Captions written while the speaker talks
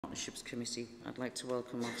Partnerships Committee. I'd like to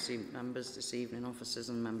welcome obviously members this evening, officers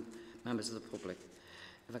and members of the public.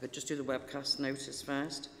 If I could just do the webcast notice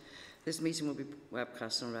first. This meeting will be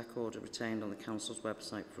webcast and recorded, retained on the Council's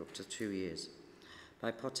website for up to 2 years.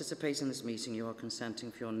 By participating in this meeting, you are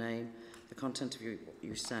consenting for your name, the content of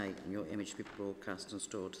you say, and your image to be broadcast and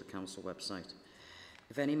stored to the Council website.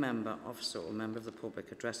 If any member, officer or member of the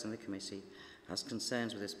public addressing the committee has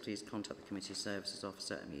concerns with this, please contact the Committee Services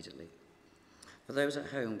Officer immediately. For those at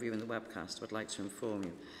home viewing the webcast, I would like to inform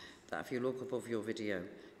you that if you look above your video,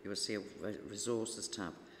 you will see a Resources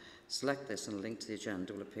tab. Select this and a link to the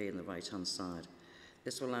agenda will appear in the right-hand side.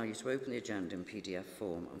 This will allow you to open the agenda in PDF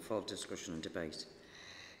form and follow discussion and debate.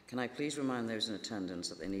 Can I please remind those in attendance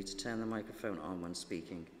that they need to turn the microphone on when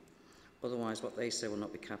speaking? Otherwise, what they say will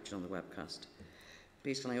not be captured on the webcast.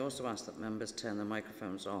 Please can I also ask that members turn their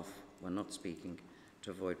microphones off when not speaking to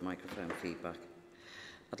avoid microphone feedback.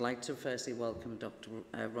 I'd like to firstly welcome Dr.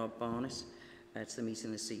 Rob Barnett to the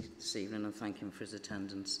meeting this evening and thank him for his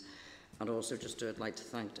attendance. And also I'd like to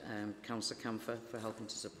thank Councillor Camphor for helping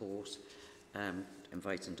to support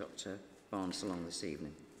inviting Dr. Barnes along this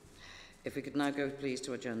evening. If we could now go please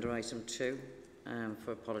to agenda item 2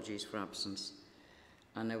 for apologies for absence.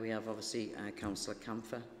 I know we have obviously Councillor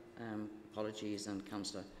Camphor, apologies, and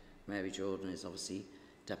Councillor Mary Jordan is obviously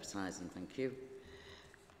deputising, thank you.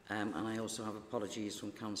 And I also have apologies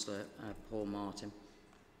from Councillor Paul Martin.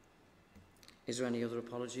 Is there any other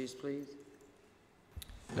apologies, please?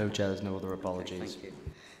 No, Chair, there's no other apologies. Okay, thank you.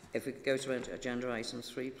 If we could go to agenda item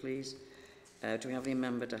 3, please. Do we have any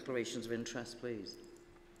member declarations of interest, please?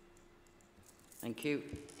 Thank you.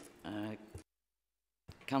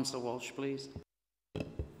 Councillor Walsh, please.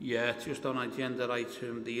 Yeah, just on agenda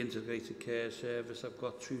item, the integrated care service. I've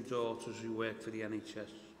got 2 daughters who work for the NHS.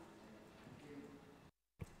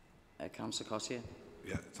 Councillor Cottier.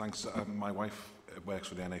 Yeah, thanks. My wife works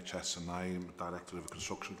for the NHS and I'm director of a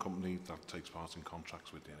construction company that takes part in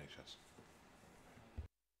contracts with the NHS.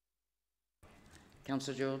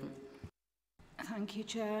 Councillor Jordan. Thank you,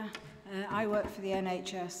 Chair. I work for the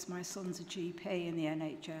NHS. My son's a GP in the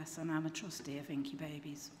NHS and I'm a trustee of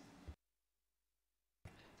Incubabies.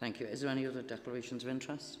 Thank you. Is there any other declarations of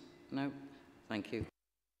interest? No? Thank you.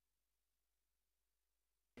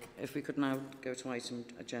 If we could now go to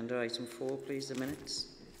agenda item 4, please, the minutes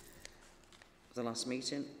of the last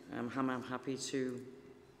meeting. I'm happy to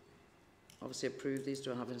obviously approve these.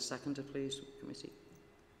 Do I have a seconder, please, committee?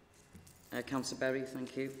 Councillor Berry,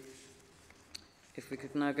 thank you. If we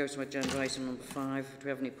could now go to agenda item number 5. Do we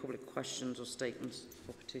have any public questions or statements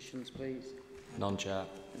or petitions, please? None, Chair.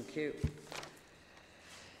 Thank you.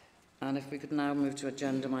 And if we could now move to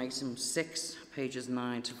agenda item 6, pages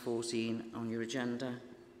 9 to 14 on your agenda.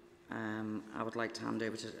 I would like to hand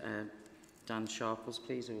over to Dan Sharples,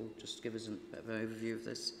 please, who will just give us a bit of an overview of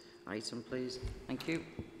this item, please. Thank you.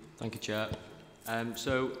 Thank you, Chair.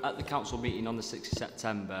 So, at the Council meeting on the 6th of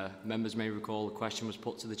September, members may recall a question was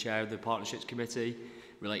put to the Chair of the Partnerships Committee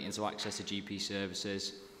relating to access to GP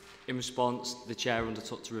services. In response, the Chair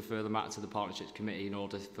undertook to refer the matter to the Partnerships Committee in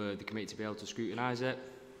order for the committee to be able to scrutinise it.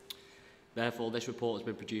 Therefore, this report has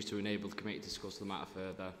been produced to enable the committee to discuss the matter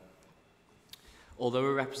further. Although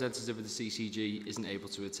a representative of the CCG isn't able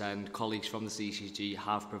to attend, colleagues from the CCG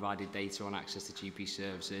have provided data on access to GP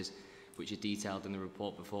services, which are detailed in the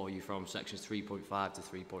report before you from sections 3.5 to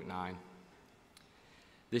 3.9.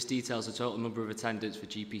 This details the total number of attendants for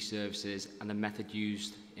GP services and the method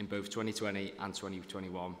used in both 2020 and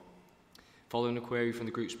 2021. Following a query from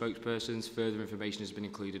the group spokespersons, further information has been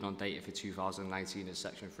included on data for 2019 in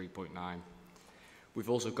section 3.9. We've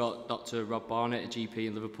also got Dr. Rob Barnett, a GP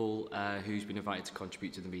in Liverpool, who's been invited to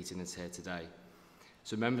contribute to the meeting and is here today.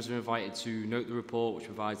 So members are invited to note the report, which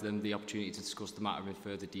provides them the opportunity to discuss the matter in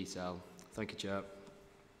further detail. Thank you, Chair.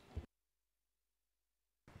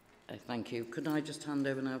 Thank you. Could I just hand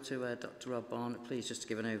over now to Dr. Rob Barnett, please, just to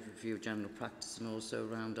give an overview of general practice and also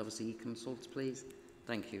around, obviously, e-consults, please.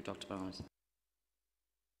 Thank you, Dr. Barnett.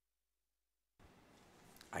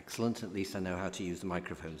 Excellent. At least I know how to use the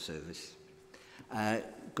microphone service.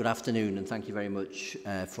 Good afternoon and thank you very much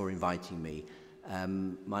for inviting me.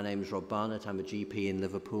 My name is Rob Barnett. I'm a GP in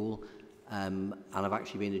Liverpool and I've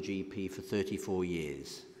actually been a GP for 34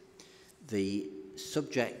 years. The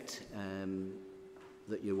subject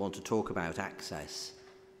that you want to talk about, access,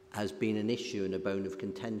 has been an issue and a bone of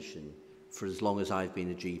contention for as long as I've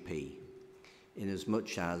been a GP, in as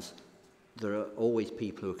much as there are always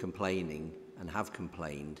people who are complaining and have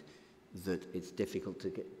complained that it's difficult to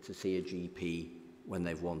get to see a GP when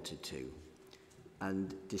they've wanted to.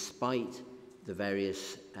 And despite the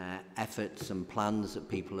various efforts and plans that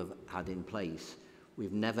people have had in place,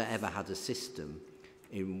 we've never ever had a system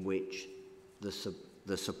in which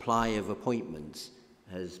the supply of appointments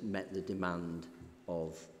has met the demand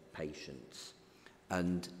of patients.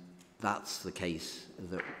 And that's the case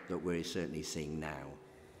that we're certainly seeing now.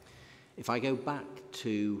 If I go back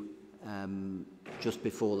to just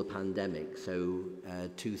before the pandemic, so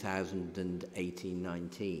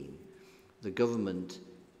 2018-19, the government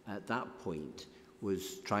at that point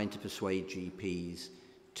was trying to persuade GPs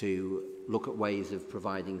to look at ways of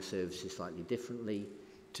providing services slightly differently,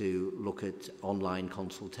 to look at online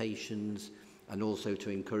consultations, and also to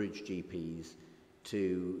encourage GPs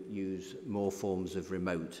to use more forms of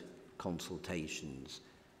remote consultations.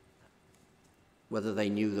 Whether they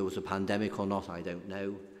knew there was a pandemic or not, I don't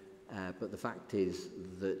know. But the fact is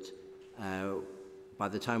that by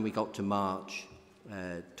the time we got to March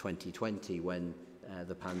 2020, when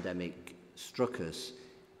the pandemic struck us,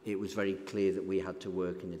 it was very clear that we had to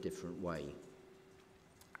work in a different way.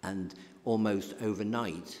 And almost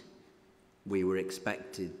overnight, we were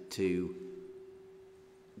expected to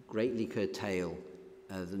greatly curtail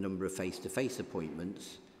the number of face-to-face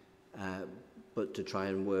appointments, but to try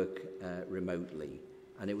and work remotely.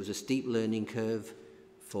 And it was a steep learning curve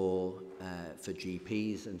for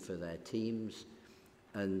GPs and for their teams.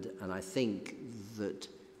 And I think that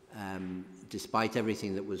despite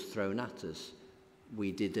everything that was thrown at us,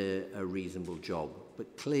 we did a reasonable job.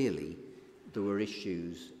 But clearly, there were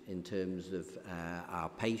issues in terms of our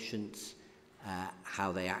patients,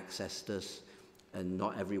 how they accessed us, and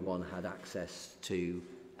not everyone had access to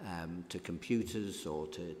computers or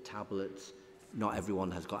to tablets. Not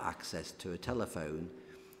everyone has got access to a telephone.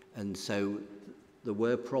 And so there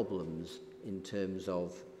were problems in terms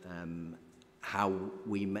of how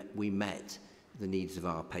we met the needs of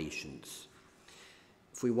our patients.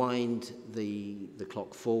 If we wind the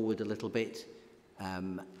clock forward a little bit,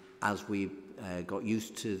 as we got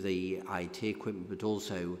used to the IT equipment, but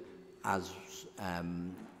also as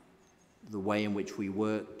the way in which we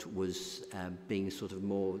worked was being sort of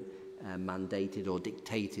more mandated or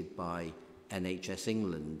dictated by NHS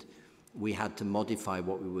England, we had to modify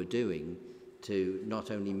what we were doing to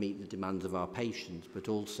not only meet the demands of our patients, but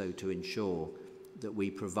also to ensure that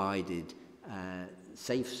we provided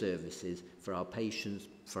safe services for our patients,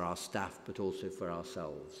 for our staff, but also for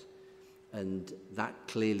ourselves. And that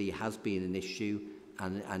clearly has been an issue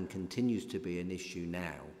and continues to be an issue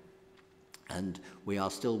now. And we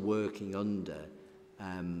are still working under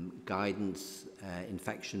guidance,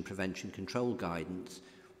 infection prevention control guidance,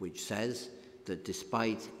 which says that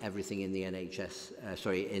despite everything in the NHS,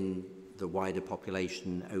 in the wider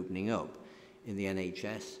population opening up, in the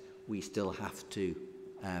NHS, we still have to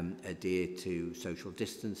adhere to social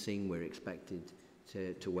distancing. We're expected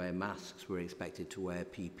to wear masks, we're expected to wear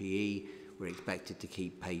PPE, we're expected to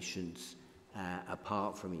keep patients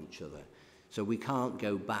apart from each other. So we can't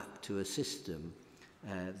go back to a system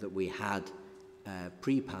that we had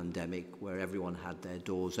pre-pandemic, where everyone had their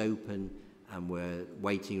doors open and where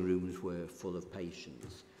waiting rooms were full of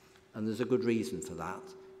patients. And there's a good reason for that,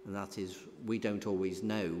 and that is we don't always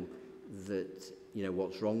know that, you know,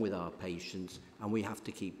 what's wrong with our patients, and we have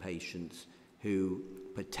to keep patients who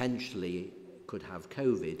potentially could have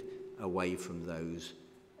COVID away from those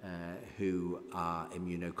who are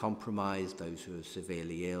immunocompromised, those who are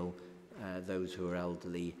severely ill, those who are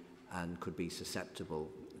elderly and could be susceptible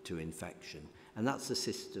to infection. And that's the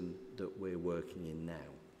system that we're working in now.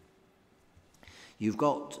 You've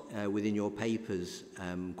got within your papers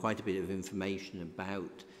quite a bit of information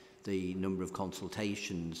about the number of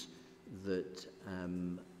consultations that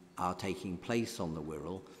are taking place on the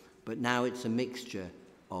Wirral, but now it's a mixture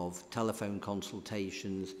of telephone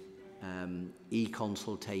consultations,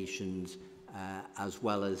 e-consultations, as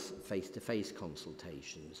well as face-to-face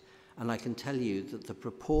consultations. And I can tell you that the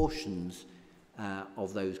proportions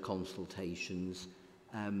of those consultations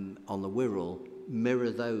on the Wirral mirror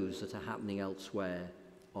those that are happening elsewhere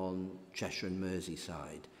on Cheshire and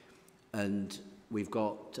Merseyside. And we've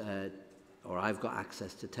got, or I've got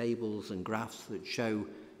access to tables and graphs that show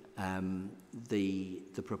the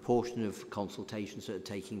proportion of consultations that are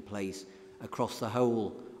taking place across the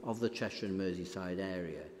whole of the Cheshire and Merseyside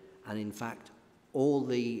area. And in fact, all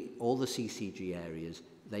the CCG areas,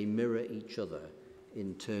 they mirror each other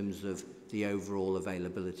in terms of the overall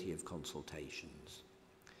availability of consultations.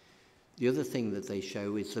 The other thing that they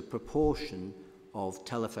show is the proportion of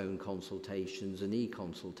telephone consultations and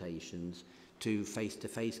e-consultations to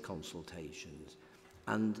face-to-face consultations.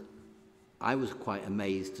 And I was quite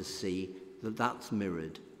amazed to see that that's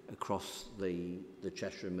mirrored across the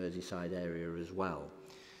Cheshire and Merseyside area as well.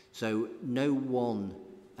 So no one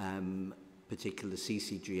particular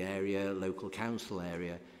CCG area, local council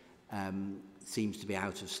area, seems to be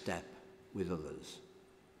out of step with others.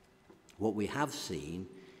 What we have seen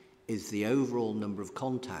is the overall number of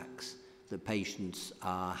contacts that patients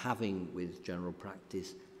are having with general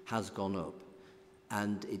practice has gone up.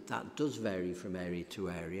 And that does vary from area to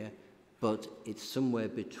area, but it's somewhere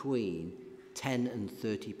between 10 and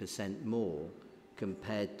 30% more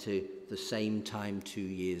compared to the same time 2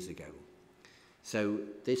 years ago. So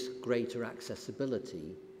this greater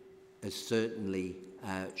accessibility has certainly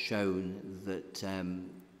shown that,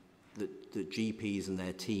 that GPs and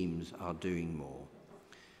their teams are doing more.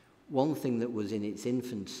 One thing that was in its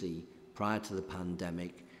infancy prior to the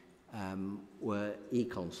pandemic were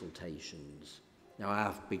e-consultations. Now, I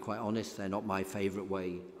have to be quite honest, they're not my favourite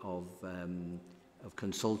way of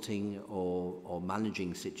consulting or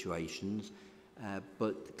managing situations,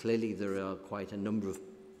 but clearly there are quite a number of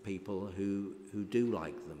people who do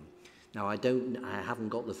like them. Now, I haven't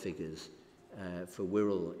got the figures for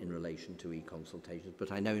Wirral in relation to e-consultations,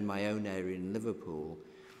 but I know in my own area in Liverpool,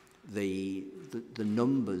 the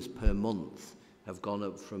numbers per month have gone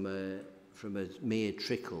up from a mere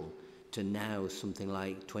trickle to now something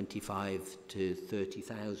like 25 to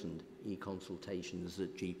 30,000 e-consultations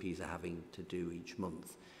that GPs are having to do each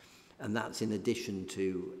month. And that's in addition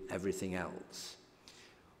to everything else.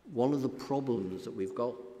 One of the problems that we've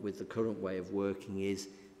got with the current way of working is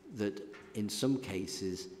that in some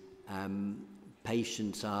cases,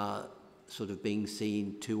 patients are sort of being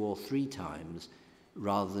seen 2 or 3 times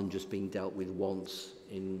rather than just being dealt with once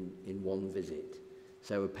in one visit.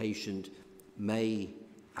 So a patient may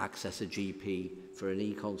access a GP for an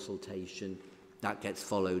e-consultation, that gets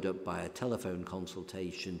followed up by a telephone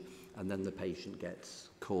consultation, and then the patient gets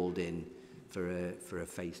called in for a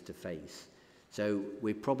face-to-face. So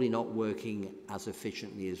we're probably not working as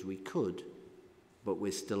efficiently as we could, but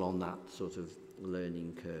we're still on that sort of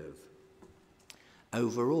learning curve.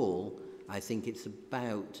 Overall, I think it's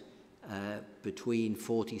about between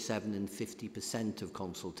 47 and 50% of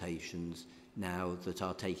consultations now that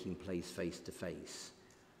are taking place face-to-face.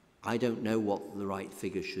 I don't know what the right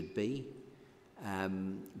figure should be,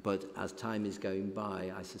 but as time is going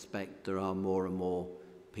by, I suspect there are more and more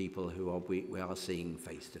people who we are seeing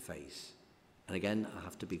face-to-face. And again, I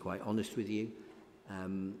have to be quite honest with you,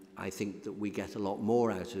 I think that we get a lot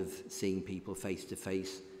more out of seeing people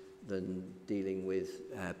face-to-face than dealing with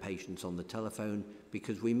patients on the telephone,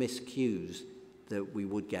 because we miss cues that we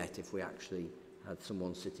would get if we actually had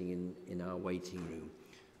someone sitting in our waiting room.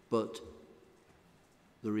 But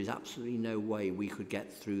there is absolutely no way we could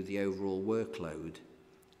get through the overall workload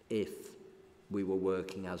if we were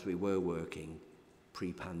working as we were working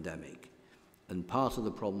pre-pandemic. And part of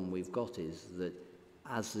the problem we've got is that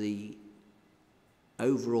as the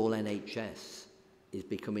overall NHS is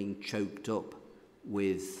becoming choked up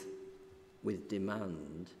with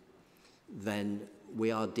demand, then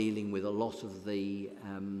we are dealing with a lot of the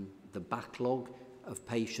backlog of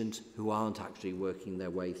patients who aren't actually working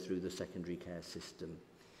their way through the secondary care system.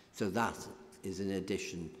 So that is in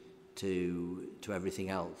addition to everything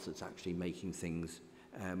else that's actually making things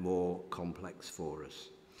more complex for us.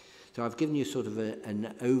 So I've given you sort of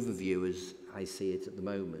an overview as I see it at the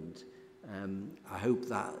moment. I hope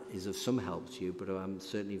that is of some help to you, but I'm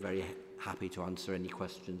certainly very happy to answer any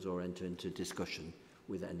questions or enter into discussion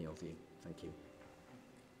with any of you. Thank you.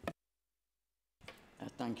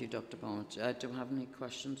 Thank you, Dr. Barnes. Do we have any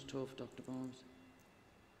questions at all for Dr. Barnes?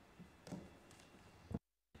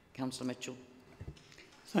 Councillor Mitchell.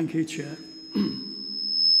 Thank you, Chair.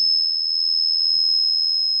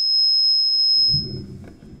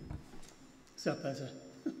 Is that better?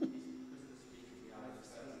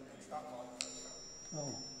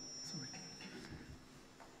 Oh, sorry.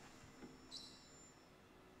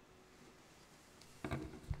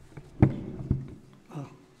 Oh,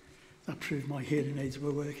 that proved my hearing aids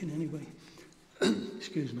were working anyway.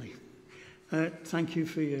 Excuse me. Thank you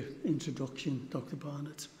for your introduction, Dr.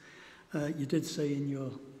 Barnett. You did say in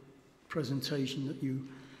your presentation that you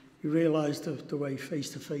realised the way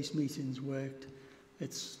face-to-face meetings worked.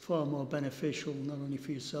 It's far more beneficial, not only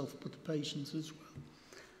for yourself, but the patients as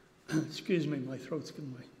well. Excuse me, my throat's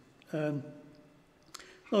gone away.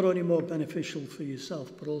 Not only more beneficial for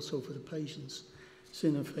yourself, but also for the patients,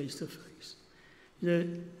 seeing them face-to-face.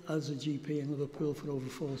 As a GP in Liverpool for over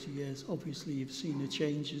 40 years, obviously you've seen the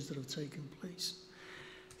changes that have taken place.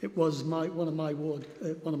 It was one of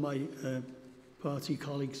my party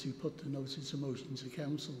colleagues who put the notice of motion to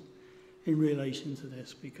council in relation to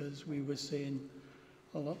this, because we were seeing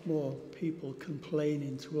a lot more people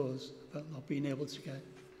complaining to us about not being able to get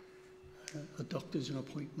a doctor's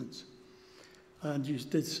appointment. And you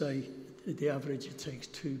did say the average it takes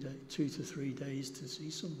 2 to 3 days to see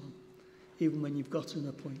someone even when you've got an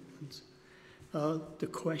appointment. The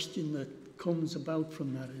question that comes about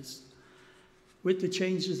from that is, with the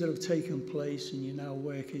changes that have taken place and you're now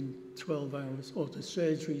working 12 hours, or the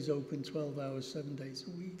surgery is open 12 hours, 7 days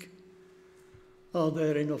a week, are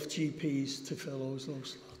there enough GPs to fill those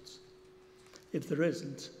slots? If there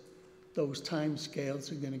isn't, those time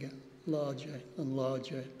scales are going to get larger and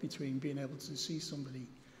larger between being able to see somebody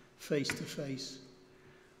face to face.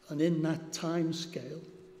 And in that time scale,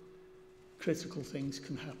 critical things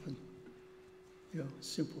can happen. You know,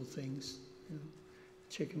 simple things, you know,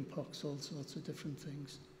 chicken pox, all sorts of different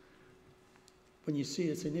things. When you see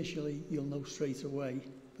it initially, you'll know straight away.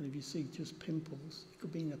 But if you see just pimples, it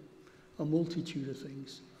could mean a multitude of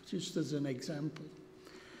things, just as an example.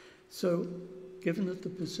 So, given that the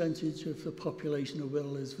percentage of the population of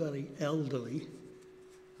Wirral is very elderly,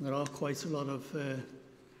 and there are quite a lot of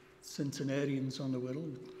centenarians on the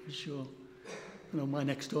Wirral, I'm sure. You know, my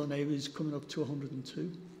next door neighbour is coming up to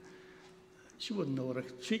 102. She wouldn't know what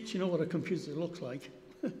she know what a computer looks like,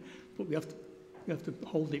 but we have to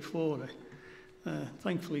hold it for her.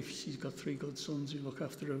 Thankfully, she's got 3 good sons who look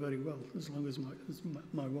after her very well, as long as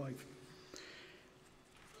my wife.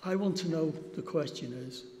 I want to know, the question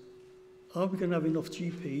is, are we going to have enough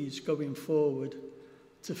GPs going forward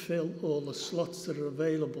to fill all the slots that are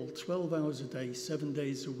available 12 hours a day, 7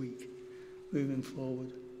 days a week, moving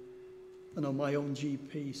forward? I know my own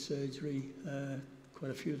GP surgery,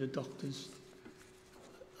 quite a few of the doctors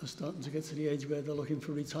are starting to get to the age where they're looking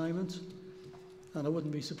for retirement, and I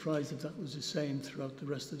wouldn't be surprised if that was the same throughout the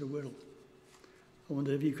rest of the Wirral. I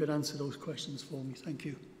wonder if you could answer those questions for me. Thank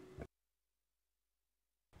you.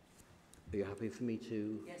 Are you happy for me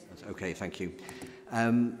to? Yes. Okay, thank you.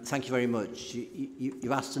 Thank you very much.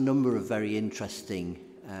 You've asked a number of very interesting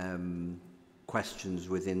questions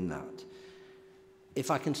within that. If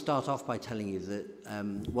I can start off by telling you that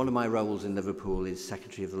one of my roles in Liverpool is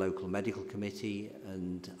Secretary of the Local Medical Committee,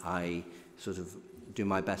 and I sort of do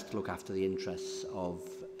my best to look after the interests of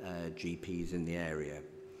GPs in the area.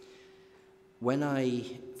 When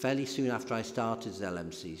fairly soon after I started as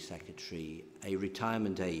LMC Secretary, a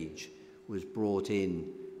retirement age was brought in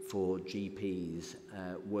for GPs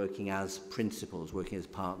working as principals, working as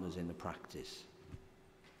partners in the practice.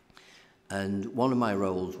 And one of my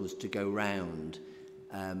roles was to go round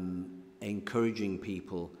encouraging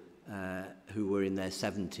people who were in their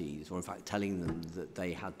 70s, or in fact telling them that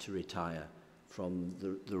they had to retire from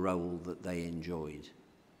the role that they enjoyed.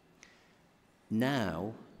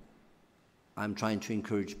 Now, I'm trying to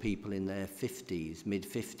encourage people in their 50s,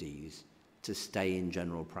 mid-50s, to stay in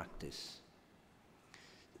general practice.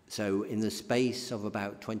 So in the space of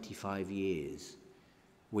about 25 years,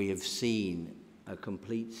 we have seen a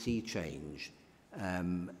complete sea change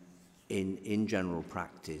in general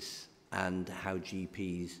practice and how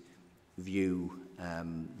GPs view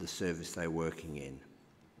the service they're working in.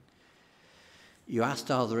 You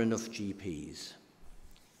asked, are there enough GPs?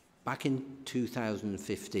 Back in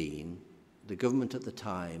 2015, the government at the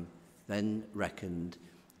time then reckoned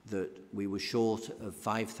that we were short of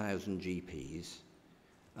 5,000 GPs,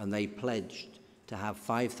 and they pledged to have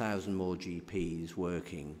 5,000 more GPs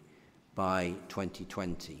working by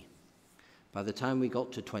 2020. By the time we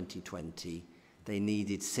got to 2020, they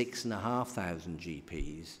needed 6,500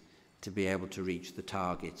 GPs to be able to reach the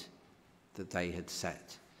target that they had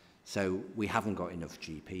set. So we haven't got enough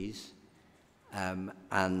GPs,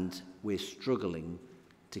 and we're struggling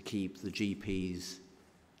to keep the GPs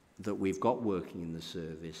that we've got working in the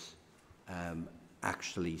service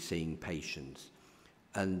actually seeing patients.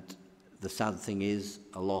 And the sad thing is,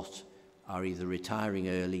 a lot are either retiring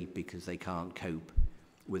early because they can't cope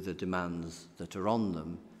with the demands that are on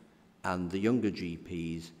them, and the younger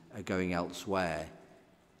GPs are going elsewhere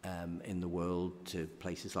in the world, to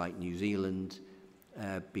places like New Zealand,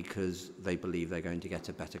 because they believe they're going to get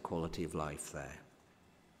a better quality of life there.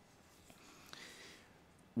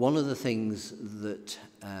 One of the things that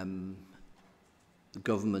the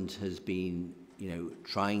government has been,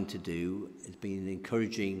 trying to do has been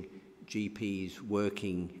encouraging GPs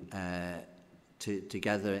working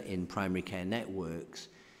together in primary care networks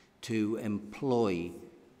to employ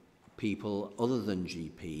people other than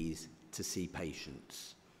GPs to see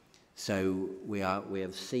patients. So we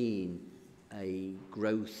have seen a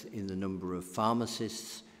growth in the number of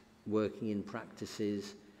pharmacists working in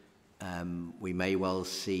practices. We may well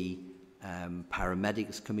see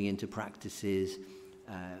paramedics coming into practices,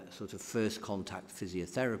 sort of first contact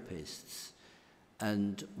physiotherapists.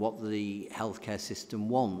 And what the healthcare system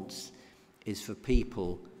wants is for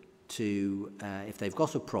people to, if they've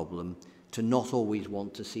got a problem, to not always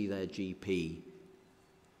want to see their GP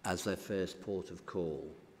as their first port of call.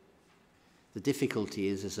 The difficulty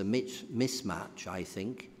is there's a mismatch, I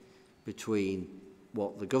think, between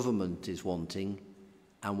what the government is wanting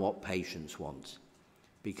and what patients want.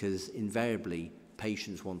 Because invariably,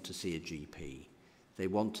 patients want to see a GP. They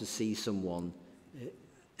want to see someone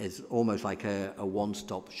as almost like a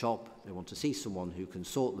one-stop shop. They want to see someone who can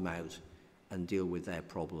sort them out and deal with their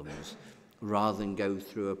problems, rather than go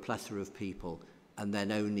through a plethora of people and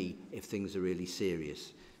then only, if things are really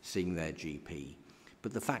serious, seeing their GP.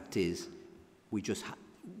 But the fact is,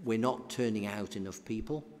 we're not turning out enough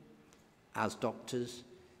people as doctors,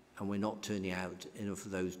 and we're not turning out enough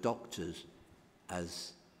of those doctors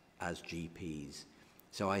as GPs.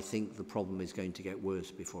 So I think the problem is going to get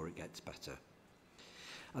worse before it gets better.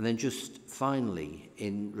 And then just finally,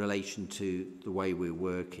 in relation to the way we're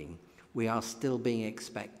working, we are still being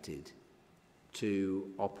expected to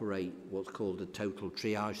operate what's called a total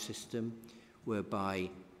triage system, whereby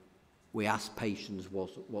we ask patients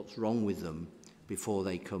what's wrong with them before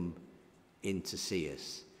they come in to see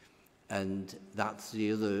us. And that's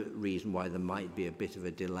the other reason why there might be a bit of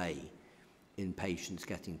a delay in patients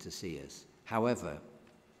getting to see us. However,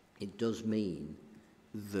 it does mean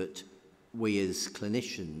that we as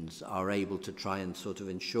clinicians are able to try and sort of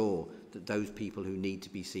ensure that those people who need to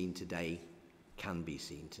be seen today can be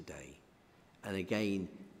seen today. And again,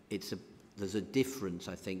 there's a difference,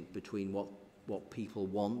 I think, between what people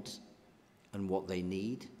want and what they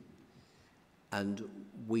need. And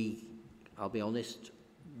I'll be honest,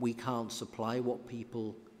 we can't supply what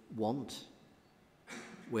people want.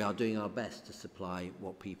 We are doing our best to supply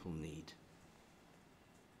what people need.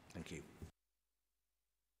 Thank you.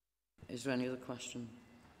 Is there any other question?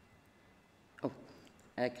 Oh,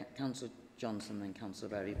 Councillor Johnson, then Councillor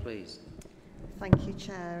Berry, please. Thank you,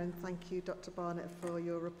 Chair, and thank you, Dr. Barnett, for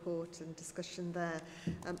your report and discussion there.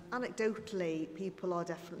 Anecdotally, people are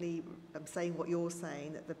definitely saying what you're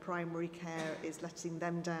saying, that the primary care is letting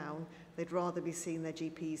them down. They'd rather be seeing their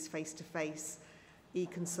GPs face-to-face.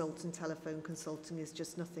 E-consult and telephone consulting is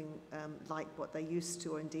just nothing like what they're used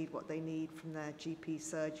to, or indeed what they need from their GP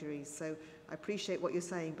surgeries. So I appreciate what you're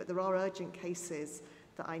saying, but there are urgent cases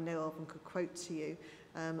that I know of and could quote to you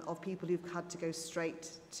of people who've had to go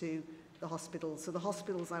straight to the hospital. So the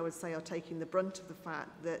hospitals, I would say, are taking the brunt of the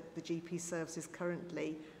fact that the GP services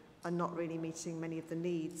currently are not really meeting many of the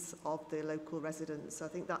needs of the local residents. So I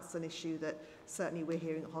think that's an issue that certainly we're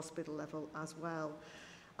hearing at hospital level as well.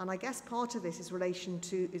 And I guess part of this is relating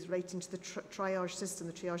to the triage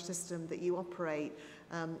system that you operate.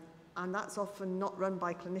 And that's often not run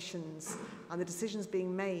by clinicians, and the decisions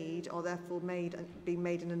being made are therefore being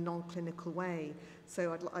made in a non-clinical way.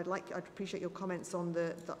 So I'd appreciate your comments on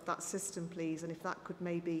that system, please, and if that could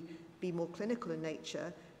maybe be more clinical in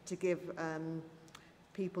nature to give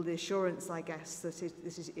people the assurance, I guess, that it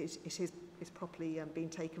is properly being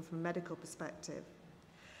taken from a medical perspective.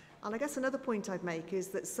 And I guess another point I'd make is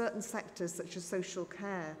that certain sectors, such as social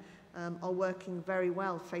care, are working very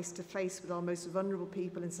well face-to-face with our most vulnerable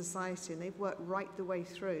people in society, and they've worked right the way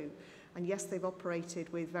through. And yes, they've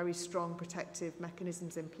operated with very strong protective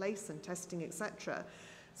mechanisms in place and testing, etc.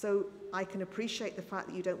 So I can appreciate the fact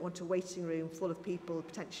that you don't want a waiting room full of people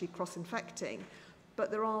potentially cross-infecting, but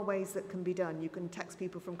there are ways that can be done. You can text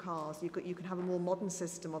people from cars. You can have a more modern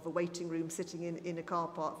system of a waiting room sitting in a car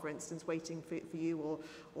park, for instance, waiting for you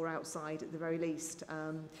or outside at the very least.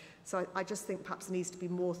 So I just think perhaps there needs to be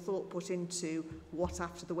more thought put into what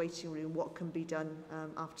after the waiting room, what can be done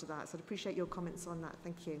after that. So I'd appreciate your comments on that.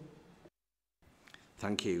 Thank you.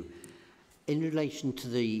 Thank you. In relation to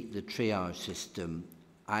the triage system,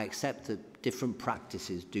 I accept that different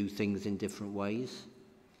practices do things in different ways.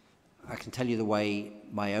 I can tell you the way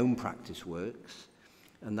my own practice works,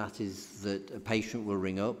 and that is that a patient will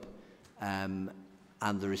ring up and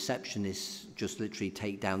the receptionists just literally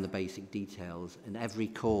take down the basic details, and every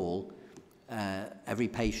call, every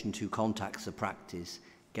patient who contacts the practice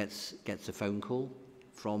gets a phone call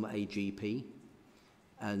from a GP,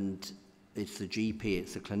 and it's the GP,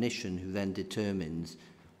 it's the clinician who then determines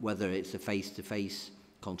whether it's a face-to-face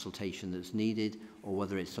consultation that's needed or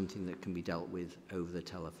whether it's something that can be dealt with over the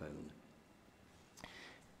telephone.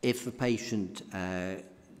 If a patient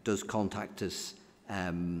does contact us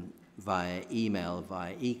via email,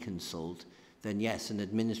 via e-consult, then yes, an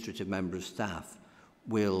administrative member of staff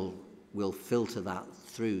will filter that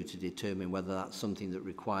through to determine whether that's something that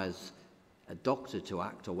requires a doctor to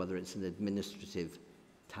act or whether it's an administrative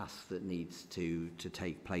task that needs to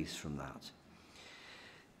take place from that.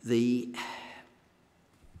 The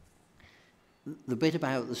bit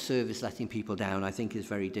about the service letting people down, I think, is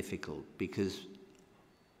very difficult, because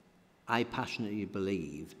I passionately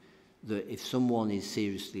believe that if someone is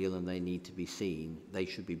seriously ill and they need to be seen, they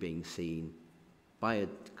should be being seen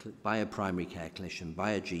by a primary care clinician,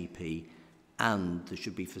 by a GP, and there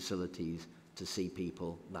should be facilities to see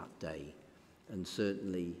people that day. And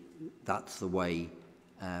certainly that's the way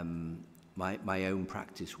my own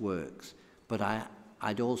practice works. But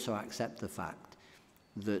I'd also accept the fact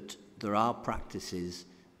that there are practices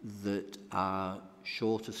that are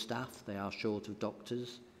short of staff, they are short of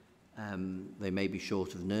doctors, they may be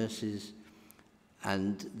short of nurses,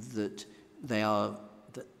 and that they are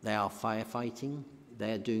firefighting,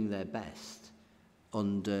 they are doing their best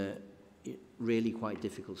under really quite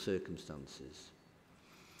difficult circumstances.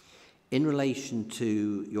 In relation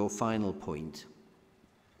to your final point,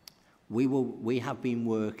 we have been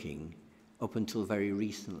working up until very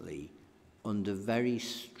recently under very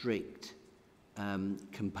strict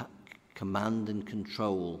command and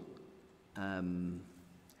control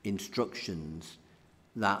instructions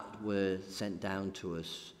that were sent down to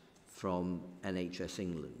us from NHS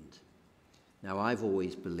England. Now, I've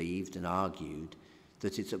always believed and argued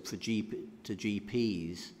that it's up to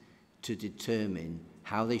GPs to determine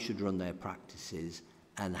how they should run their practices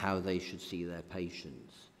and how they should see their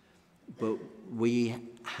patients. But we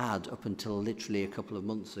had, up until literally a couple of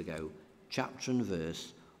months ago, chapter and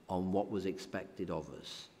verse on what was expected of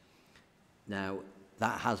us. Now,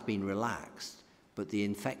 that has been relaxed, but the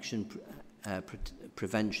infection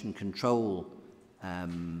prevention control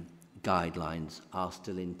guidelines are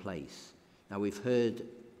still in place. Now, we've heard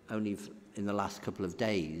only in the last couple of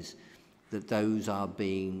days that those are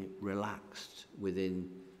being relaxed within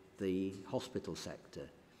the hospital sector.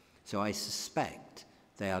 So I suspect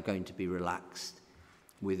they are going to be relaxed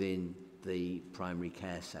within the primary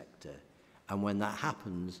care sector. And when that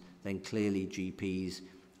happens, then clearly GPs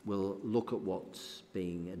will look at what's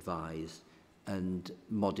being advised and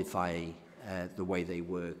modify the way they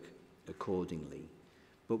work accordingly.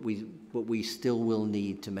 But we still will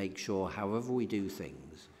need to make sure, however we do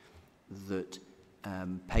things, that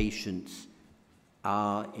patients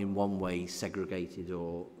are in one way segregated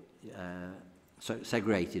or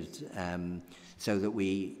so that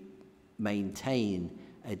we maintain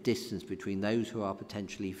a distance between those who are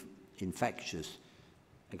potentially infectious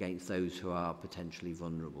against those who are potentially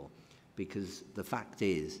vulnerable. Because the fact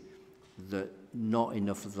is that not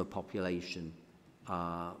enough of the population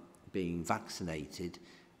are being vaccinated,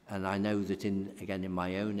 and I know that in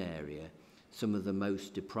my own area, some of the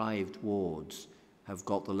most deprived wards have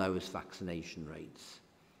got the lowest vaccination rates.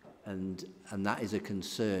 And that is a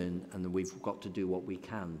concern, and we've got to do what we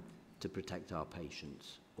can to protect our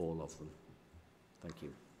patients, all of them. Thank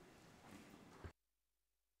you.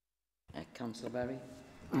 Councillor Berry.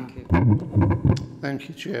 Thank you. Thank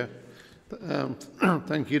you, Chair.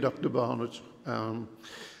 Thank you, Dr. Barnett.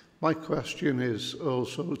 My question is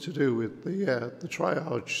also to do with the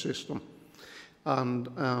triage system. And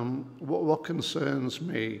what concerns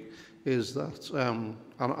me is that, and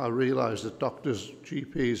I realise that doctors,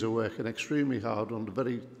 GPs are working extremely hard under a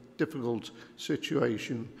very difficult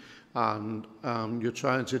situation, and you're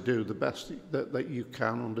trying to do the best that you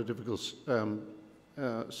can under difficult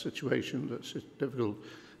situations, difficult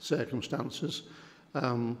circumstances.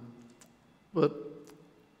 But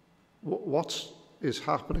what is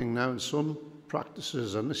happening now in some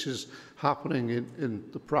practices, and this is happening in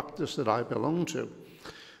the practice that I belong to,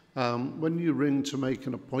 when you ring to make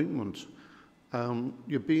an appointment,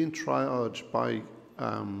 you're being triaged by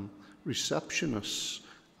receptionists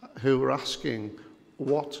who are asking,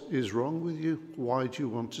 what is wrong with you? Why do you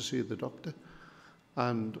want to see the doctor?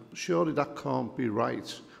 And surely that can't be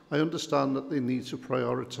right. I understand that they need to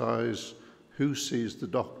prioritise who sees the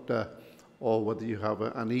doctor, or whether you have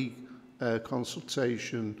an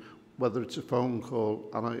e-consultation, whether it's a phone call,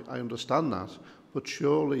 and I understand that. But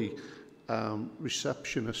surely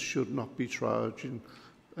receptionists should not be triaging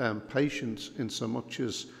patients in so much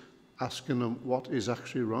as asking them what is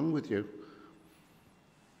actually wrong with you.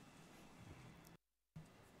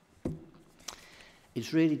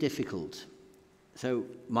 It's really difficult. So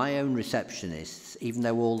my own receptionists, even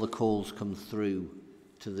though all the calls come through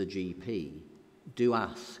to the GP, do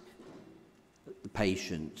ask the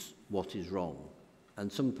patients what is wrong. And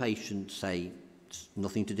some patients say, it's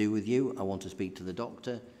nothing to do with you, I want to speak to the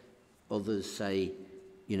doctor. Others say,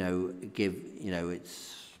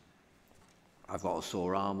 I've got a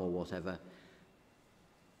sore arm or whatever.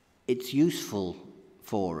 It's useful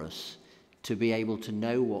for us to be able to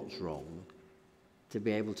know what's wrong, to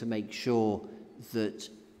be able to make sure that,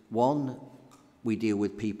 one, we deal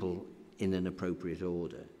with people in an appropriate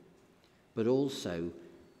order, but also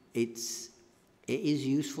it is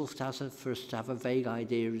useful for us to have a vague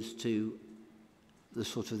idea as to the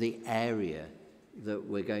sort of the area that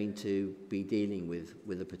we're going to be dealing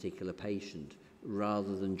with a particular patient,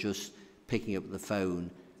 rather than just picking up the phone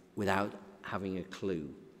without having a clue.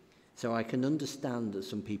 So I can understand that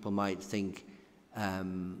some people might think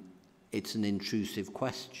it's an intrusive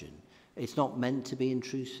question. It's not meant to be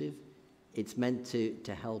intrusive. It's meant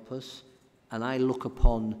to help us. And I look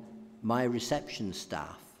upon my reception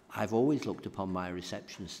staff, I've always looked upon my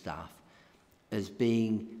reception staff as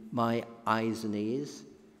being my eyes and ears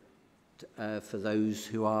for those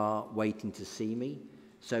who are waiting to see me.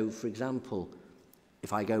 So, for example,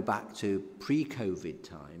 if I go back to pre-COVID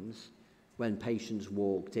times, when patients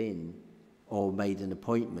walked in or made an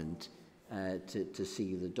appointment to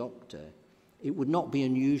see the doctor, it would not be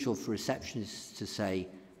unusual for receptionists to say,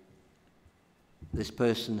 this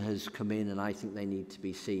person has come in and I think they need to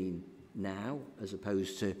be seen now, as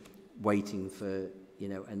opposed to waiting for,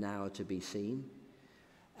 an hour to be seen.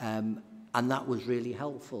 And that was really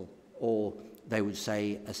helpful. Or they would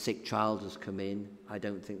say, a sick child has come in, I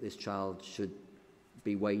don't think this child should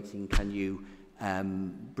be waiting, can you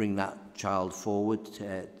bring that child forward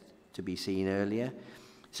to be seen earlier?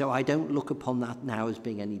 So I don't look upon that now as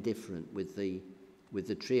being any different with the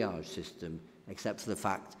triage system, except for the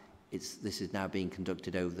fact this is now being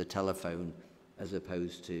conducted over the telephone as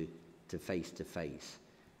opposed to face-to-face.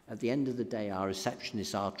 At the end of the day, our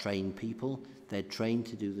receptionists are trained people. They're trained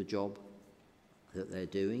to do the job that they're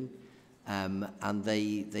doing, and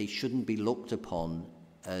they shouldn't be looked upon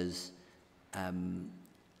as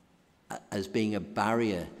being a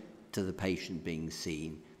barrier to the patient being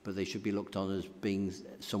seen, but they should be looked on as being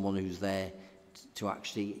someone who's there to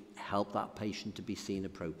actually help that patient to be seen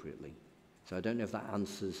appropriately. So I don't know if that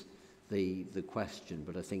answers the question,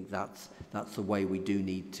 but I think that's the way we do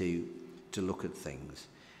need to look at things.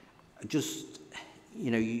 Just,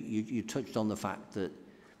 you touched on the fact that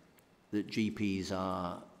GPs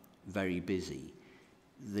are very busy.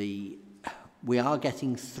 We are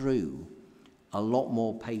getting through a lot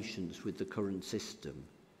more patients with the current system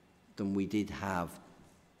than we did have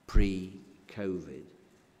pre-COVID.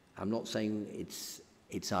 I'm not saying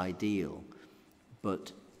it's ideal,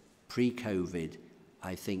 but pre-COVID,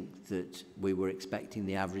 I think that we were expecting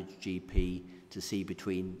the average GP to see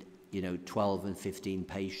between 12 and 15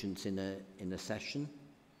 patients in a session,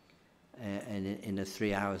 in a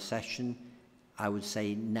 3-hour session. I would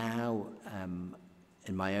say now,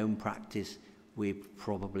 in my own practice, we're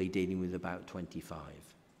probably dealing with about 25.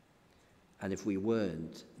 And if we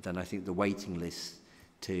weren't, then I think the waiting list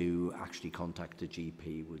to actually contact a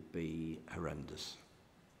GP would be horrendous.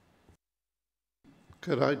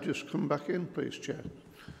 Could I just come back in, please, Chair?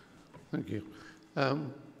 Thank you. I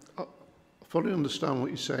fully understand what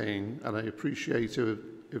you're saying, and I appreciate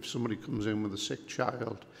if somebody comes in with a sick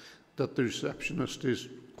child, that the receptionist is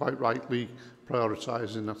quite rightly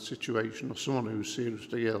prioritising that situation, or someone who's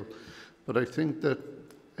seriously ill. But I think that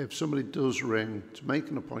if somebody does ring to make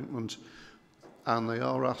an appointment and they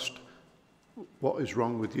are asked, what is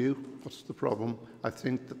wrong with you? What's the problem? I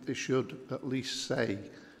think that they should at least say,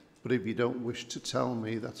 but if you don't wish to tell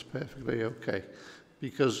me, that's perfectly okay.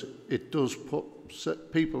 Because it does put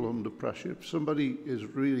people under pressure. If somebody is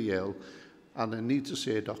really ill and they need to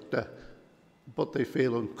see a doctor, but they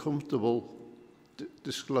feel uncomfortable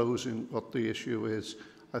disclosing what the issue is,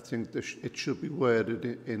 I think it should be worded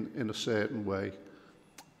in a certain way.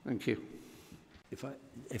 Thank you.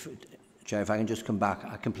 Chair, if I can just come back,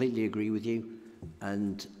 I completely agree with you,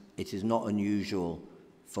 and it is not unusual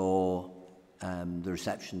for the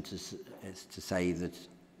reception to say that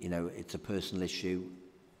it's a personal issue.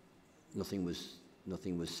 Nothing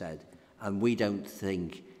was said, and we don't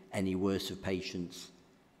think any worse of patients,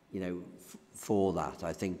 for that.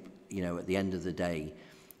 I think at the end of the day,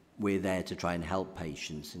 we're there to try and help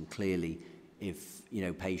patients, and clearly, if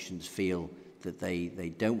patients feel that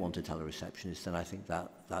they don't want to tell a receptionist, then I think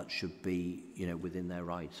that should be within their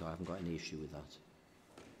rights. So I haven't got any issue with that.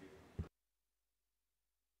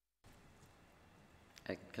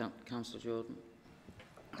 Councillor Jordan.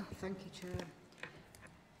 Thank you, Chair.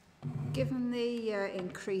 Given the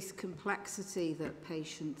increased complexity that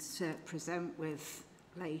patients present with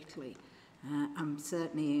lately, and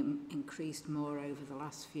certainly increased more over the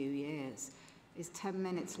last few years, is 10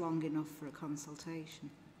 minutes long enough for a consultation?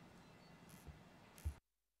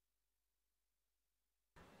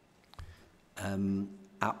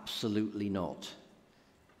 Absolutely not.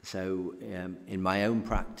 So in my own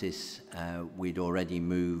practice, we'd already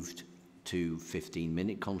moved to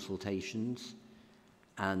 15-minute consultations.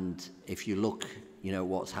 And if you look,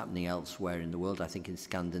 what's happening elsewhere in the world, I think in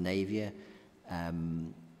Scandinavia,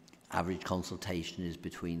 average consultation is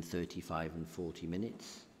between 35 and 40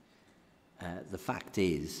 minutes. The fact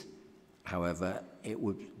is, however, it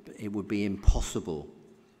would be impossible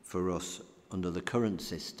for us under the current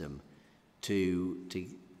system to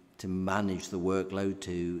manage the workload,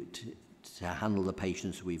 to handle the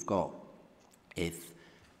patients we've got, if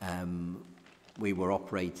we were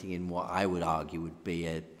operating in what I would argue would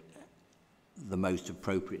be the most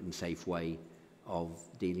appropriate and safe way of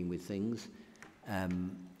dealing with things.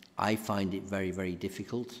 I find it very, very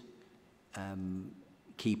difficult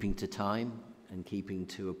keeping to time and keeping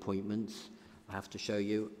to appointments. I have to show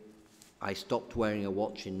you, I stopped wearing a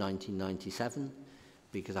watch in 1997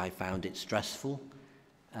 because I found it stressful,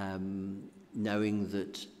 knowing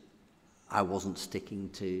that I wasn't sticking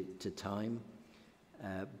to time.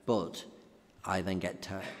 But I then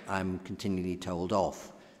I'm continually told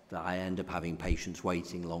off that I end up having patients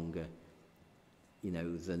waiting longer,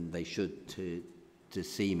 than they should to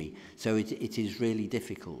see me. So it is really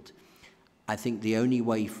difficult. I think the only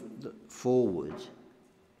way forward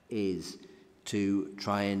is to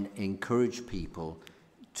try and encourage people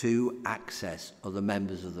to access other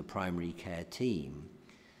members of the primary care team.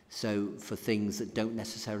 So for things that don't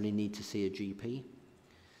necessarily need to see a GP,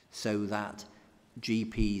 so that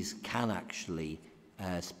GPs can actually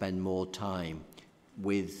spend more time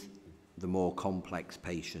with the more complex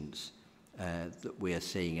patients that we are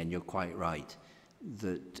seeing. And you're quite right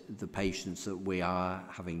that the patients that we are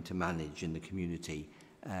having to manage in the community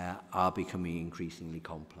are becoming increasingly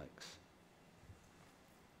complex.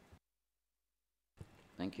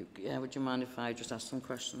 Thank you. Yeah, would you mind if I just ask some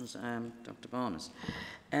questions, Dr. Barnes?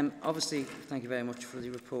 Obviously, thank you very much for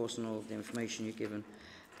the report and all the information you've given.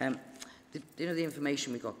 The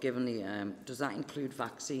information we got given, does that include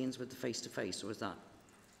vaccines with the face-to-face, or is that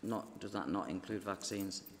not? Does that not include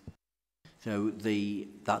vaccines? So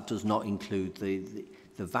that does not include the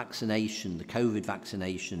vaccination, the COVID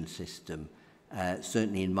vaccination system.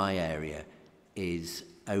 Certainly in my area, is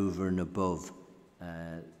over and above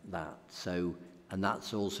that. So. And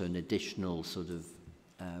that's also an additional sort of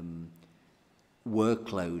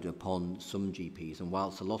workload upon some GPs. And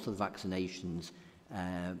whilst a lot of vaccinations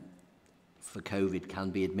for COVID can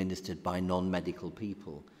be administered by non-medical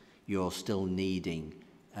people, you're still needing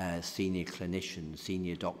senior clinicians,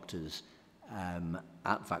 senior doctors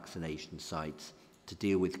at vaccination sites to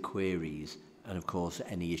deal with queries and, of course,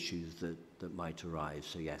 any issues that might arise.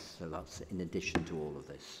 So, yes, so that's in addition to all of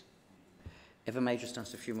this. If I may just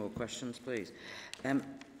ask a few more questions, please.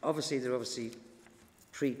 Obviously, they're obviously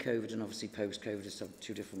pre-COVID and obviously post-COVID is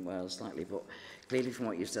two different worlds slightly, but clearly from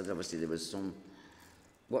what you've said, obviously there was some.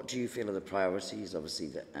 What do you feel are the priorities, obviously,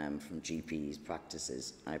 that, from GPs'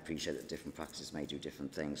 practices? I appreciate that different practices may do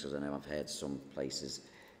different things, because I know I've heard some places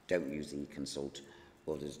don't use e-consult,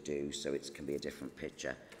 others do, so it can be a different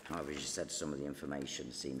picture. However, as you said, some of the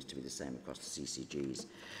information seems to be the same across the CCGs.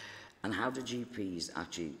 And how do GPs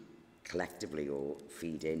actually collectively or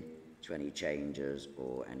feed in to any changes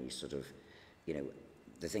or any sort of,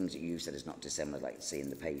 the things that you said is not dissimilar, like seeing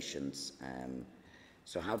the patients.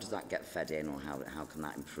 So how does that get fed in, or how can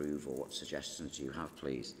that improve, or what suggestions do you have,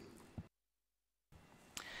 please?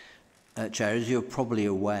 Chair, as you're probably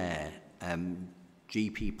aware,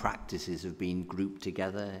 GP practices have been grouped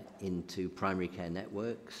together into primary care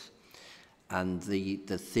networks. And the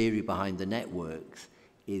theory behind the networks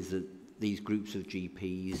is that these groups of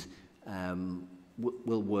GPs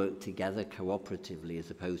will work together cooperatively as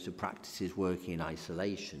opposed to practices working in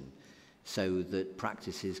isolation, so that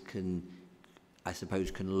practices can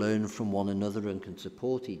learn from one another and can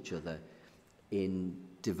support each other in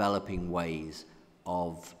developing ways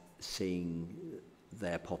of seeing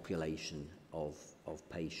their population of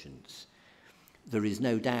patients. There is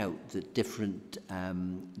no doubt that different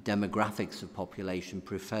demographics of population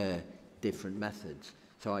prefer different methods.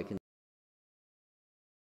 So I can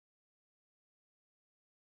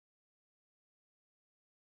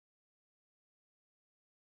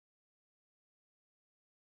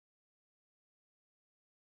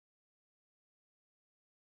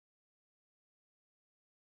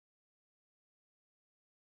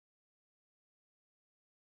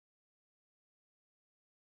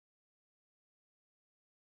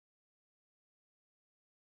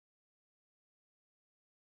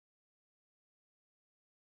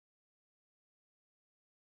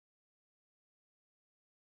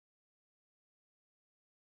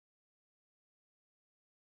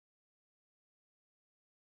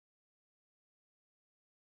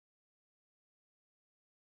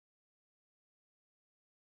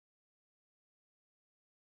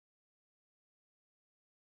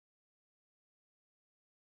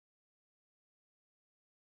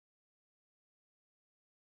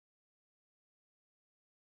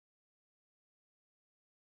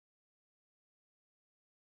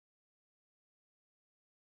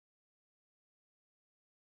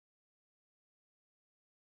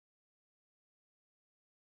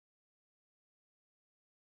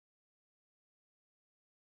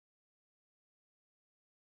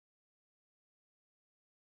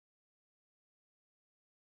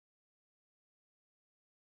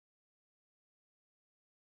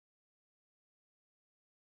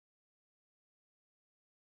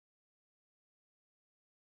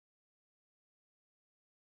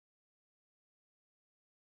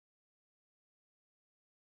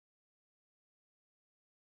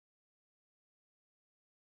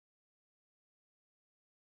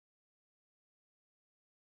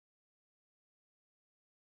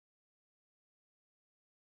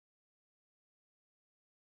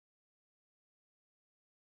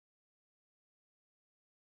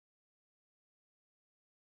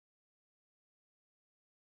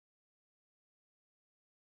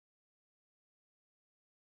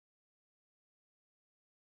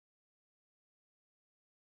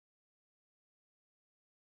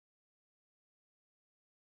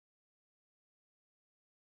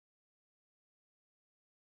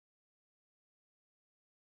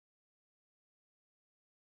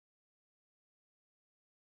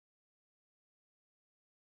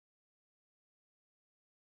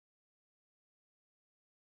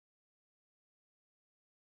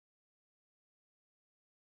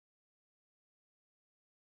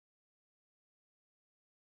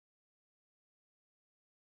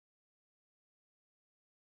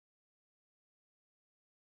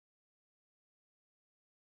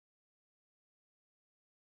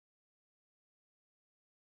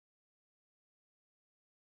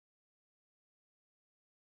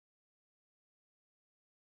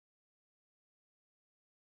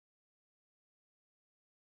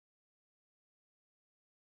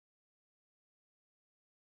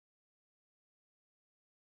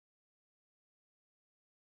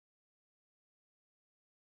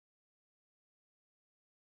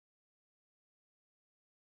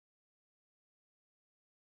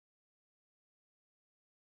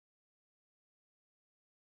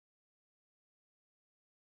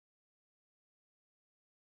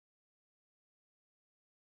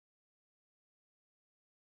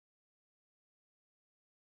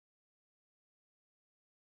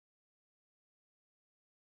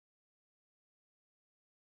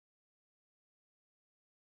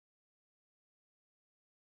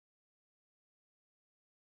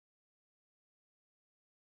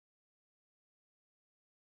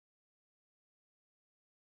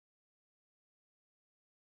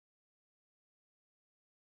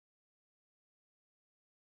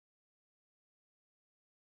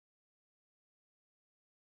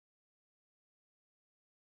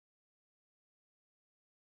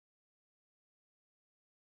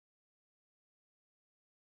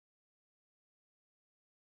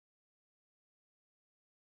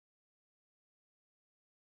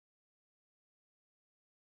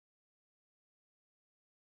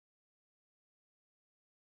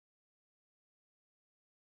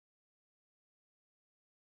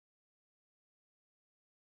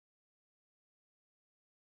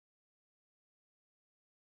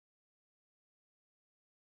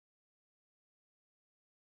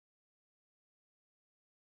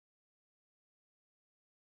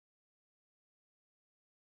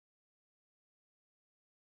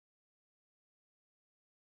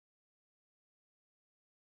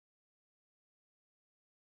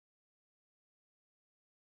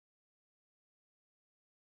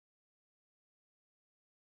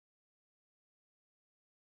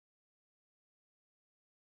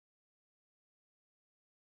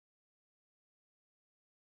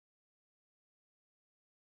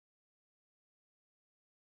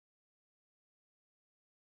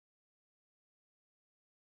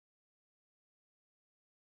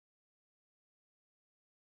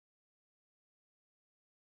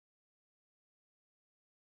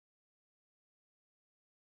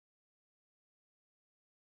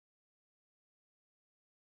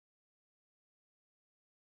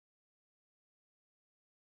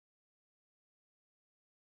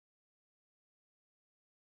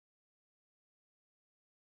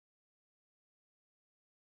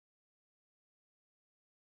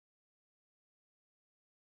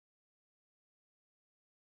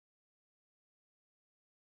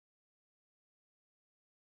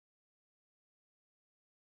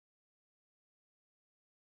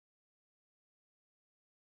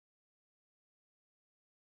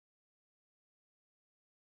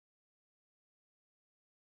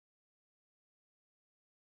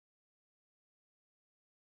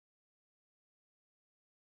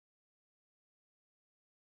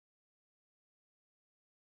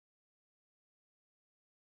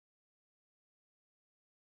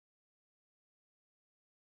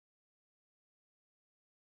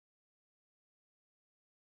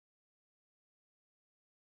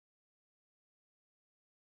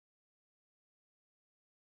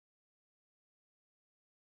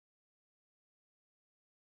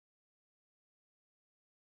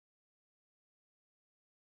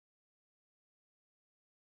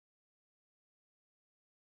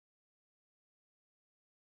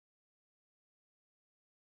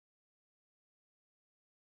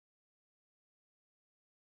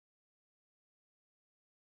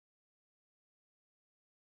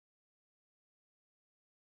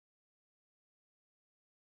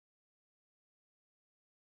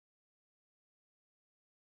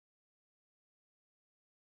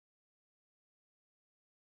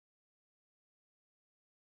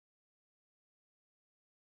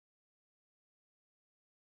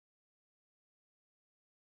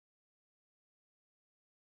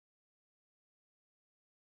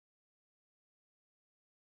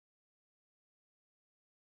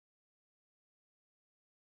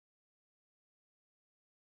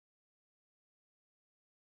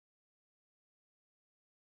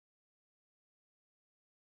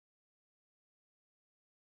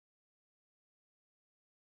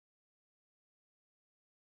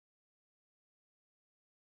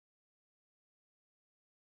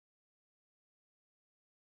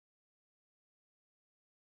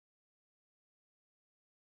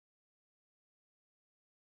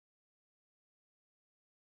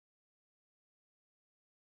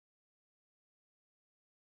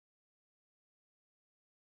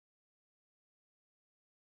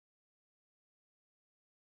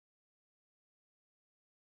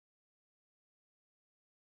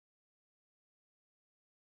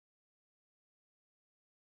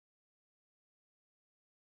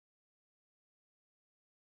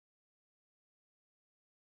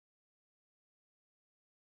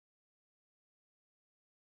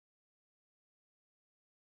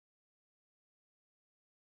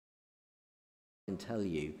can tell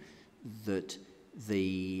you that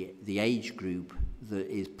the age group that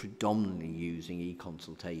is predominantly using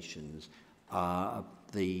e-consultations are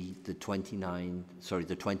the 20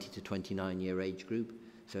 to 29 year age group.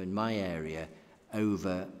 So in my area,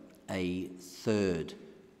 over a third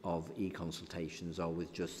of e-consultations are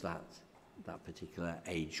with just that particular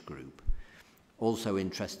age group. Also,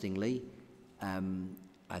 interestingly,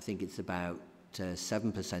 I think it's about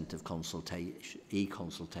 7% of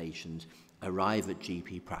e-consultations arrive at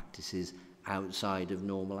GP practices outside of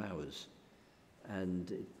normal hours. And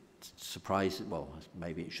it surprises, well,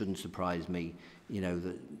 maybe it shouldn't surprise me, you know,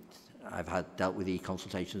 that I've dealt with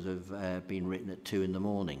e-consultations that have been written at 2 in the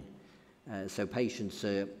morning. So patients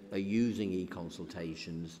are using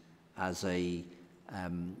e-consultations as a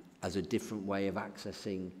different way of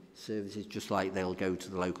accessing services, just like they'll go to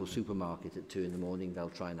the local supermarket at 2 in the morning, they'll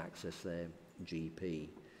try and access their GP.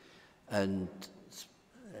 And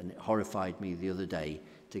it horrified me the other day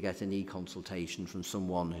to get an e-consultation from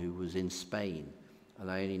someone who was in Spain. And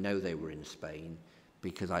I only know they were in Spain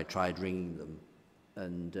because I tried ringing them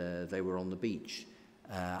and they were on the beach.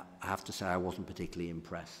 I have to say I wasn't particularly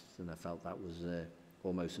impressed, and I felt that was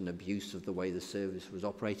almost an abuse of the way the service was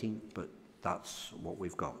operating, but that's what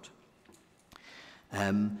we've got.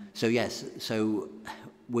 So yes, so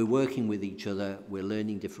we're working with each other, we're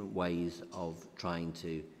learning different ways of trying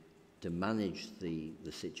to manage the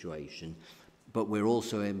situation, but we're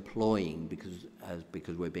also employing, because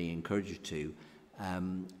we're being encouraged to,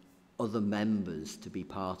 other members to be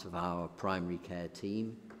part of our primary care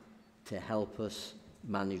team to help us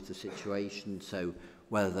manage the situation. So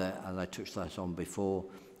whether, and I touched that on before,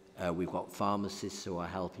 we've got pharmacists who are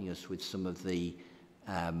helping us with some of the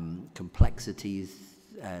complexities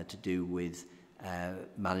to do with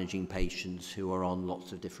managing patients who are on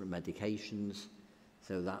lots of different medications.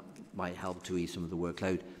 So that might help to ease some of the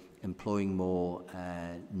workload. Employing more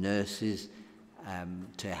nurses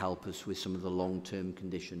to help us with some of the long-term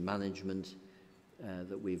condition management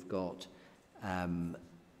that we've got.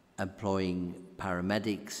 Employing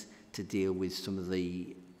paramedics to deal with some of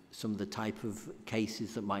the type of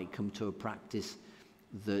cases that might come to a practice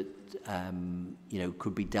that you know,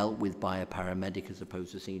 could be dealt with by a paramedic as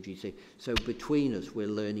opposed to seeing a GC. So between us, we're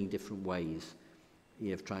learning different ways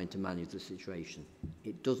of trying to manage the situation.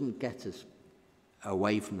 It doesn't get us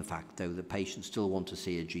away from the fact, though, that patients still want to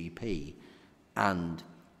see a GP, and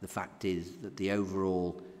the fact is that the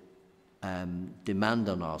overall demand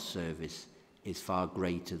on our service is far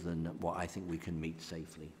greater than what I think we can meet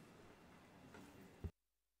safely.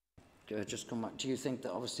 Just come back, do you think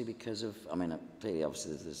that obviously because of, I mean, clearly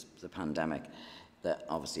obviously there's the pandemic, that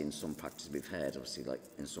obviously in some practices we've heard, obviously like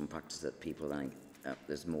in some practices that people then,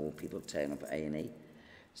 there's more people turning up at A&E,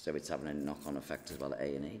 so it's having a knock-on effect as well at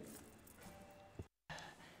A&E?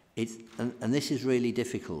 And this is really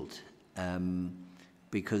difficult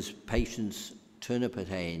because patients turn up at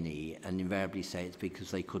A&E and invariably say it's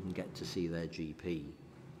because they couldn't get to see their GP.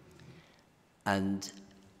 And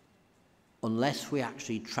unless we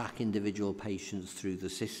actually track individual patients through the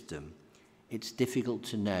system, it's difficult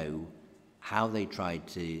to know how they tried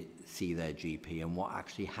to see their GP and what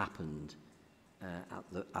actually happened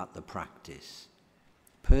at the practice.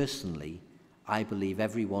 Personally, I believe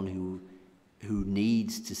everyone who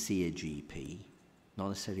needs to see a GP, not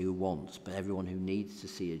necessarily who wants, but everyone who needs to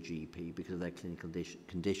see a GP because of their clinical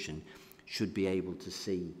condition should be able to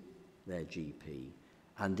see their GP.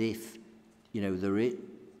 And if, you know,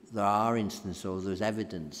 there are instances or there's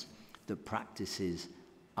evidence that practices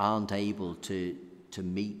aren't able to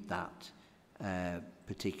meet that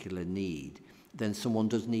particular need, then someone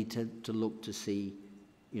does need to look to see,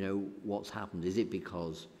 you know, what's happened. Is it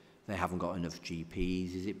because they haven't got enough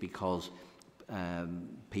GPs? Is it because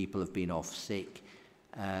people have been off sick?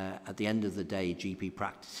 At the end of the day, GP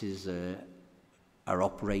practices are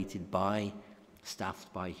operated by,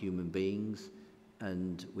 staffed by human beings,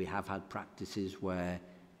 and we have had practices where,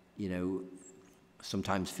 you know,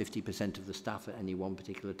 sometimes 50% of the staff at any one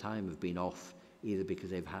particular time have been off, either because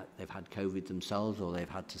they've had COVID themselves or they've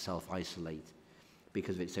had to self-isolate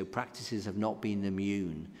because of it. So practices have not been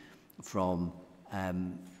immune from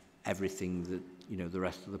everything that, you know, the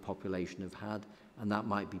rest of the population have had, and that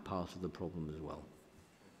might be part of the problem as well.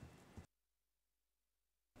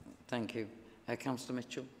 Thank you. Councillor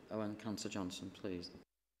Mitchell, and Councillor Johnson, please.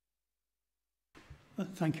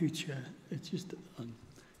 Thank you, Chair. It's just I'm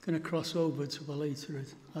going to cross over to a later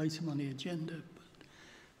item on the agenda,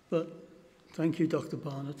 but thank you, Dr.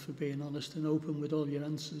 Barnett, for being honest and open with all your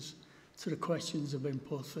answers to the questions that have been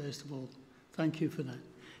put. First of all, thank you for that.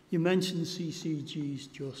 You mentioned CCGs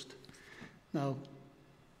just now,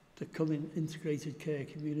 the coming integrated care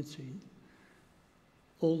community.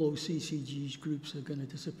 all those CCGs groups are going to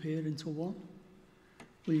disappear into one?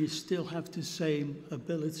 Will you still have the same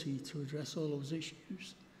ability to address all those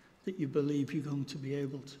issues that you believe you're going to be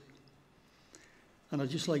able to? And I'd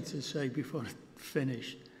just like to say before I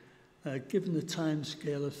finish, given the time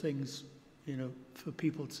scale of things, you know, for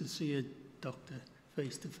people to see a doctor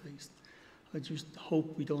face to face, I just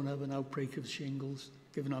hope we don't have an outbreak of shingles,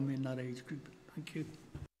 given I'm in that age group. Thank you.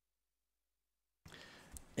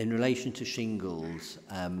 In relation to shingles,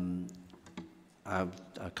 I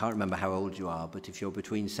can't remember how old you are, but if you're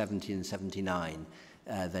between 70 and 79,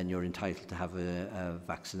 then you're entitled to have a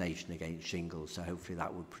vaccination against shingles, so hopefully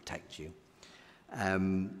that would protect you.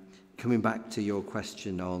 Coming back to your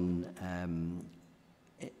question on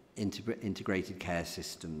integrated care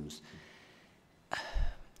systems,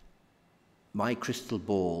 my crystal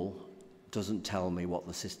ball doesn't tell me what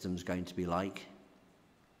the system's going to be like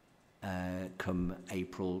come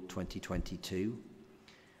April 2022.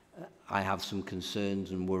 I have some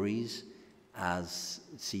concerns and worries as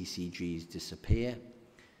CCGs disappear,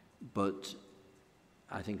 but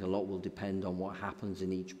I think a lot will depend on what happens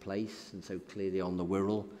in each place, and so clearly on the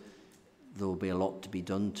Wirral there will be a lot to be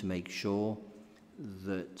done to make sure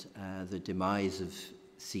that the demise of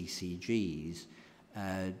CCGs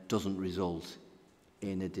doesn't result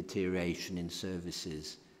in a deterioration in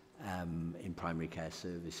services, in primary care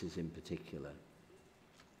services in particular.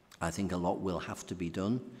 I think a lot will have to be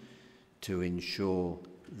done to ensure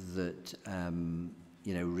that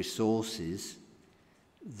you know, resources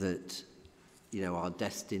that are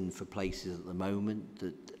destined for places at the moment,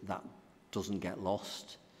 that doesn't get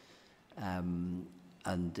lost, and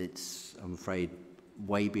it's, I'm afraid,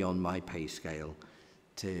 way beyond my pay scale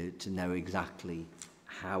to know exactly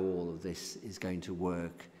how all of this is going to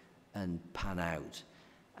work and pan out.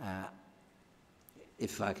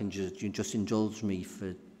 If I can just indulge me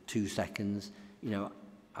for 2 seconds,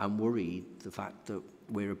 I'm worried the fact that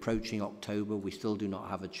we're approaching October, we still do not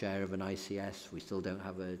have a chair of an ICS, we still don't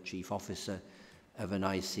have a chief officer of an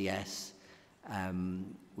ICS,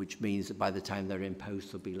 which means that by the time they're in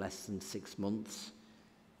post there'll be less than 6 months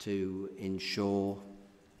to ensure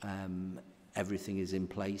everything is in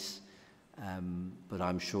place. But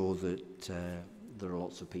I'm sure that there are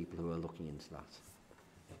lots of people who are looking into that.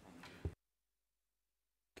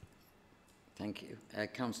 Thank you.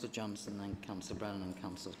 Councillor Johnson, then Councillor Brennan and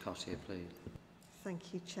Councillor Cottier, please.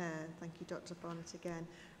 Thank you, Chair. Thank you, Dr. Barnett, again.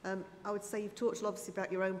 I would say you've talked obviously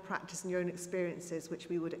about your own practice and your own experiences, which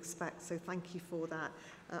we would expect, so thank you for that.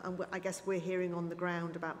 And I guess we're hearing on the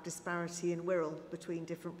ground about disparity in Wirral between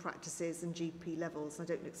different practices and GP levels. I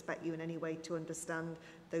don't expect you in any way to understand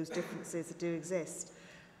those differences that do exist.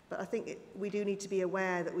 But I think we do need to be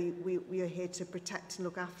aware that we are here to protect and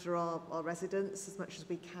look after our residents as much as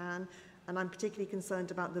we can. And I'm particularly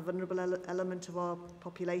concerned about the vulnerable element of our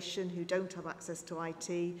population who don't have access to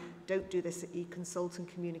IT, don't do this at e-consult and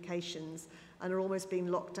communications, and are almost being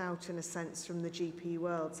locked out in a sense from the GP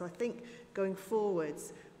world. So I think going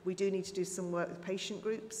forwards, we do need to do some work with patient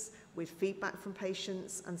groups, with feedback from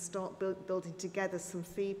patients, and start building together some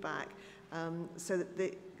feedback so that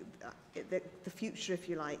the future, if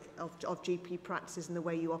you like, of GP practices and the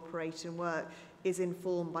way you operate and work is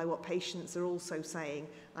informed by what patients are also saying.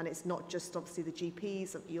 And it's not just obviously the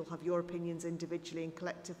GPs, you'll have your opinions individually and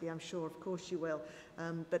collectively, I'm sure, of course you will.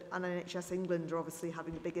 But NHS England are obviously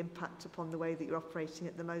having a big impact upon the way that you're operating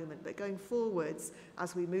at the moment. But going forwards,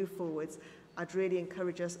 as we move forwards, I'd really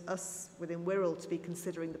encourage us within Wirral to be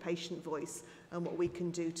considering the patient voice and what we can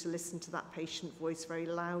do to listen to that patient voice very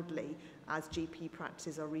loudly as GP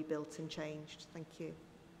practices are rebuilt and changed. Thank you.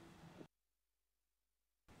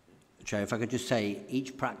 Chair, if I could just say,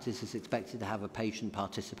 each practice is expected to have a patient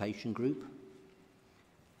participation group,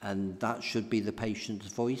 and that should be the patient's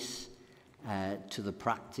voice to the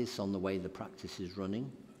practice on the way the practice is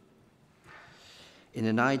running. In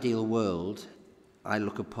an ideal world, I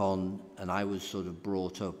look upon, and I was sort of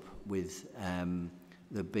brought up with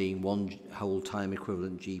there being one whole-time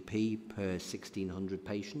equivalent GP per 1,600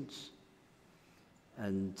 patients,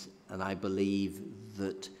 and I believe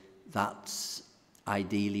that that's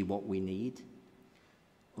ideally what we need.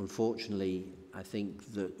 Unfortunately, I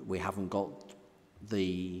think that we haven't got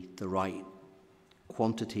the right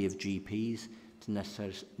quantity of GPs to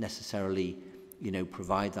necessarily,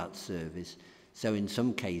 provide that service. So in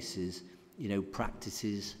some cases,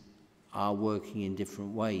 practices are working in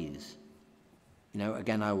different ways.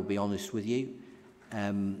 Again, I will be honest with you.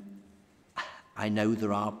 I know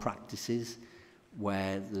there are practices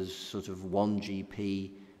where there's sort of one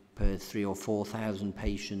GP per 3,000 or 4,000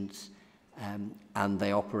 patients, and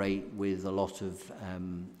they operate with a lot of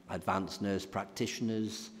advanced nurse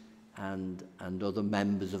practitioners and other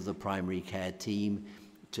members of the primary care team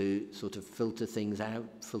to sort of filter things out,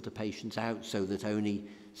 filter patients out, so that only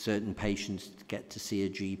certain patients get to see a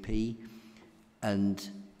GP. And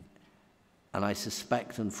I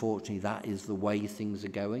suspect, unfortunately, that is the way things are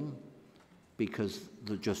going, because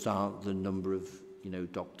there just aren't the number of,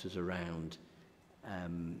 doctors around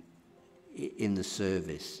in the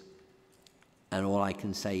service. And all I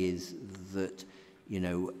can say is that,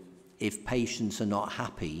 if patients are not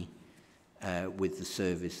happy with the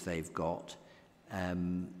service they've got,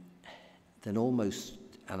 then almost,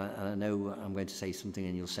 and I know I'm going to say something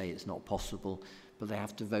and you'll say it's not possible, but they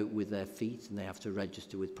have to vote with their feet and they have to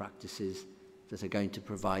register with practices that are going to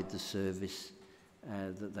provide the service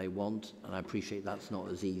that they want. And I appreciate that's not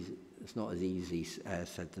as easy. It's not as easy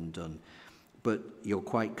said than done. But you're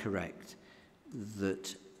quite correct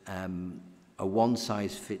that a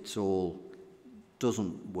one-size-fits-all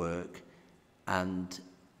doesn't work, and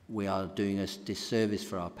we are doing a disservice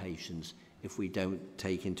for our patients if we don't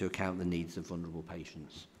take into account the needs of vulnerable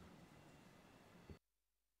patients.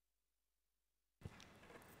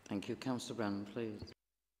 Thank you. Councillor Brennan, please.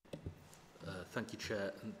 Thank you,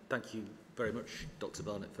 Chair, and thank you very much, Dr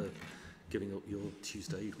Barnett, for giving up your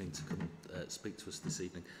Tuesday evening to come speak to us this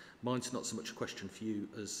evening. Mine's not so much a question for you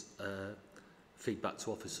as feedback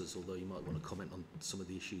to officers, although you might want to comment on some of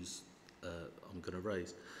the issues I'm going to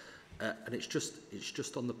raise. And it's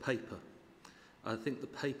just on the paper. I think the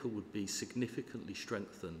paper would be significantly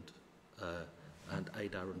strengthened and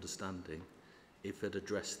aid our understanding if it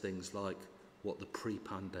addressed things like what the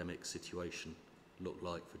pre-pandemic situation looked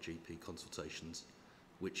like for GP consultations,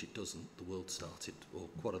 which it doesn't. The world started, or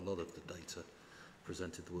quite a lot of the data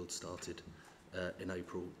presented, the world started in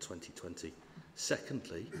April 2020.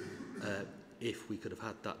 Secondly, if we could have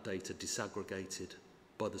had that data disaggregated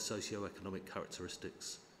by the socio-economic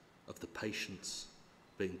characteristics of the patients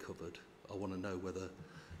being covered. I want to know whether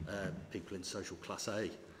people in social class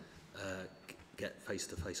A get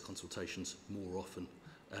face-to-face consultations more often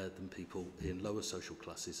than people in lower social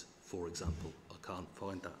classes, for example. I can't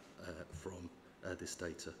find that from this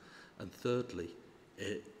data. And thirdly,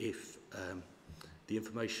 if the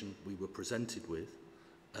information we were presented with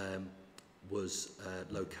was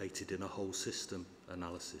located in a whole system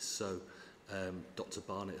analysis. So Dr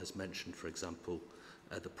Barnett has mentioned, for example,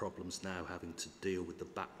 the problems now having to deal with the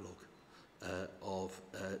backlog of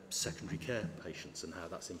secondary care patients and how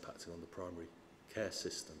that's impacting on the primary care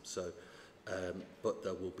system. So, but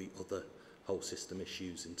there will be other whole system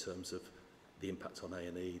issues in terms of the impact on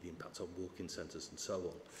A&E, the impact on walk-in centres and so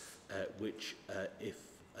on, which if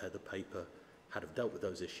the paper had have dealt with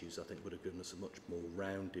those issues, I think would have given us a much more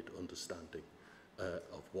rounded understanding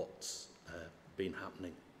of what's been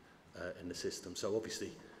happening in the system. So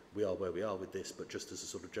obviously we are where we are with this, but just as a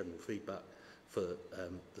sort of general feedback for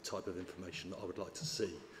the type of information that I would like to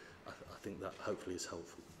see, I think that hopefully is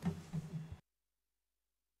helpful.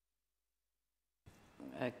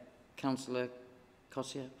 Councillor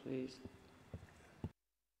Cossier, please.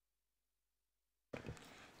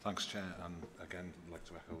 Thanks, Chair, and again, I'd like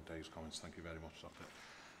to echo Dave's comments. Thank you very much, Doctor.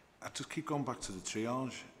 I just keep going back to the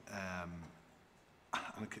triage,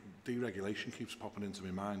 and deregulation keeps popping into my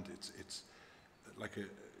mind. It's like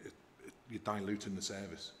you're diluting the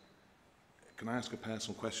service. Can I ask a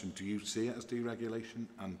personal question? Do you see it as deregulation,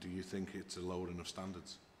 and do you think it's a lowering of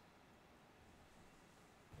standards?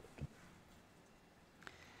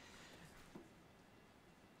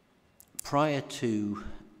 Prior to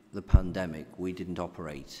the pandemic, we didn't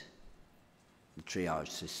operate the triage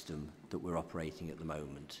system that we're operating at the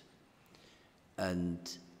moment.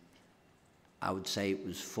 And I would say it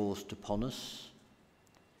was forced upon us.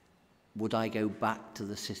 Would I go back to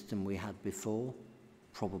the system we had before?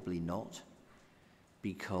 Probably not,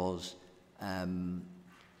 because I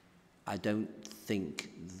don't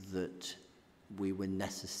think that we were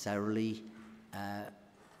necessarily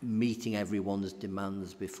meeting everyone's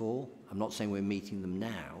demands before. I'm not saying we're meeting them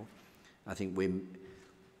now. I think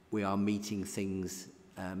we are meeting things,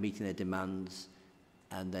 meeting their demands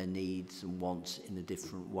and their needs and wants in a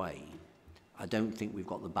different way. I don't think we've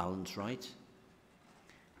got the balance right.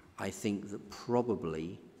 I think that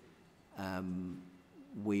probably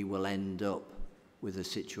we will end up with a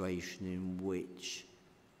situation in which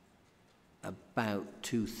about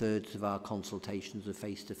 2/3 of our consultations are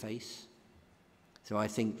face-to-face. So I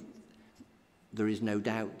think there is no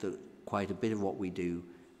doubt that quite a bit of what we do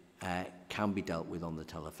can be dealt with on the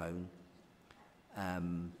telephone.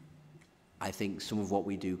 I think some of what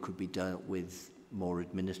we do could be dealt with more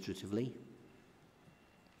administratively.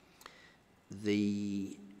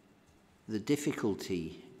 The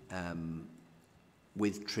difficulty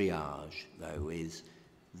with triage, though, is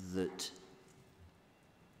that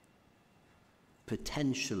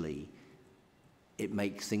potentially it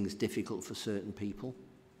makes things difficult for certain people.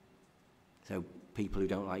 So people who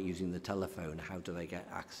don't like using the telephone, how do they get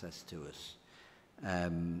access to us?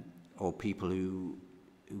 Or people who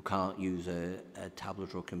can't use a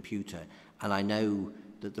tablet or computer. And I know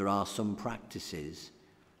that there are some practices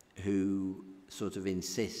who sort of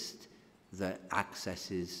insist that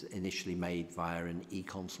access is initially made via an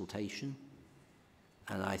e-consultation.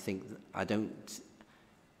 And I think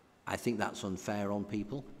that's unfair on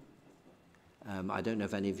people. I don't know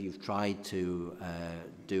if any of you have tried to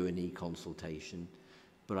do an e-consultation,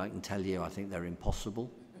 but I can tell you I think they're impossible.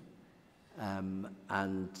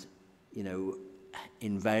 And, you know,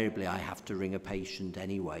 invariably I have to ring a patient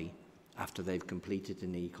anyway after they've completed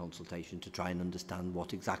an e-consultation to try and understand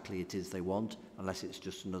what exactly it is they want, unless it's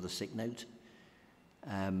just another sick note.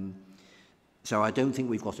 So I don't think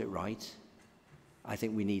we've got it right. I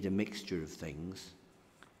think we need a mixture of things.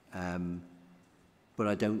 But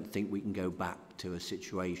I don't think we can go back to a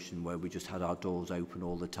situation where we just had our doors open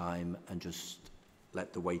all the time and just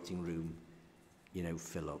let the waiting room, you know,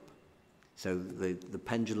 fill up. So the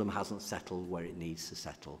pendulum hasn't settled where it needs to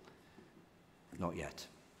settle. Not yet.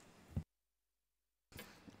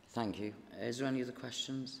 Thank you. Is there any other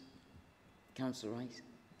questions? Councillor Wright?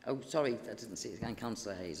 Oh, sorry, I didn't see it. And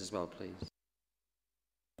Councillor Hayes as well, please.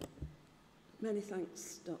 Many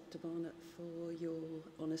thanks, Dr. Barnett, for your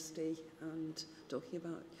honesty and talking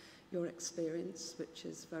about your experience, which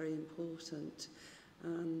is very important.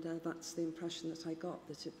 And that's the impression that I got,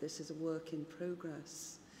 that this is a work in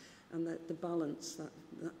progress and that the balance, that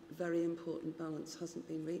very important balance, hasn't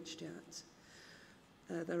been reached yet.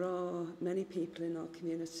 There are many people in our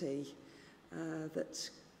community that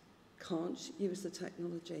can't use the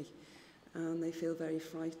technology, and they feel very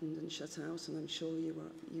frightened and shut out, and I'm sure you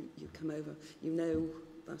come over, you know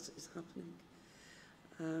that is happening.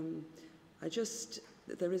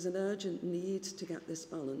 There is an urgent need to get this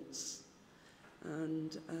balance,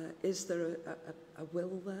 and is there a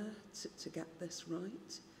will there to get this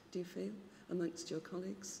right, do you feel, amongst your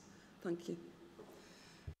colleagues? Thank you.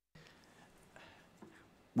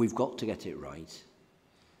 We've got to get it right.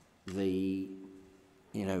 There's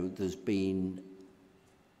been,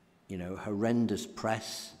 horrendous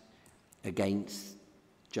press against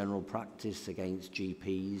general practice, against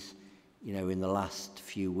GPs, in the last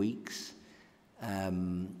few weeks,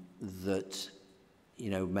 that,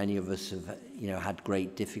 many of us have, had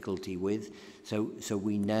great difficulty with. So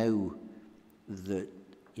we know that,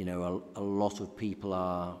 a lot of people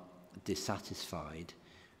are dissatisfied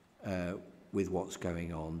with what's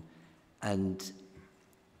going on,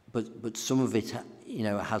 but some of it,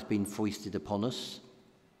 has been foisted upon us,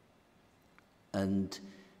 and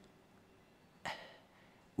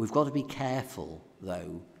we've got to be careful,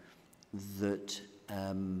 though, that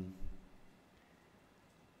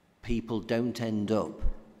people don't end up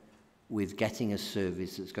with getting a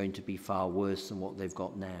service that's going to be far worse than what they've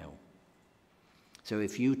got now. So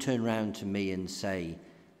if you turn around to me and say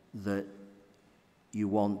that you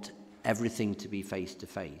want everything to be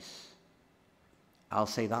face-to-face, I'll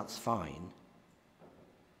say that's fine,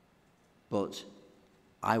 but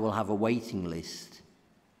I will have a waiting list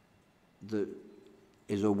that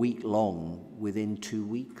is a week long within 2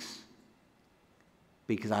 weeks,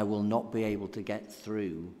 because I will not be able to get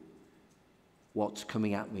through what's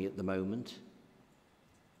coming at me at the moment.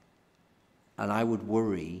 And I would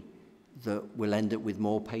worry that we'll end up with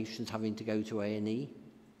more patients having to go to A&E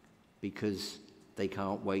because they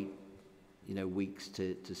can't wait, weeks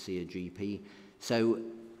to see a GP. So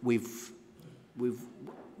we've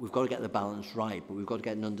got to get the balance right, but we've got to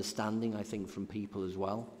get an understanding, I think, from people as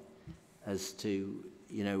well, as to,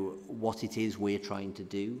 what it is we're trying to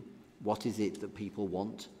do, what is it that people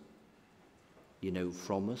want,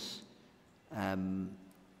 from us. And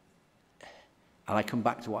I come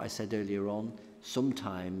back to what I said earlier on.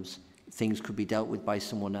 Sometimes things could be dealt with by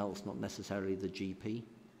someone else, not necessarily the GP.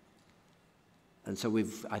 And so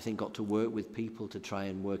we've, I think, got to work with people to try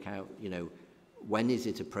and work out, when is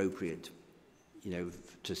it appropriate,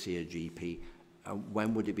 to see a GP?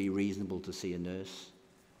 When would it be reasonable to see a nurse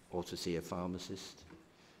or to see a pharmacist?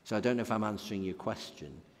 So I don't know if I'm answering your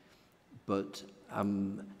question, but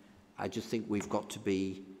I just think we've got to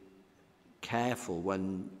be careful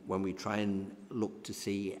when we try and look to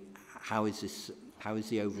see how is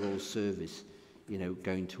the overall service,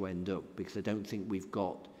 going to end up, because I don't think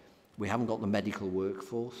we haven't got the medical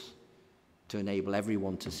workforce to enable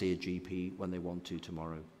everyone to see a GP when they want to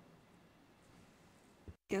tomorrow.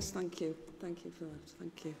 Yes, thank you. Thank you for that.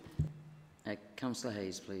 Thank you. Councillor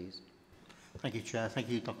Hayes, please. Thank you, Chair. Thank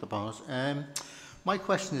you, Dr. Barnes. My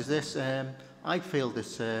question is this. I feel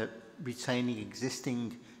that retaining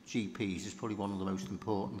existing GPs is probably one of the most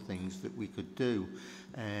important things that we could do.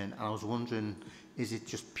 And I was wondering, is it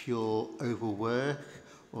just pure overwork,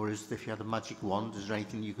 or is, if you had a magic wand, is there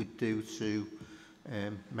anything you could do to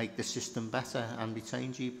make the system better and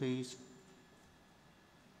retain GPs?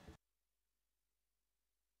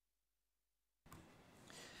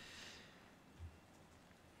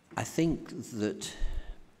 I think that,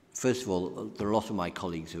 first of all, there are a lot of my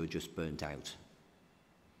colleagues who are just burnt out.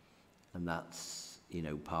 And that's, you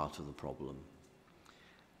know, part of the problem.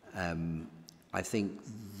 I think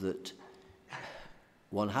that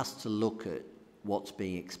one has to look at what's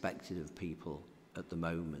being expected of people at the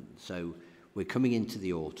moment. So we're coming into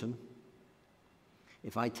the autumn.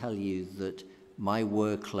 If I tell you that my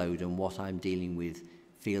workload and what I'm dealing with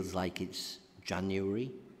feels like it's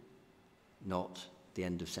January, not the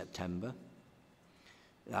end of September,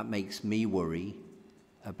 that makes me worry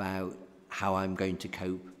about how I'm going to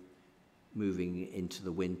cope moving into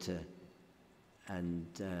the winter and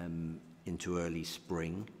into early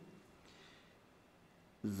spring.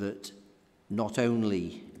 That not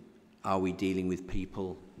only are we dealing with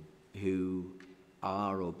people who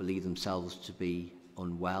are or believe themselves to be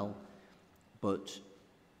unwell, but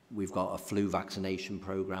we've got a flu vaccination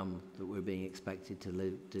program that we're being expected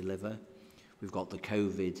to deliver. We've got the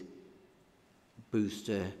COVID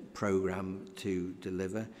booster program to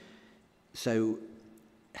deliver. So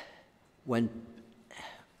when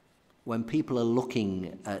people are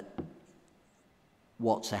looking at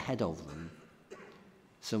what's ahead of them,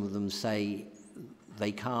 some of them say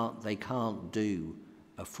they can't do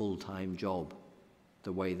a full-time job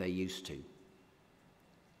the way they used to.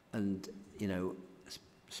 And, you know,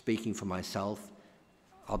 speaking for myself,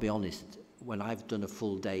 I'll be honest, when I've done a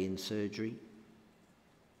full day in surgery,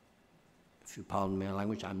 if you pardon my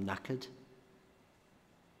language, I'm knackered.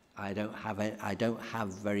 I don't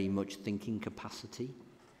have very much thinking capacity.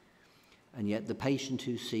 And yet the patient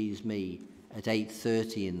who sees me at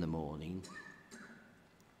 8:30 in the morning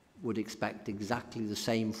would expect exactly the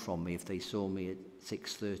same from me if they saw me at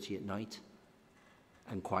 6:30 at night,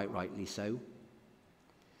 and quite rightly so.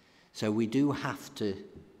 So we do have to,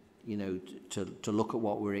 you know, to look at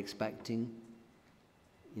what we're expecting,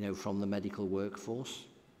 you know, from the medical workforce.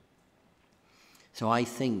 So I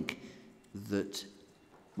think that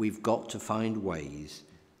we've got to find ways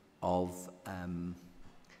of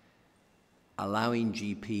allowing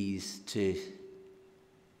GPs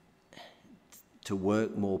to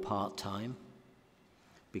work more part-time,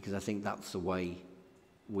 because I think that's the way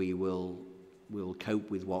we'll cope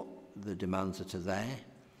with what the demands that are there.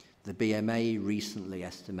 The BMA recently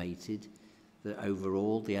estimated that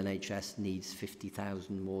overall the NHS needs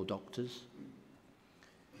 50,000 more doctors.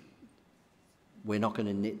 We're not going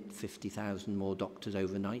to knit 50,000 more doctors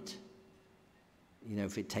overnight. You know,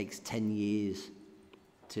 if it takes 10 years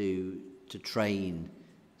to train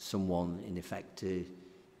someone, in effect, to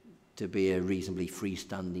be a reasonably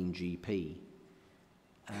freestanding GP,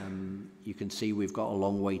 you can see we've got a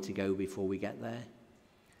long way to go before we get there.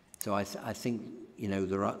 So I think, you know,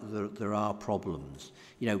 there are problems,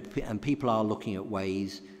 you know, and people are looking at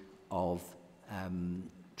ways of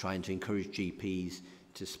trying to encourage GPs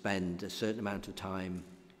to spend a certain amount of time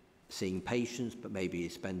seeing patients, but maybe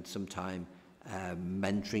spend some time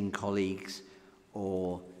mentoring colleagues,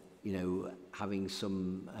 or, you know, having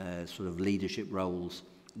some sort of leadership roles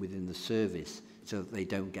within the service so that they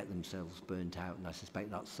don't get themselves burnt out. And I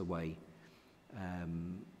suspect that's the way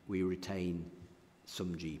we retain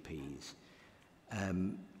some GPs.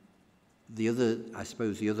 The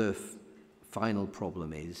other final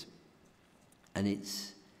problem is, and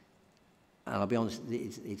I'll be honest,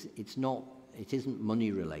 it isn't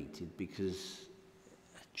money related, because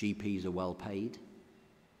GPs are well paid,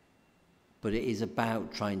 but it is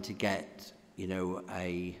about trying to get, you know,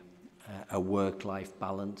 a work-life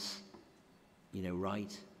balance, you know,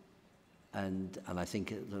 right, and I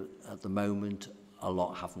think at the moment a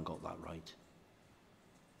lot haven't got that right.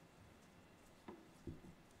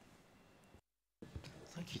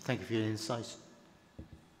 Thank you for your insights.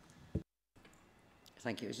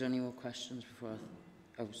 Thank you. Is there any more questions before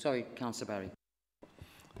oh, sorry, Councillor Barry.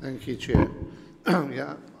 Thank you, Chair.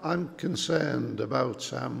 Yeah, I'm concerned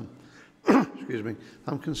about excuse me.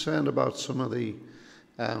 I'm concerned about some of the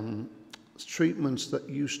treatments that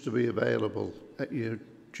used to be available at your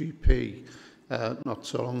GP not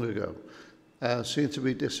so long ago seem to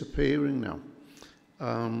be disappearing now.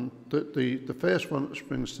 The first one that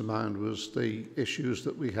springs to mind was the issues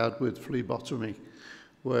that we had with phlebotomy,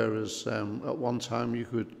 whereas at one time you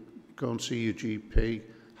could go and see your GP,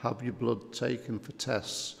 have your blood taken for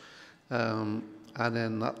tests, and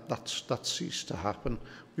then that ceased to happen.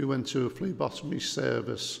 We went to a phlebotomy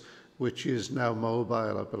service, which is now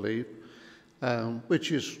mobile, I believe,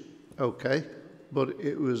 which is okay, but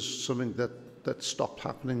it was something that stopped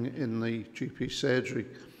happening in the GP surgery.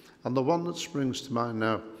 And the one that springs to mind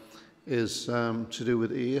now is to do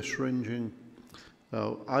with ear syringing.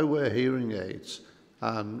 Now, I wear hearing aids,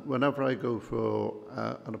 and whenever I go for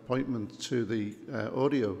an appointment to the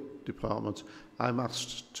audio department, I'm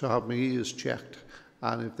asked to have my ears checked,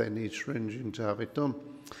 and if they need syringing, to have it done.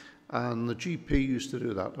 And the GP used to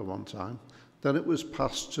do that at one time. Then it was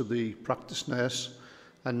passed to the practice nurse,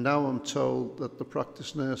 and now I'm told that the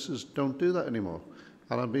practice nurses don't do that anymore.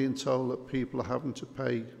 And I'm being told that people are having to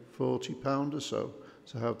pay £40 or so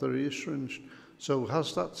to have their ears syringed. So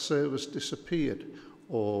has that service disappeared,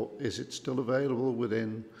 or is it still available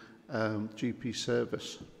within GP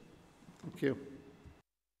service? Thank you.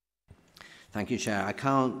 Thank you, Chair. I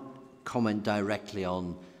can't comment directly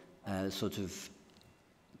on sort of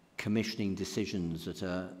commissioning decisions that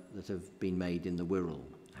have been made in the Wirral.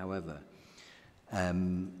 However,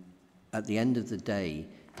 at the end of the day,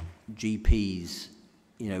 GPs,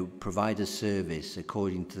 provide a service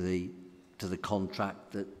according to the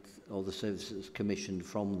contract that or the services commissioned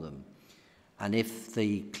from them. And if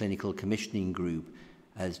the clinical commissioning group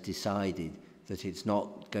has decided that it's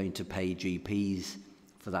not going to pay GPs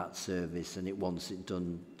for that service and it wants it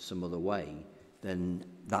done some other way, then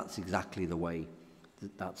that's exactly the way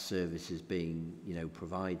that service is being,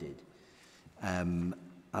 provided. And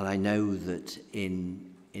I know that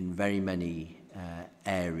in very many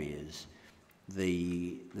areas,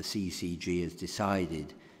 the CCG has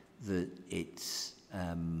decided that it's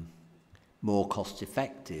more cost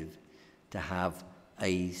effective to have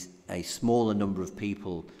a smaller number of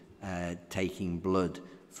people taking blood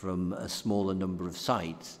from a smaller number of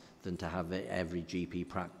sites than to have every GP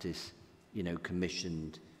practice,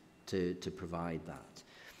 commissioned to provide that.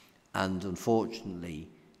 And unfortunately,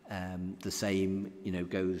 the same,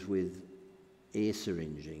 goes with ear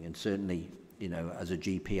syringing. And certainly, as a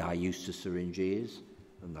GP, I used to syringe ears,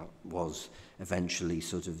 and that was eventually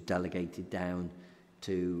sort of delegated down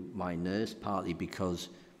to my nurse, partly because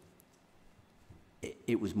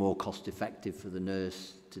it was more cost effective for the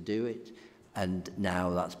nurse to do it, and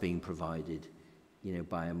now that's being provided,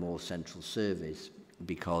 by a more central service,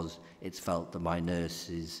 because it's felt that my nurse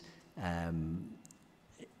is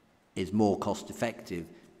more cost effective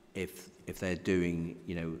if they're doing,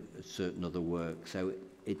 certain other work. So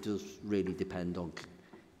it does really depend on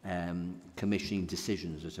commissioning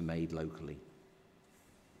decisions that are made locally.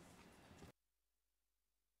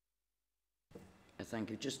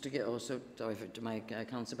 Thank you. Just to get also to my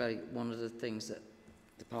Councillor Berry, one of the things that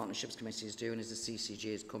the Partnerships Committee is doing is the CCG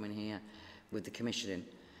is coming here with the commissioning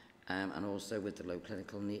and also with the low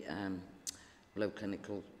clinical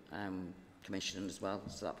commissioning as well.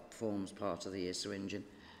 So that forms part of the ear syringing.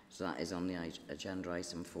 So that is on the agenda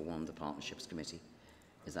item for one of the Partnerships Committee.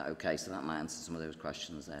 Is that okay? So that might answer some of those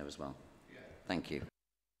questions there as well. Yeah. Thank you.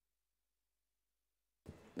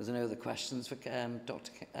 There's no other questions for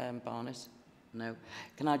Dr. Barnett? No.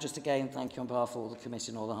 Can I just again thank you on behalf of all the committee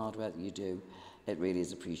and all the hard work that you do. It really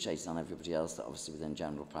is appreciated on everybody else, that obviously within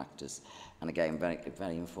general practice. And again, very,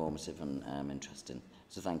 very informative and interesting.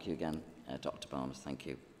 So thank you again, Dr. Barnett. Thank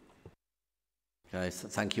you.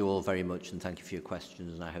 Thank you all very much, and thank you for your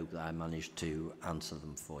questions, and I hope that I managed to answer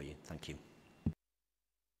them for you. Thank you.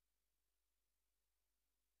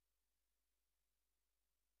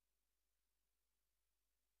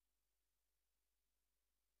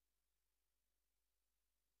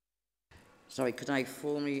 Sorry, could I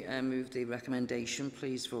formally move the recommendation,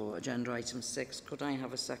 please, for agenda item 6? Could I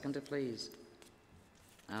have a seconder, please?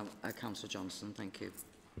 Councillor Johnson, thank you.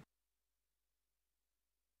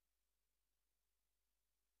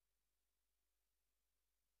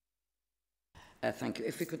 Thank you.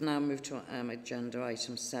 If we could now move to agenda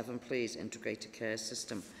item 7, please, integrated care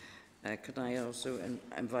system. Could I also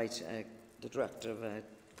invite the Director of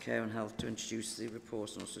Care and Health to introduce the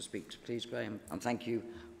report and also speak to, please, Graham. And thank you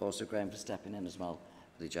also, Graham, for stepping in as well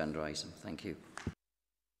for the agenda item. Thank you.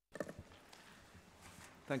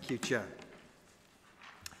 Thank you, Chair.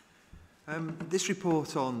 This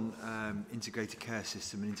report on integrated care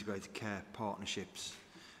system and integrated care partnerships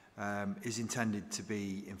is intended to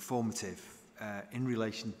be informative in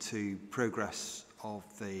relation to progress of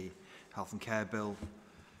the Health and Care Bill,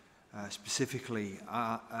 specifically,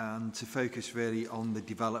 and to focus really on the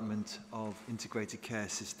development of integrated care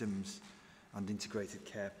systems and integrated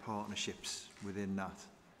care partnerships within that.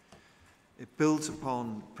 It builds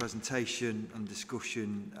upon presentation and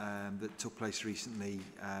discussion that took place recently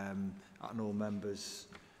at an all-members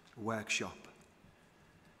workshop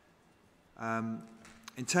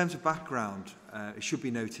In terms of background, it should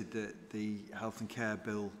be noted that the Health and Care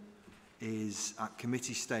Bill is at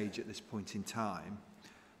committee stage at this point in time.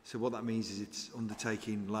 So what that means is it's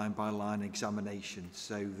undertaking line-by-line examination,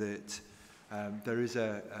 so that there is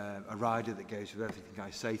a rider that goes with everything I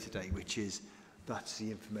say today, which is that's the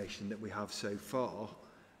information that we have so far,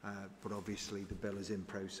 but obviously the bill is in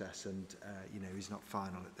process and you know, is not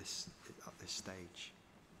final at this stage.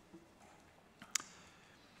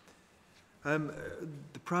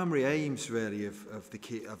 The primary aims really of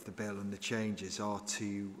the bill and the changes are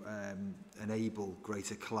to enable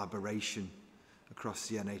greater collaboration across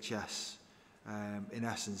the NHS, in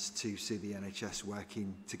essence to see the NHS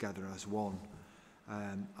working together as one,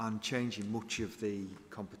 and changing much of the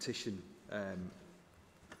competition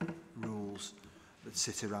rules that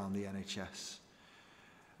sit around the NHS.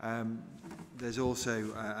 There's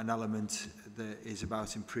also an element that is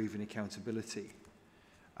about improving accountability.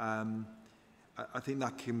 I think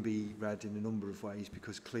that can be read in a number of ways,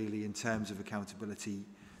 because clearly in terms of accountability,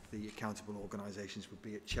 the accountable organisations would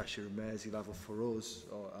be at Cheshire and Mersey level for us,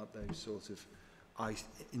 or at those sort of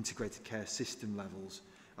integrated care system levels,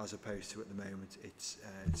 as opposed to at the moment it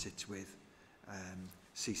sits with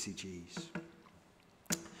CCGs.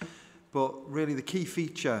 But really the key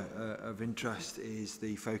feature of interest is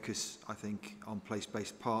the focus, I think, on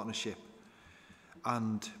place-based partnership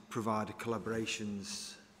and provider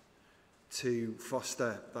collaborations to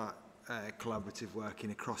foster that collaborative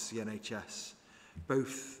working across the NHS,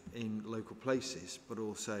 both in local places but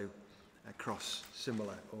also across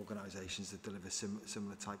similar organisations that deliver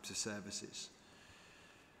similar types of services.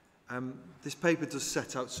 This paper does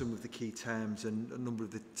set out some of the key terms, and a number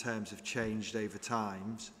of the terms have changed over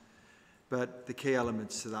time, but the key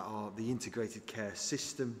elements to that are the integrated care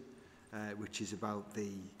system, which is about the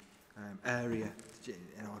area,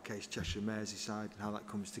 in our case Cheshire and Merseyside, and how that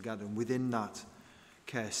comes together. And within that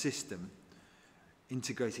care system,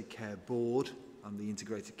 integrated care board, and the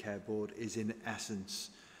integrated care board is in essence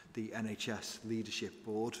the NHS leadership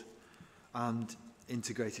board, and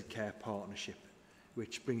integrated care partnership,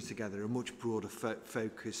 which brings together a much broader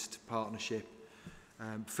focused partnership,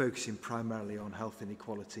 focusing primarily on health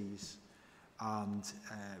inequalities and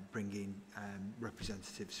bringing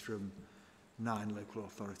representatives from 9 local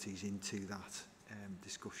authorities into that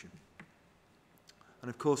discussion. And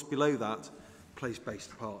of course below that,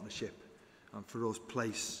 place-based partnership, and for us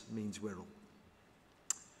place means Wirral.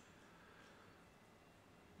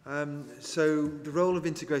 So the role of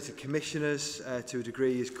integrated commissioners to a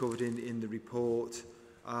degree is covered in the report,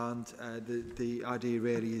 and the idea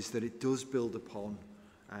really is that it does build upon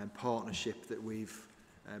partnership that we've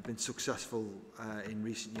been successful in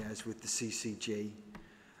recent years with the CCG,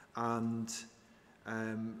 and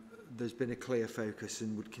there's been a clear focus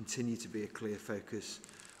and would continue to be a clear focus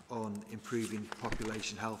on improving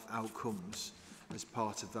population health outcomes as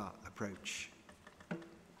part of that approach.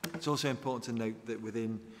 It's also important to note that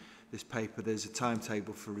within this paper there's a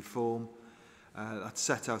timetable for reform that's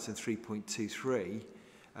set out in 3.23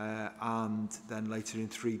 and then later in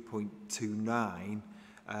 3.29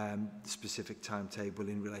 the specific timetable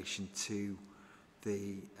in relation to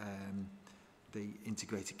the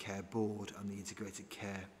integrated care board and the integrated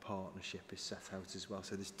care partnership is set out as well.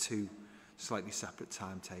 So there's 2 slightly separate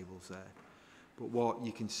timetables there. But what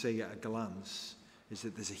you can see at a glance is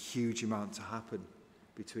that there's a huge amount to happen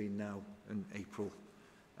between now and April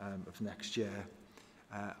of next year.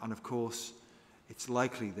 And of course, it's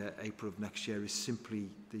likely that April of next year is simply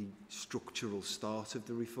the structural start of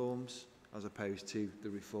the reforms, as opposed to the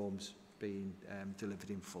reforms being delivered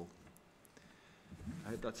in full. I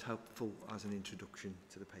hope that's helpful as an introduction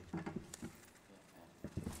to the paper.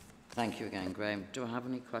 Thank you again, Graham. Do I have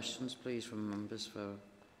any questions, please, from members for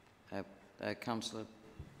Councillor?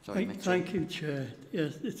 Sorry, Thank you, Chair.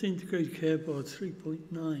 Yes, it's Integrated Care Board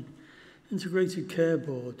 3.9. Integrated Care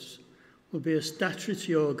Boards will be a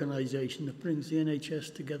statutory organisation that brings the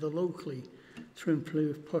NHS together locally to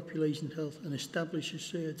improve population health and establish a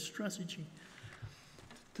shared strategy.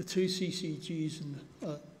 The 2 CCGs and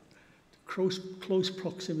close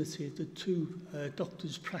proximity of the 2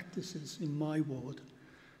 doctors' practices in my ward,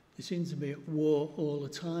 they seem to be at war all the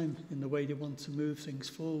time in the way they want to move things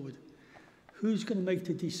forward. Who's going to make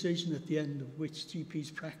the decision at the end of which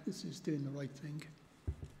GP's practice is doing the right thing?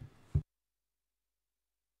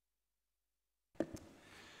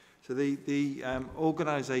 So the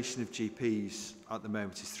organisation of GPs at the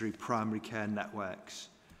moment is through primary care networks.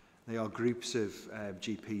 They are groups of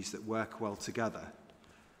GPs that work well together,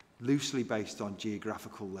 loosely based on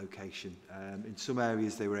geographical location. In some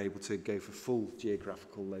areas they were able to go for full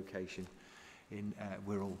geographical location. in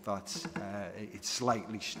Wirral, that it's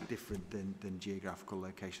slightly different than geographical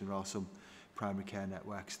location. There are some primary care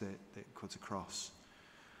networks that cut across.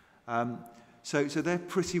 So they're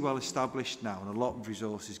pretty well established now, and a lot of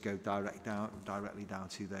resources go directly down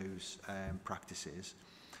to those practices.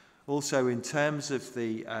 Also, in terms of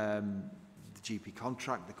the GP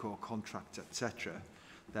contract, the core contract, etc.,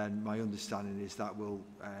 then my understanding is that will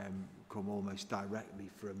come almost directly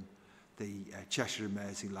from the Cheshire and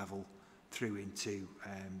Mersey level through into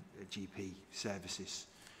GP services.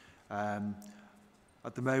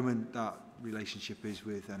 At the moment, that relationship is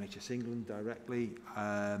with NHS England directly,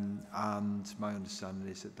 and my understanding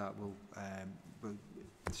is that will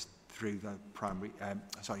through the primary,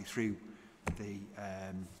 through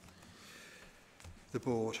the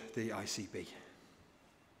board, the ICB,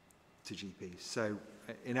 to GPs. So,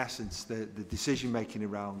 in essence, the decision making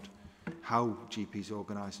around how GPs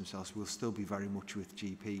organise themselves will still be very much with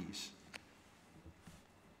GPs.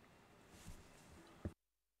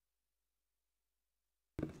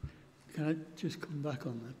 Can I just come back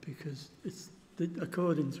on that, because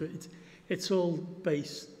according to it, it's all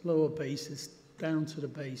base, lower bases, down to the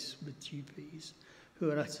base with GPs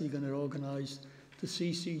who are actually going to organise the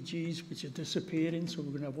CCGs, which are disappearing. So we're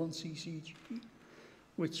going to have one CCG,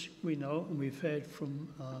 which we know, and we've heard from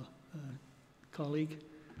our colleague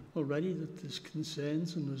already, that there's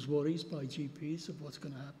concerns and there's worries by GPs of what's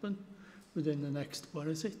going to happen within the next,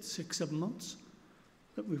 6-7 months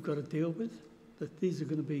that we've got to deal with. That these are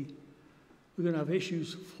going to be, we're going to have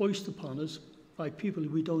issues foisted upon us by people who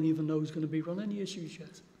we don't even know is going to be running the issues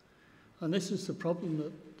yet. And this is the problem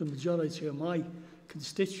that the majority of my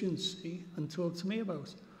constituents see and talk to me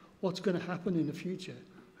about. What's going to happen in the future?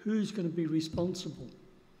 Who's going to be responsible?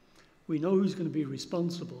 We know who's going to be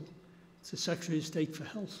responsible. It's the Secretary of State for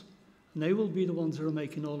Health. And they will be the ones that are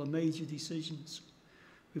making all the major decisions.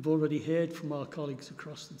 We've already heard from our colleagues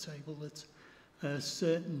across the table that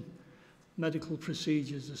certain medical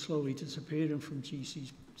procedures are slowly disappearing from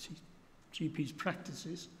GP's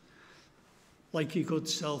practices. Like your good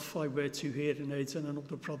self, I wear 2 hearing aids and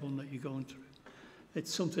another problem that you're going through.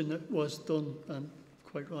 It's something that was done, and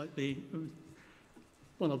quite rightly,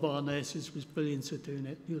 one of our nurses was brilliant at doing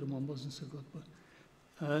it, the other one wasn't so good, but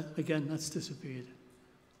again, that's disappeared.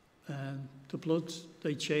 The bloods,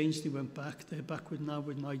 they changed, they went back, they're back now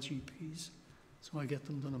with my GPs, so I get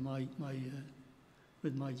them done on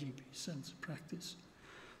with my GP sense of practice.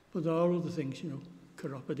 But there are other things,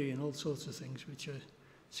 chiropody and all sorts of things, which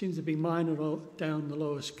seem to be minor down the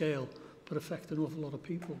lower scale, but affect an awful lot of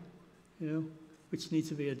people, which need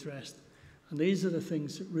to be addressed. And these are the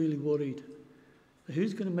things that really worried.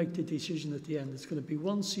 Who's going to make the decision at the end? It's going to be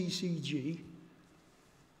one CCG.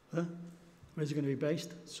 Where's it going to be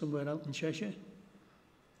based? Somewhere out in Cheshire?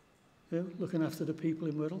 Looking after the people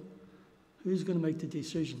in Wirral. Who's going to make the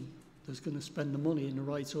decision that's going to spend the money in the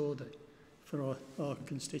right order for our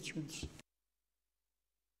constituents?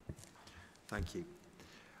 Thank you.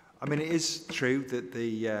 I mean, it is true that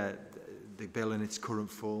the bill in its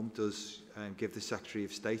current form does give the Secretary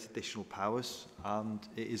of State additional powers, and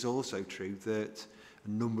it is also true that a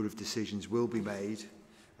number of decisions will be made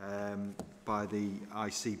by the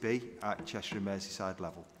ICB at Cheshire and Merseyside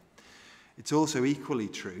level. It's also equally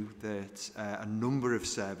true that a number of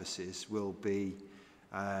services will be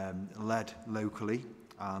led locally,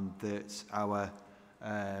 and that our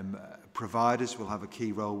providers will have a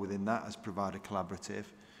key role within that as provider collaborative,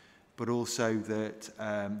 but also that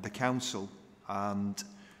the council and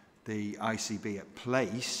the ICB at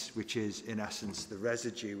place, which is in essence the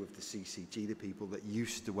residue of the CCG, the people that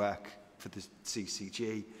used to work for the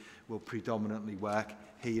CCG, will predominantly work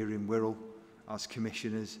here in Wirral as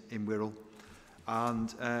commissioners in Wirral.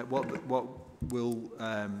 And what will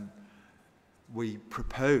we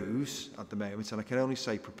propose at the moment, and I can only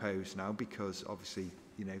say propose now because obviously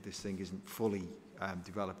this thing isn't fully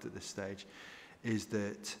developed at this stage, is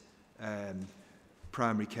that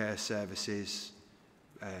primary care services,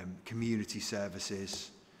 community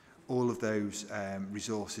services, all of those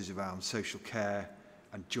resources around social care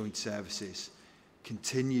and joint services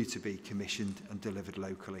continue to be commissioned and delivered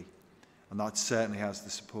locally. And that certainly has the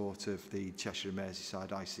support of the Cheshire and Merseyside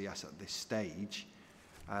ICS at this stage.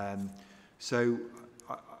 So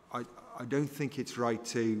I don't think it's right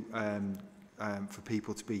to for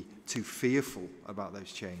people to be too fearful about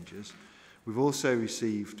those changes. We've also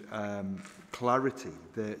received clarity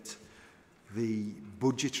that the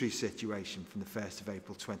budgetary situation from the 1st of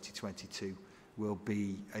April 2022 will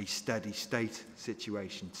be a steady state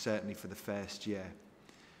situation, certainly for the first year.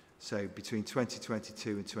 So between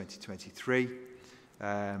 2022 and 2023,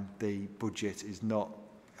 the budget is not,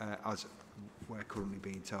 as we're currently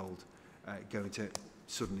being told, going to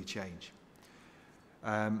suddenly change.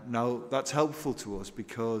 Now, that's helpful to us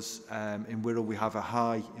because in Wirral we have a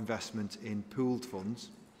high investment in pooled funds,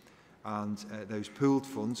 and those pooled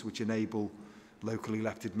funds, which enable locally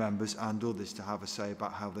elected members and others to have a say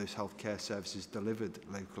about how those healthcare services delivered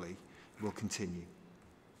locally, will continue.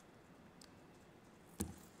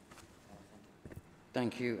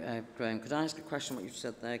 Thank you, Graham. Could I ask a question on what you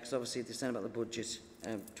said there? Because obviously they're saying about the budget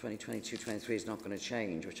 2022-23 is not going to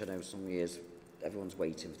change, which I know some years everyone's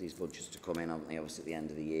waiting for these budgets to come in, aren't they, obviously at the end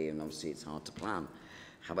of the year, and obviously it's hard to plan.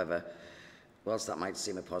 However, whilst that might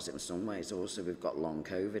seem a positive in some ways, also we've got long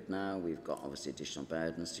COVID now, we've got obviously additional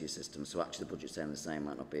burdens to your system, so actually the budget staying the same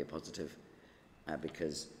might not be a positive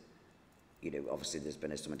because, you know, obviously there's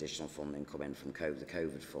been some additional funding coming from the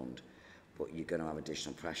COVID fund, but you're going to have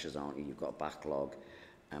additional pressures, aren't you? You've got a backlog,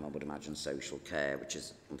 I would imagine social care, which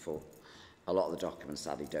is, a lot of the documents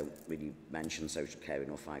sadly don't really mention social care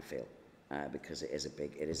enough, I feel. Because it is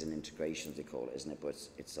an integration, as they call it, isn't it? But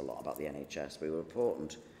it's a lot about the NHS. We were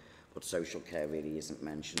important, but social care really isn't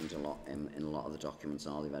mentioned a lot in a lot of the documents,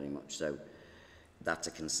 are they, very much? So that's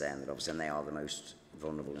a concern, that obviously, and they are the most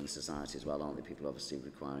vulnerable in society as well, aren't they? People obviously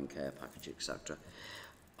requiring care packages, etc.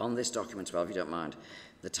 On this document as well, if you don't mind,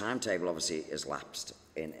 the timetable obviously has lapsed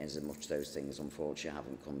in as much those things, unfortunately,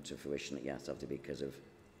 haven't come to fruition yet, have they, because of,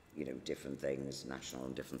 you know, different things, national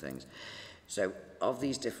and different things. So, of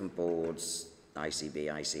these different boards, ICB,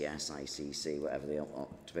 ICS, ICC, whatever they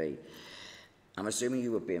ought to be, I'm assuming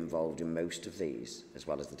you would be involved in most of these, as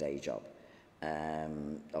well as the day job,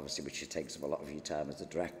 obviously, which takes up a lot of your time as the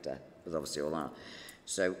director, but obviously all that.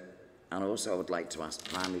 So, and also I would like to ask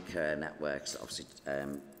primary care networks, obviously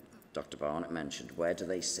Dr. Barnett mentioned, where do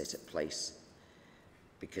they sit at place?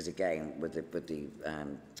 Because again, with the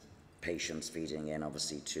patients feeding in,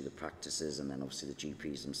 obviously, to the practices, and then obviously the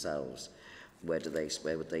GPs themselves, where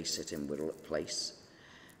would they sit in Wirral at place?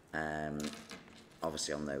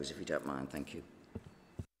 Obviously on those, if you don't mind, thank you.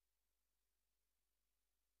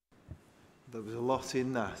 There was a lot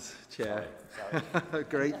in that, Chair. Sorry. A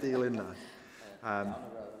great deal in that.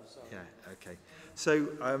 Yeah, okay. So,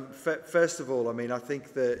 first of all, I mean, I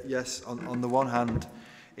think that, yes, on the one hand,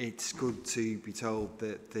 it's good to be told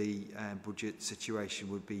that the budget situation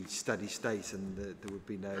would be steady state and that there would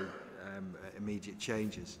be no immediate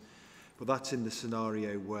changes. But that's in the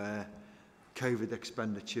scenario where COVID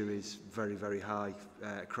expenditure is very, very high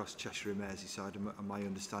across Cheshire and Merseyside, and my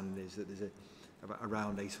understanding is that there's about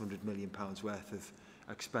around £800 million worth of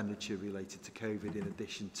expenditure related to COVID in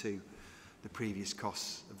addition to the previous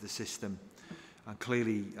costs of the system. And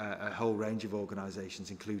clearly a whole range of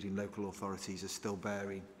organisations, including local authorities, are still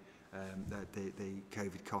bearing the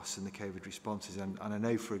COVID costs and the COVID responses. And I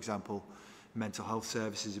know, for example, mental health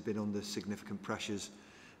services have been under significant pressures,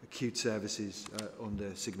 acute services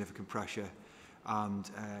under significant pressure, and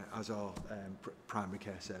as are primary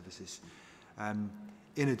care services.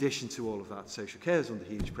 In addition to all of that, social care is under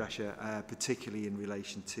huge pressure, particularly in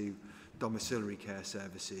relation to domiciliary care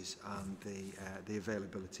services and the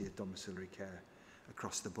availability of domiciliary care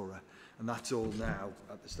across the borough. And that's all now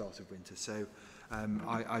at the start of winter. So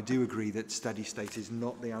I do agree that steady state is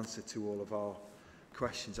not the answer to all of our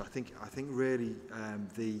questions. I think really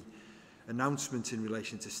the announcement in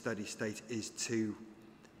relation to steady state is to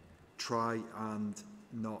try and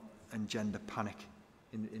not engender panic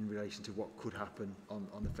in relation to what could happen on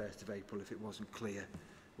the 1st of April if it wasn't clear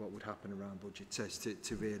what would happen around budget. So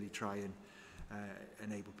to really try and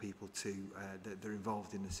enable people that are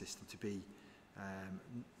involved in the system to be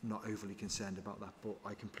not overly concerned about that. But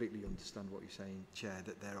I completely understand what you're saying, Chair,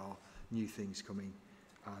 that there are new things coming,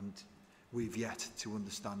 and we've yet to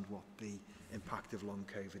understand what the impact of long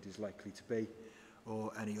COVID is likely to be,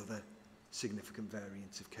 or any other significant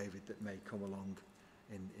variants of COVID that may come along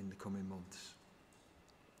in the coming months.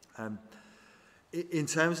 In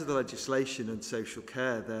terms of the legislation and social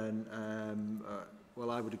care, then, well,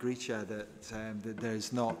 I would agree, Chair, that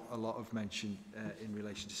there's not a lot of mention in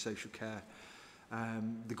relation to social care.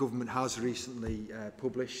 The government has recently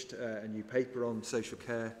published a new paper on social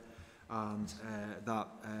care, and that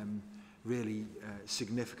really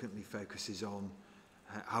significantly focuses on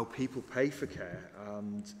how people pay for care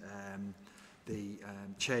and the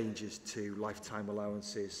changes to lifetime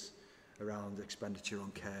allowances around expenditure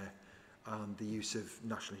on care and the use of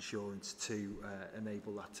national insurance to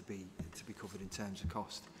enable that to be covered in terms of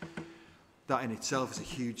cost. That in itself is a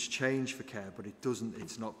huge change for care, but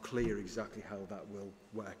it's not clear exactly how that will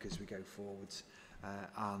work as we go forwards.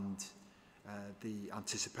 And the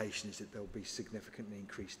anticipation is that there'll be significantly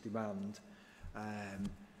increased demand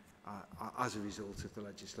as a result of the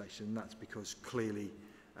legislation. And that's because clearly,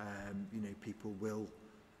 people will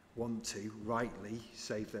want to rightly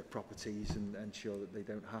save their properties and ensure that they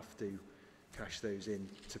don't have to cash those in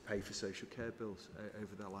to pay for social care bills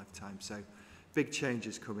over their lifetime. So big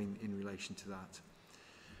changes coming in relation to that.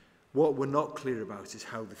 What we're not clear about is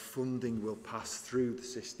how the funding will pass through the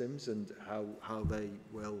systems and how they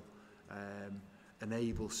will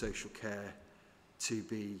enable social care to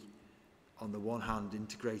be, on the one hand,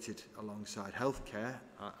 integrated alongside healthcare,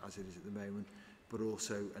 as it is at the moment, but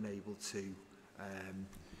also enabled to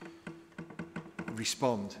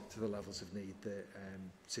respond to the levels of need that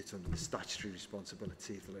sit under the statutory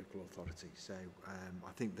responsibility of the local authority. So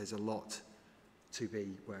I think there's a lot to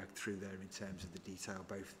be worked through there in terms of the detail,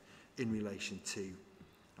 both in relation to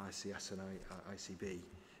ICS and ICB,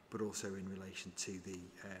 but also in relation to the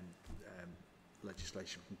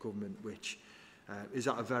legislation from government, which is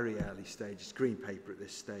at a very early stage. It's green paper at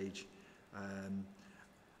this stage,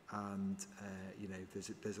 and you know,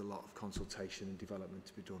 there's a lot of consultation and development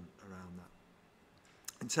to be done around that.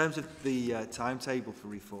 In terms of the timetable for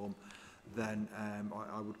reform, then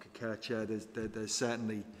I would concur, Chair, there's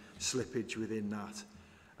certainly slippage within that.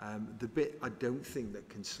 The bit I don't think that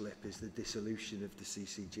can slip is the dissolution of the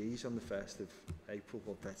CCGs on the 1st of April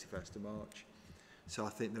or 31st of March. So I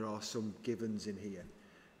think there are some givens in here,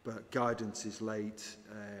 but guidance is late.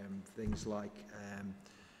 Things like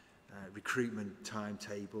recruitment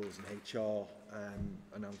timetables and HR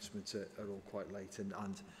announcements are all quite late,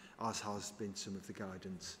 and as has been some of the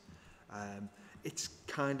guidance. It's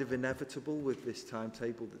kind of inevitable with this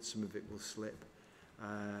timetable that some of it will slip.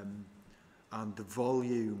 And the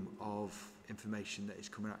volume of information that is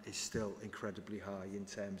coming out is still incredibly high in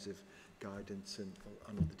terms of guidance and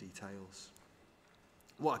other details.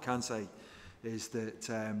 What I can say is that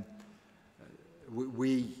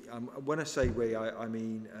when I say we, I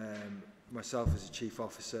mean myself as a chief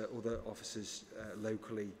officer, other officers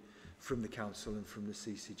locally from the council and from the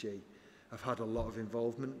CCG. I've had a lot of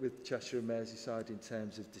involvement with Cheshire and Merseyside in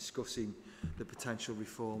terms of discussing the potential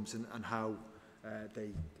reforms and how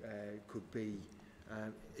they could be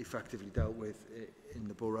effectively dealt with in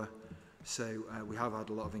the borough. So we have had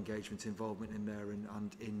a lot of engagement, involvement in there,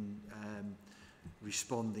 and in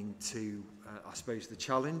responding to, I suppose, the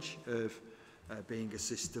challenge of being a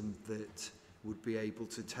system that would be able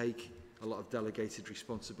to take a lot of delegated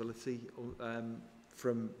responsibility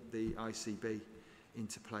from the ICB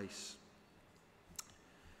into place.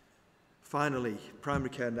 Finally, primary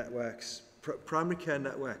care networks. Primary care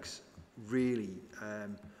networks really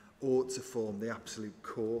ought to form the absolute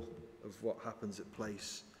core of what happens at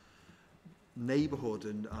place. Neighbourhood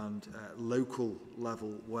and local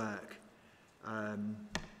level work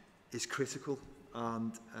is critical,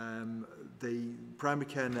 and the primary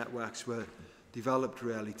care networks were developed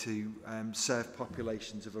really to serve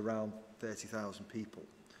populations of around 30,000 people,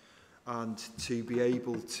 and to be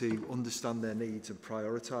able to understand their needs and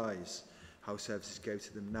prioritise how services go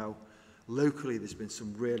to them. Now, locally, there's been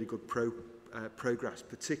some really good progress,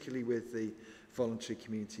 particularly with the voluntary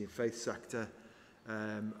community and faith sector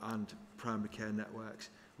and primary care networks,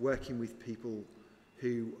 working with people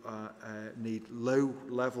who need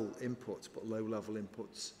low-level inputs, but low-level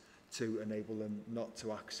inputs to enable them not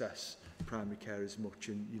to access primary care as much.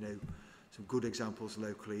 And, you know, some good examples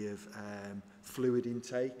locally of fluid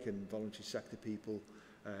intake and voluntary sector people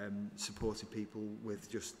supporting people with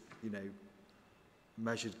just, you know,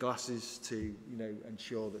 measured glasses to, you know,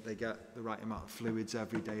 ensure that they get the right amount of fluids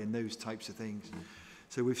every day and those types of things.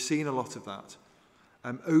 So we've seen a lot of that.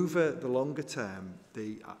 Over the longer term,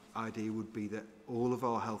 the idea would be that all of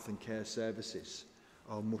our health and care services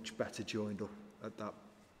are much better joined up at that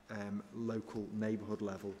local neighbourhood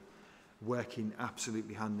level, working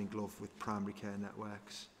absolutely hand in glove with primary care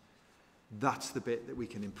networks. That's the bit that we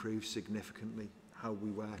can improve significantly, how we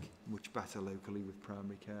work much better locally with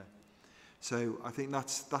primary care. So I think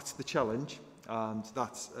that's the challenge, and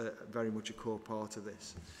that's very much a core part of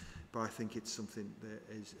this. But I think it's something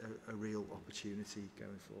that is a real opportunity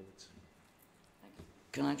going forward.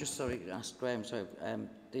 Can I just, ask Graham, so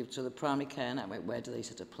the primary care network, where do they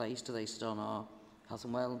sit at place? Do they sit on our Health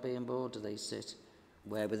and Wellbeing Board? Do they sit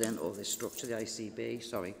where within, or they structure the ICB?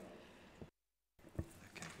 Sorry.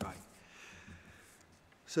 Okay, right.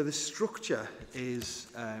 So the structure is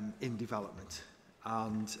in development,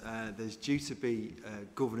 and there's due to be a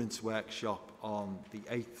governance workshop on the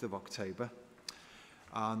 8th of October.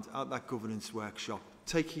 And at that governance workshop,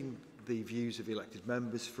 taking the views of elected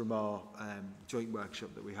members from our joint workshop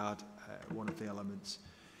that we had, one of the elements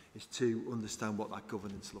is to understand what that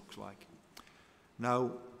governance looks like.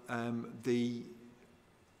 Now, the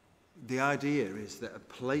idea is that a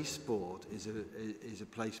place board is a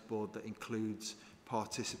place board that includes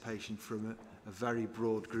participation from a very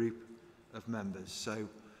broad group of members. So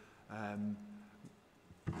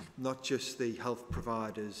not just the health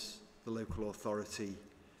providers, the local authority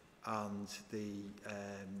and the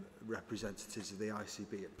representatives of the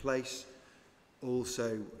ICB at place,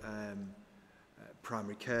 also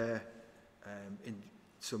primary care,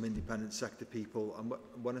 some independent sector people. And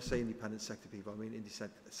when I say independent sector people, I mean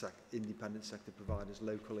independent sector providers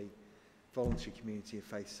locally, voluntary community and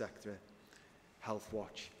faith sector, Health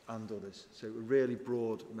Watch and others. So a really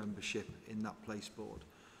broad membership in that place board.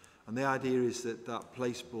 And the idea is that that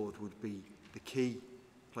place board would be the key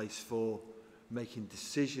place for making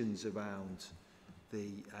decisions around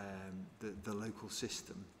the local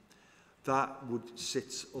system. That would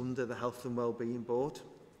sit under the Health and Wellbeing Board.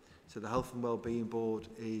 So the Health and Wellbeing Board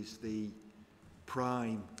is the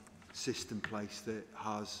prime system place that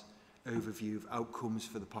has overview of outcomes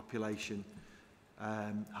for the population,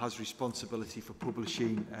 has responsibility for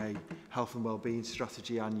publishing a health and wellbeing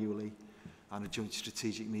strategy annually and a joint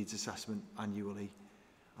strategic needs assessment annually.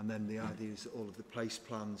 And then the idea is that all of the place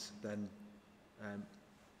plans then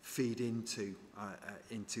feed into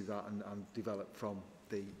that and develop from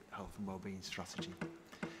the health and wellbeing strategy.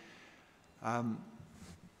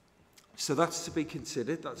 So that's to be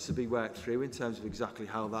considered, that's to be worked through in terms of exactly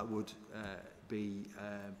how that would be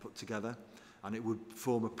put together, and it would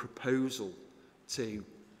form a proposal to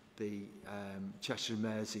the Cheshire and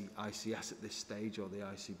Mersey ICS at this stage, or the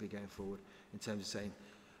ICB going forward, in terms of saying,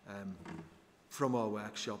 from our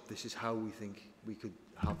workshop, this is how we think we could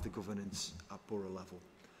have the governance at borough level.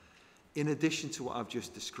 In addition to what I've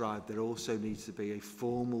just described, there also needs to be a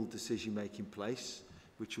formal decision-making place,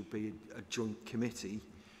 which would be a joint committee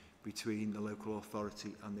between the local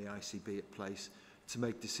authority and the ICB at place to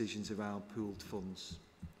make decisions around pooled funds.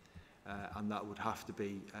 And that would have to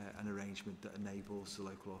be an arrangement that enables the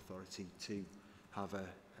local authority to have a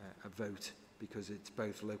vote, because it's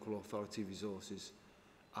both local authority resources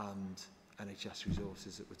and NHS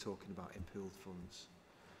resources that we're talking about in pooled funds.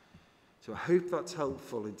 So I hope that's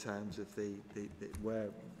helpful in terms of the where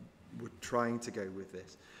we're trying to go with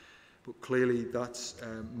this. But clearly that's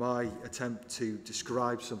my attempt to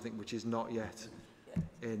describe something which is not yet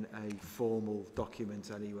in a formal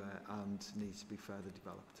document anywhere and needs to be further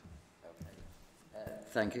developed. Okay.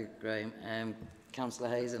 Thank you, Graham. Councillor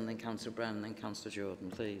Hayes and then Councillor Brown and then Councillor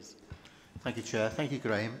Jordan, please. Thank you, Chair. Thank you,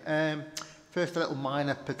 Graham. First, a little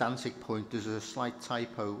minor pedantic point. There's a slight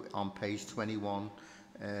typo on page 21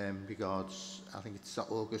 regards, I think it's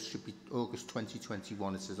August, should be August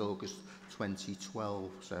 2021. It says August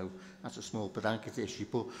 2012. So that's a small pedantic issue.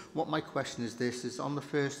 But what my question is this, is on the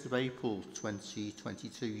 1st of April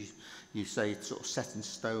 2022, you say it's sort of set in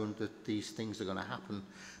stone that these things are going to happen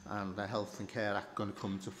and the Health and Care Act going to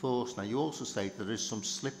come into force. Now, you also say there is some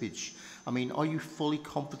slippage. I mean, are you fully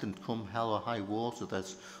confident, come hell or high water,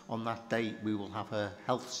 that on that date we will have a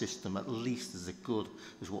health system at least as good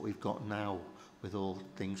as what we've got now, with all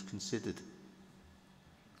things considered?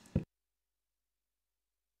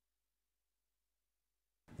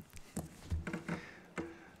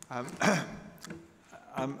 I'm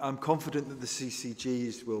confident that the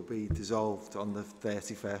CCGs will be dissolved on the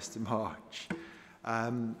 31st of March.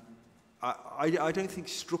 I don't think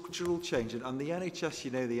structural change, and the NHS,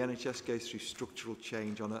 you know, the NHS goes through structural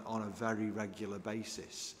change on a very regular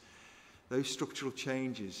basis. Those structural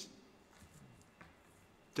changes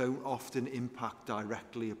don't often impact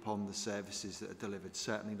directly upon the services that are delivered,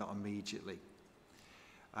 certainly not immediately.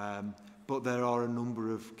 But there are a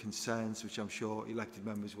number of concerns which I'm sure elected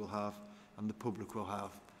members will have and the public will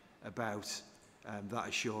have about that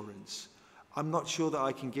assurance. I'm not sure that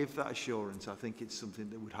I can give that assurance. I think it's something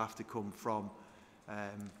that would have to come from,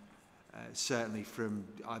 certainly from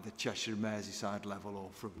either Cheshire and Merseyside level or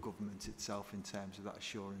from government itself, in terms of that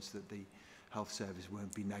assurance that the health service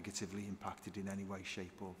won't be negatively impacted in any way,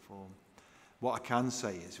 shape or form. What I can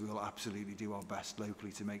say is we will absolutely do our best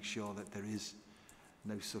locally to make sure that there is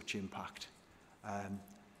no such impact.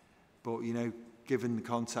 But, you know, given the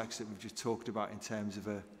context that we've just talked about in terms of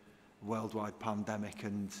a worldwide pandemic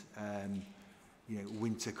and, you know,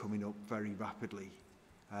 winter coming up very rapidly,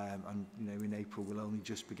 and, you know, in April we'll only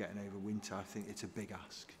just be getting over winter, I think it's a big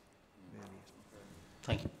ask. Really is.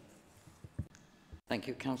 Thank you. Thank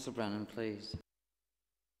you. Councillor Brennan, please.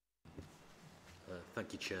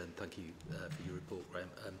 Thank you, Chair, and thank you for your report, Graham.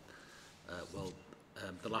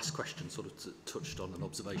 The last question sort of touched on an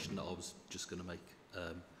observation that I was just going to make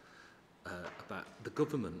about the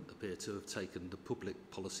government appear to have taken the Public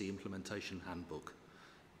Policy Implementation Handbook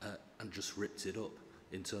and just ripped it up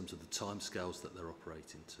in terms of the timescales that they're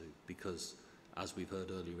operating to, because, as we've heard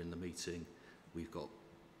earlier in the meeting, we've got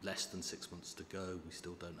less than 6 months to go. We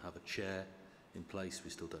still don't have a chair. in place. We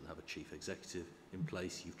still don't have a chief executive in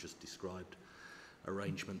place. You've just described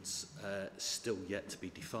arrangements still yet to be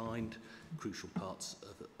defined, crucial parts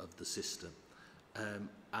of the system.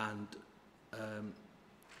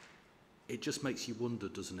 It just makes you wonder,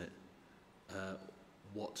 doesn't it,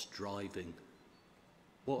 what's driving,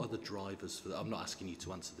 what are the drivers for that? I'm not asking you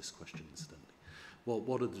to answer this question incidentally.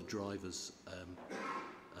 What are the drivers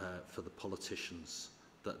for the politicians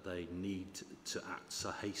that they need to act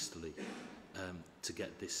so hastily to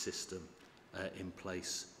get this system in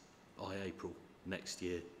place by April next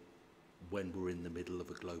year when we're in the middle of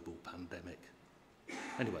a global pandemic?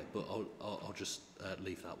 Anyway, but I'll just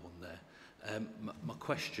leave that one there. My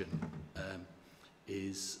question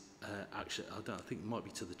is actually, I think it might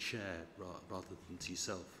be to the chair rather than to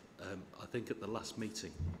yourself. I think at the last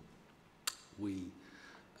meeting we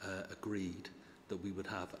agreed that we would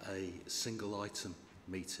have a single item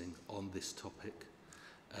meeting on this topic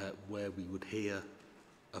where we would hear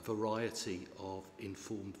a variety of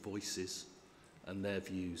informed voices and their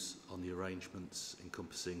views on the arrangements,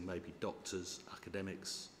 encompassing maybe doctors,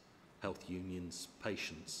 academics, health unions,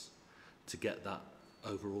 patients, to get that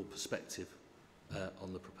overall perspective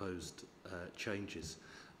on the proposed changes.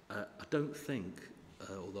 I don't think,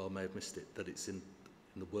 although I may have missed it, that it's in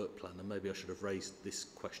the work plan, and maybe I should have raised this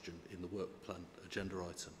question in the work plan agenda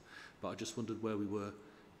item, but I just wondered where we were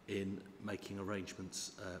in making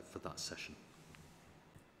arrangements for that session.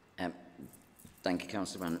 Thank you,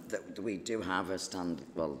 Councillor Brown. We do have a stand,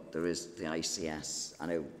 well, there is the ICS. I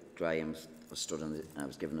know Graham was stood on the,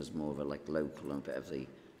 was given us more of a local and a bit of the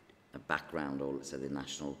background, or let's say the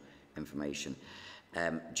national information.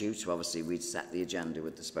 Due to, obviously, we'd set the agenda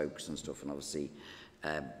with the spokes and stuff, and obviously,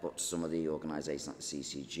 but some of the organisations like the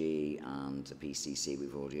CCG and the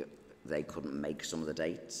PCC, they couldn't make some of the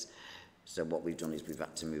dates. So what we've done is we've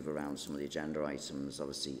had to move around some of the agenda items,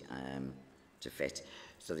 obviously, to fit.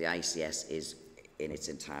 So the ICS is, in its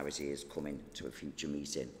entirety, is coming to a future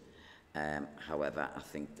meeting. However, I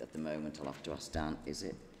think at the moment I'll have to ask Dan, is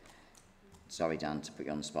it, sorry Dan to put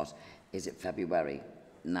you on the spot, is it February?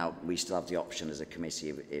 Now, we still have the option as a committee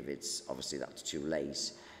if it's, obviously that's too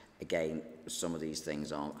late. Again, some of these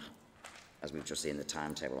things aren't, as we've just seen, the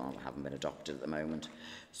timetable haven't been adopted at the moment.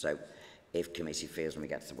 So if committee feels when we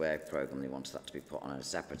get to the work programme they want that to be put on a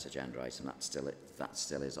separate agenda item, that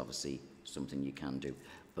still is obviously something you can do.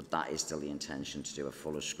 But that is still the intention, to do a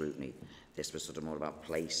fuller scrutiny. This was sort of more about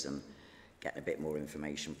place and getting a bit more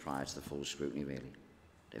information prior to the full scrutiny, really.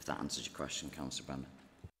 If that answers your question, Councillor Brandon.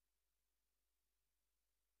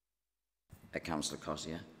 Councillor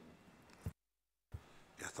Cossier.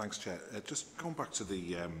 Yeah, thanks, Chair. Just going back to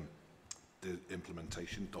the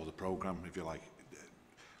implementation, or the programme, if you like.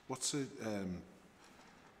 What's the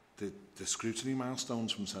scrutiny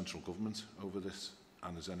milestones from central government over this?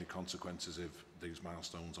 And is there any consequences if these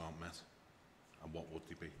milestones aren't met? And what would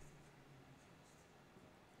they be?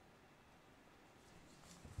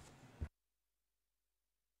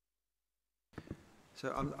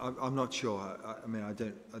 So I'm not sure. I mean, I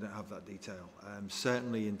don't have that detail.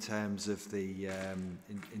 Certainly, in terms of the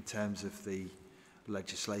in terms of the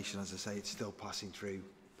legislation, as I say, it's still passing through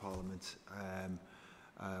Parliament.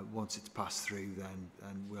 Once it's passed through,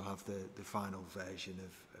 then we'll have the final version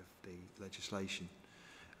of the legislation.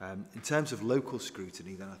 In terms of local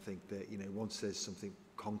scrutiny, then I think that, you know, once there's something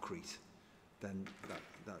concrete, then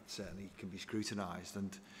that certainly can be scrutinised.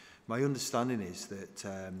 And my understanding is that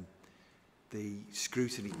the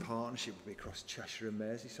scrutiny partnership will be across Cheshire and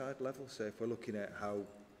Merseyside level. So if we're looking at how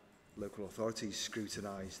local authorities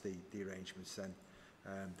scrutinise the arrangements, then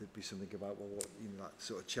there'd be something about, well, what, you know, that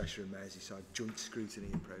sort of Cheshire and Merseyside joint scrutiny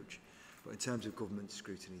approach. But in terms of government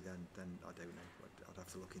scrutiny, then I don't know. I'd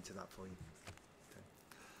have to look into that for you.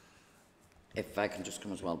 If I can just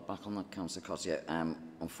come as well, back on that, Councillor Cossier,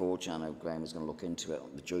 unfortunately, I know Graham is going to look into it.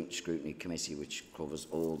 The Joint Scrutiny Committee, which covers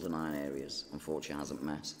all the 9 areas, unfortunately hasn't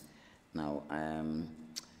met. Now,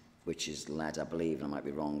 which is led, I believe, and I might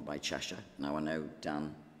be wrong, by Cheshire. Now, I know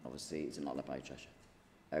Dan, obviously, is it not led by Cheshire?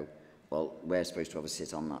 Oh, well, we're supposed to obviously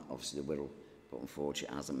sit on that, obviously, the Wirral, but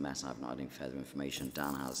unfortunately it hasn't met. I've not had any further information.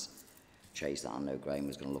 Dan has chased that. I know Graham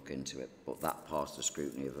was going to look into it, but that part of the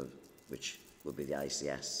scrutiny of which would be the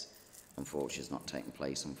ICS, unfortunately, is not taking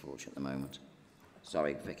place, unfortunately, at the moment.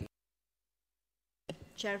 Sorry, Vicky.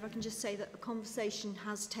 Chair, if I can just say that a conversation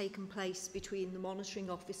has taken place between the monitoring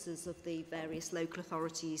officers of the various local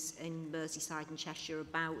authorities in Merseyside and Cheshire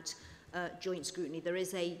about joint scrutiny. There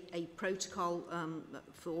is a protocol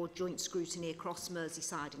for joint scrutiny across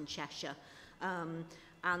Merseyside and Cheshire.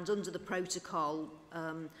 and under the protocol,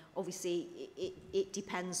 obviously it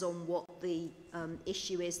depends on what the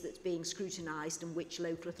issue is that's being scrutinised and which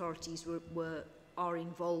local authorities are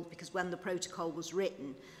involved, because when the protocol was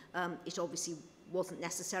written, it obviously wasn't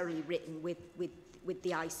necessarily written with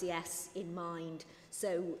the ICS in mind.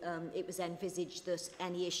 So it was envisaged that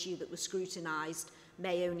any issue that was scrutinised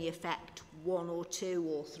may only affect 1 or 2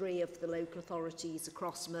 or 3 of the local authorities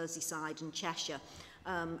across Merseyside and Cheshire.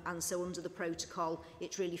 And so under the protocol,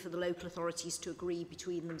 it's really for the local authorities to agree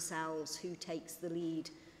between themselves who takes the lead.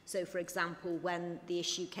 So, for example, when the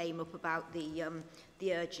issue came up about the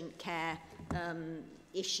urgent care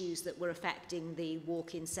issues that were affecting the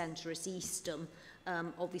walk-in centre at Eastham,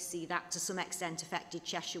 obviously that to some extent affected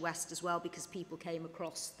Cheshire West as well, because people came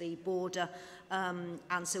across the border,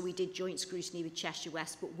 and so we did joint scrutiny with Cheshire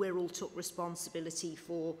West, but Wirral took responsibility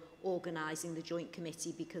for organising the joint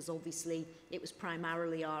committee, because obviously it was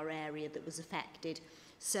primarily our area that was affected.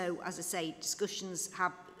 So, as I say, discussions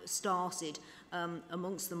have started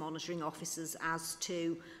amongst the monitoring officers as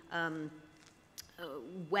to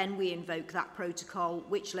when we invoke that protocol,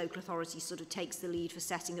 which local authority sort of takes the lead for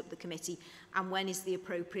setting up the committee, and when is the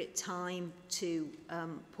appropriate time to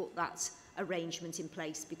put that arrangement in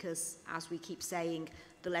place, because, as we keep saying,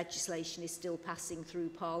 the legislation is still passing through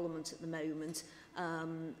Parliament at the moment.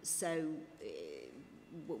 So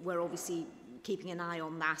we're obviously keeping an eye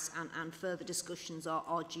on that, and further discussions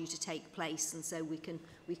are due to take place, and so we can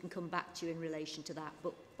come back to you in relation to that.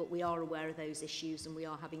 But we are aware of those issues, and we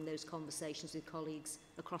are having those conversations with colleagues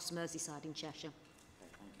across Merseyside and Cheshire.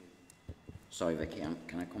 Sorry, Vicky,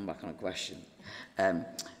 can I come back on a question?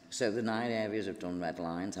 So the 9 areas have done red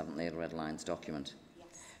lines, haven't they, the red lines document? Yes.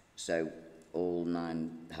 So all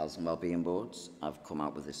 9 health and wellbeing boards have come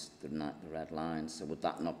out with the red lines. So would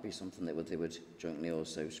that not be something that they would jointly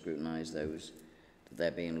also scrutinise those, that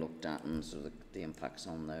they're being looked at, and sort of the impacts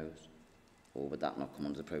on those? Or would that not come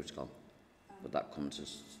under the protocol? Would that come to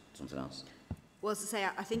something else? Well, as I say,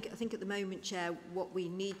 I think at the moment, Chair, what we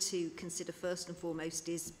need to consider first and foremost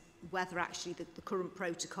is whether actually the current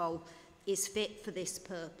protocol is fit for this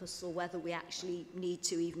purpose, or whether we actually need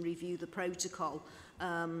to even review the protocol,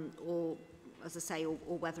 or, as I say, or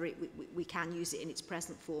whether we can use it in its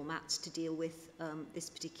present format to deal with this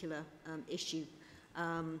particular issue.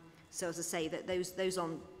 So, as I say, that those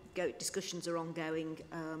discussions are ongoing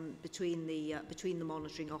between the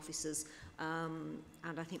monitoring officers,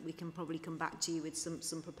 and I think we can probably come back to you with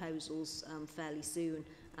some proposals fairly soon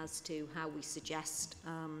as to how we suggest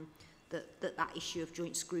that issue of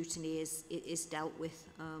joint scrutiny is dealt with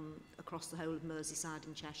across the whole of Merseyside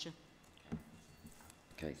and Cheshire.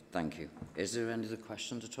 Okay, thank you. Is there any other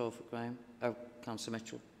questions at all for Graham? Oh, Councillor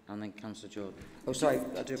Mitchell, and then Councillor Jordan. Oh, sorry,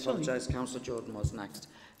 I do apologise. Councillor Jordan was next,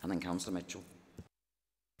 and then Councillor Mitchell.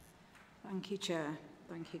 Thank you, Chair.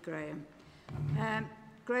 Thank you, Graham.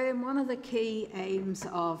 Graham, one of the key aims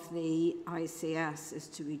of the ICS is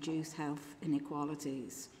to reduce health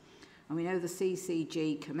inequalities. And we know the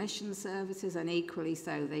CCG commissions services, and equally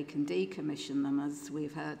so they can decommission them, as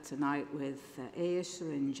we've heard tonight with ear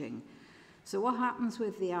syringing. So what happens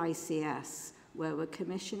with the ICS, where we're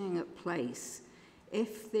commissioning at place,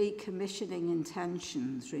 if the commissioning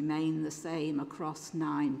intentions remain the same across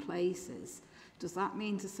 9 places? Does that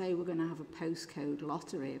mean to say we're going to have a postcode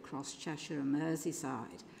lottery across Cheshire and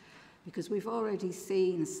Merseyside? Because we've already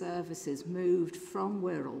seen services moved from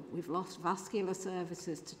Wirral. We've lost vascular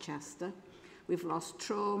services to Chester. We've lost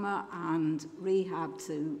trauma and rehab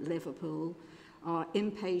to Liverpool. Our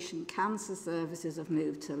inpatient cancer services have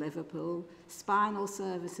moved to Liverpool. Spinal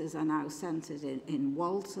services are now centred in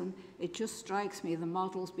Walton. It just strikes me the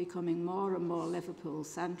model's becoming more and more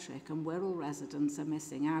Liverpool-centric, and Wirral residents are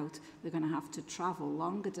missing out. They're going to have to travel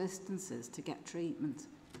longer distances to get treatment.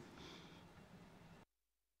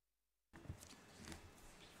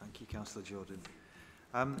 Thank you, Councillor Jordan.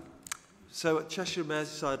 So at Cheshire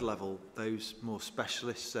Merseyside level, those more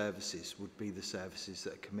specialist services would be the services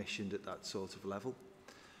that are commissioned at that sort of level.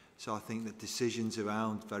 So I think that decisions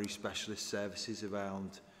around very specialist services,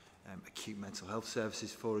 around acute mental health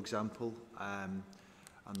services, for example, and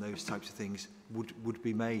those types of things would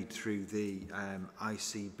be made through the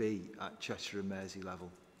ICB at Cheshire and Mersey level.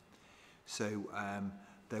 So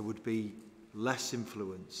there would be less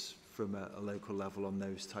influence from a local level on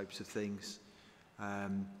those types of things.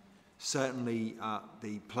 Certainly at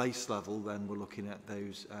the place level, then we're looking at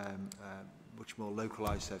those much more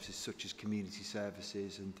localised services, such as community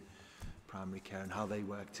services and primary care, and how they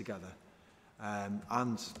work together.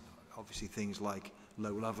 And obviously things like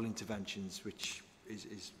low-level interventions, which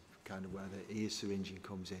is kind of where the ear syringing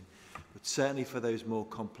comes in. But certainly for those more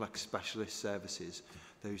complex specialist services,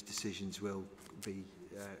 those decisions will be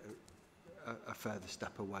a further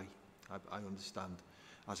step away, I understand,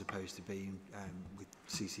 as opposed to being with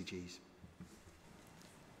CCGs.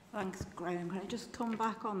 Thanks, Graham. Can I just come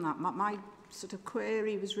back on that? My sort of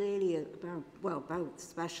query was really about, well, both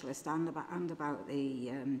specialist and about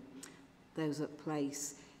the those at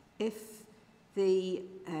place. If the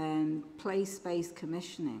place-based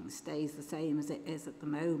commissioning stays the same as it is at the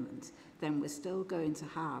moment, then we're still going to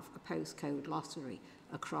have a postcode lottery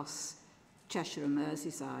across Cheshire and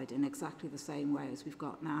Merseyside in exactly the same way as we've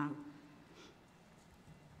got now.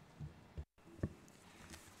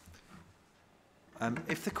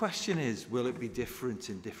 If the question is, will it be different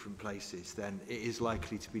in different places, then it is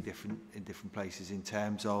likely to be different in different places in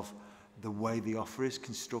terms of the way the offer is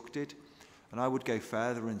constructed. And I would go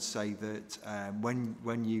further and say that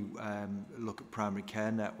when you look at primary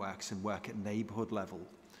care networks and work at neighbourhood level,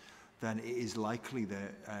 then it is likely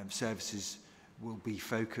that services will be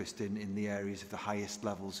focused in the areas of the highest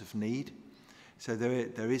levels of need. So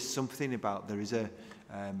there is something about, there is an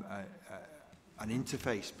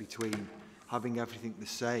interface between having everything the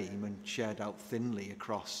same and shared out thinly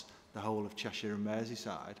across the whole of Cheshire and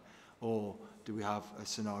Merseyside, or do we have a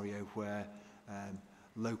scenario where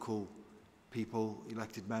local people,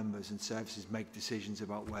 elected members and services make decisions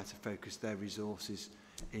about where to focus their resources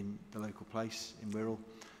in the local place, in Wirral?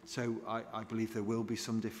 So I believe there will be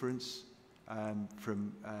some difference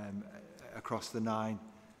from across the 9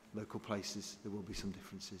 local places. There will be some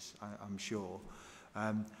differences, I'm sure.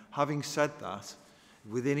 Having said that,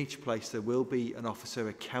 within each place there will be an officer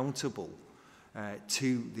accountable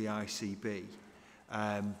to the ICB,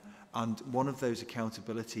 and one of those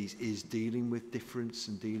accountabilities is dealing with difference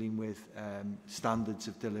and dealing with standards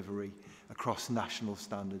of delivery across national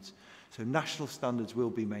standards. So national standards will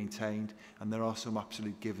be maintained, and there are some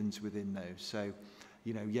absolute givens within those. So,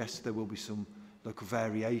 you know, yes, there will be some local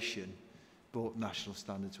variation, but national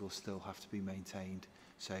standards will still have to be maintained.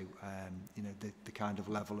 So, you know, the kind of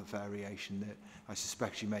level of variation that I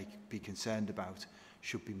suspect you may be concerned about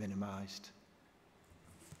should be minimised.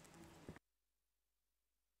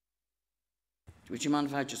 Would you mind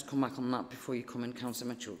if I just come back on that before you come in, Councillor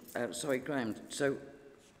Mitchell? Sorry, Graham. So,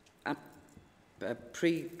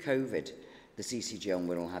 pre-COVID, the CCG on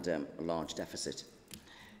Wirral had a large deficit.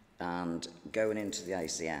 And going into the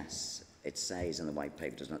ICS, it says in the white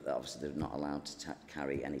paper, doesn't it, that obviously they're not allowed to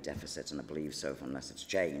carry any deficit, and I believe so, unless it's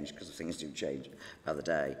changed, because things do change by the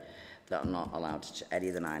day, that are not allowed to, any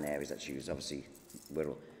of the 9 areas that's used, obviously,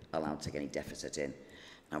 Wirral allowed to take any deficit in.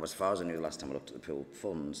 Now, as far as I knew last time I looked at the pooled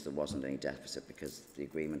funds, there wasn't any deficit because the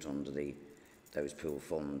agreement under those pooled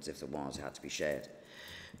funds, if there was, it had to be shared.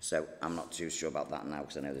 So I'm not too sure about that now,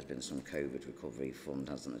 because I know there's been some COVID recovery fund,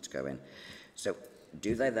 hasn't it, to go in. So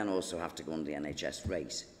do they then also have to go on the NHS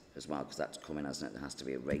rate as well, because that's coming, hasn't it? There has to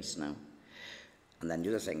be a race now. And then the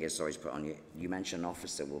other thing is, sorry to put on you mentioned an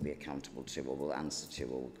officer will be accountable to, or will answer to,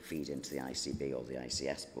 or feed into the ICB or the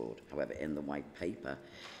ICS board. However, in the white paper,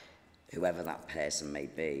 whoever that person may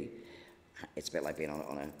be, it's a bit like being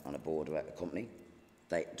on a board of a company.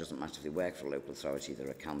 It doesn't matter if they work for a local authority, they're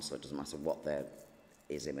a council, it doesn't matter what their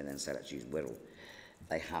is in, and then say, let's use Wirral.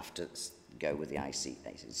 They have to go with the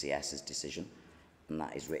ICS's decision, and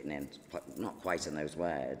that is written in, not quite in those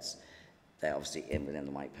words, they're obviously in within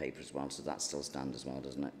the white paper as well, so that still stands as well,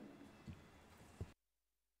 doesn't it?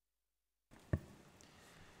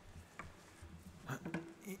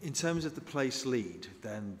 In terms of the place lead,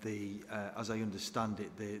 then as I understand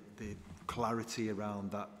it, the clarity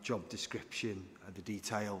around that job description, the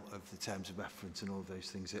detail of the terms of reference and all of those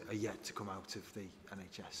things are yet to come out of the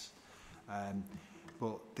NHS.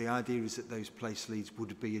 But the idea is that those place leads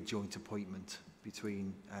would be a joint appointment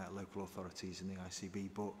between local authorities and the ICB,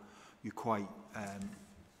 but you're quite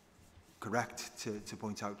correct to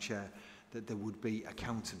point out, Chair, that there would be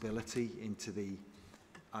accountability into the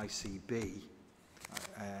ICB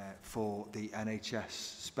for the NHS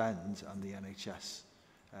spend and the NHS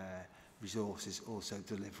resources, also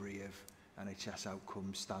delivery of NHS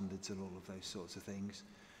outcomes, standards and all of those sorts of things.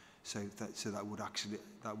 So that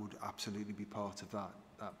would absolutely be part of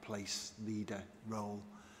that place leader role,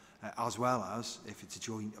 as well as, if it's a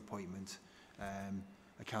joint appointment,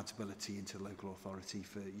 accountability into the local authority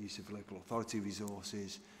for use of local authority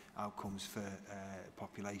resources, outcomes for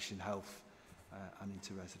population health and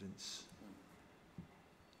into residents.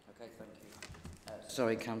 Okay, thank you.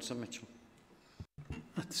 Sorry, Councillor Mitchell.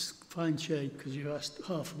 That's fine, Chair, because you asked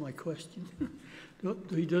half of my question.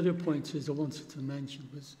 The other point I wanted to mention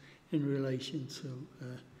was in relation to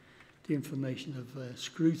the information of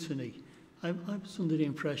scrutiny. I was under the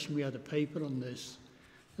impression we had a paper on this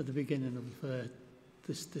at the beginning of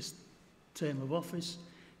this term of office.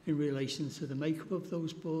 in relation to the makeup of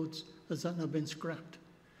those boards? Has that now been scrapped?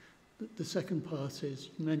 The second part is,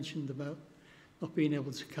 you mentioned about not being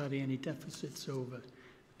able to carry any deficits over,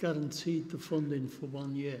 guaranteed the funding for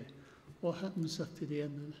 1 year. What happens after the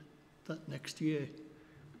end of that next year?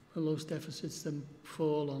 Will those deficits then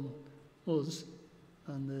fall on us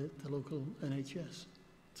and the local NHS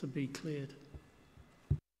to be cleared?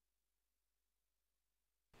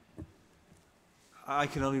 I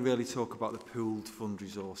can only really talk about the pooled fund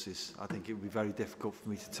resources. I think it would be very difficult for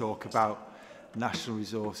me to talk about national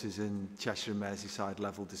resources and Cheshire and Merseyside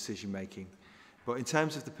level decision making. But in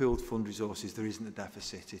terms of the pooled fund resources, there isn't a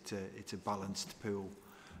deficit. It's a balanced pool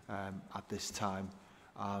at this time.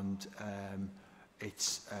 And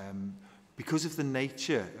it's because of the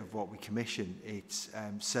nature of what we commission, it's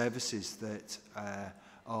services that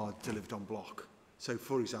are delivered on block. So,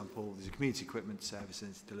 for example, there's a community equipment service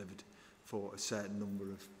and it's delivered for a certain number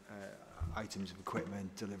of items of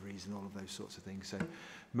equipment, deliveries and all of those sorts of things. So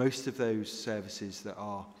most of those services that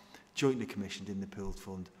are jointly commissioned in the pooled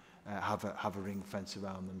fund have a ring fence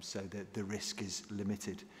around them so that the risk is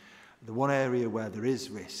limited. The one area where there is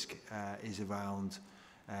risk is around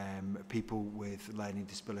people with learning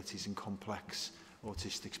disabilities and complex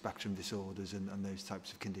autistic spectrum disorders and those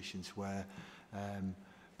types of conditions where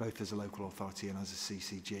both as a local authority and as a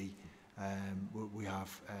CCG we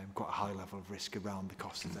have got a high level of risk around the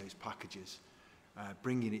cost of those packages.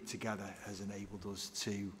 Bringing it together has enabled us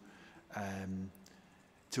to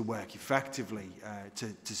work effectively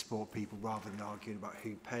to support people rather than arguing about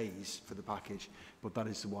who pays for the package. But that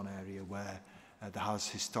is the one area where there has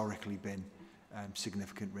historically been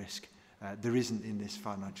significant risk. There isn't in this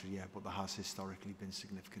financial year, but there has historically been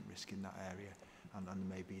significant risk in that area and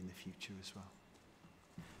maybe in the future as well.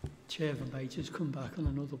 Chair, if I may just come back on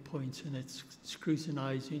another point, and it's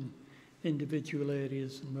scrutinising individual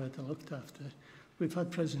areas and where they're looked after. We've had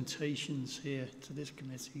presentations here to this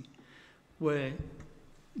committee where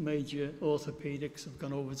major orthopaedics have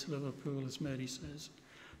gone over to Liverpool, as Mary says.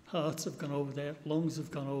 Hearts have gone over there, lungs have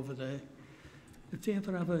gone over there. If they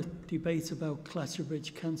ever have a debate about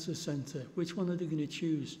Clatterbridge Cancer Centre, which one are they going to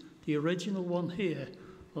choose? The original one here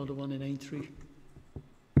or the one in Aintree?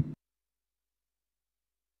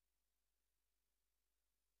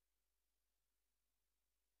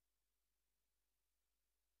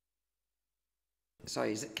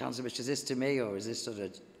 Sorry, is it, Councillor Mitchell, is this to me or is this sort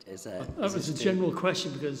of... That was a general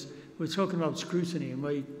question because we're talking about scrutiny and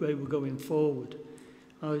where we're going forward.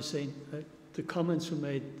 I was saying the comments were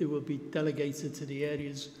made, they will be delegated to the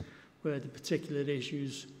areas where the particular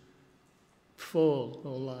issues fall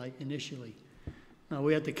or lie initially. Now,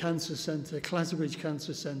 we had the cancer centre, Clatterbridge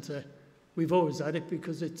Cancer Centre. We've always had it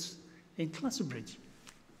because it's in Clatterbridge,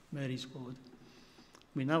 Mary's ward.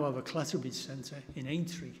 We now have a Clatterbridge Centre in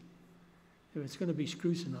Aintree. If it's going to be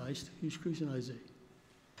scrutinised, who scrutinises it?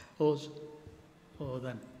 Us or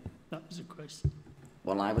them? That was the question.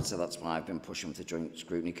 Well, I would say that's why I've been pushing with the Joint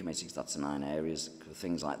Scrutiny Committee, because that's in 9 areas,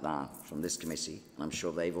 things like that from this committee, and I'm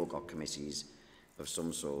sure they've all got committees of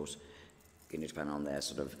some sort, depending on their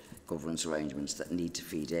sort of governance arrangements that need to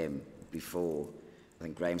feed in before. I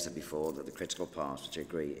think Graham said before that the critical part, which I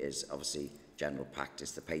agree, is obviously general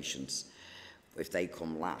practice, the patients. If they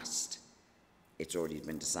come last, it's already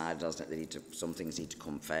been decided, hasn't it? Some things need to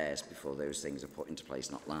come first before those things are put into place,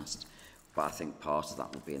 not last. But I think part of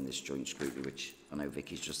that will be in this joint scrutiny, which I know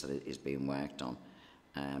Vicky's just said it is being worked on,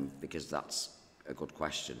 because that's a good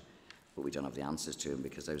question, but we don't have the answers to them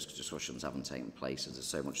because those discussions haven't taken place. There's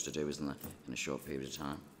so much to do, isn't there, in a short period of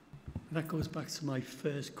time. That goes back to my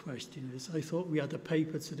first question. Is I thought we had a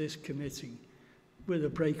paper to this committee with a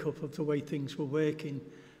breakup of the way things were working,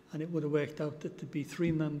 and it would have worked out that there'd be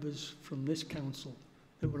 3 members from this council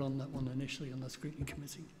that were on that one initially on that scrutiny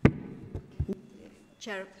committee.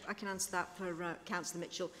 Chair, I can answer that for Councillor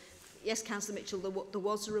Mitchell. Yes, Councillor Mitchell, there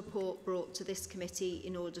was a report brought to this committee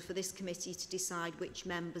in order for this committee to decide which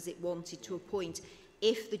members it wanted to appoint.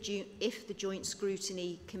 If the Joint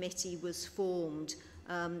Scrutiny Committee was formed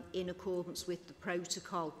in accordance with the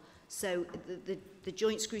protocol. So the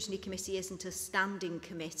Joint Scrutiny Committee isn't a standing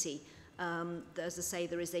committee. As I say,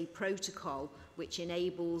 there is a protocol which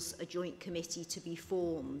enables a joint committee to be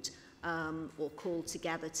formed or called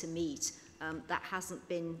together to meet. That hasn't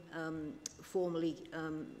been formally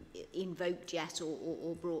invoked yet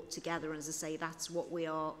or brought together. And as I say, that's what we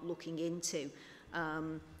are looking into.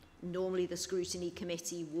 Normally, the Scrutiny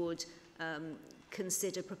Committee would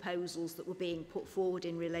consider proposals that were being put forward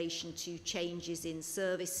in relation to changes in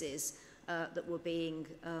services that were being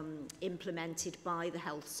implemented by the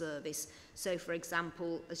health service. So, for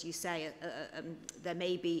example, as you say, there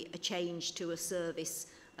may be a change to a service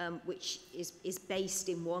which is based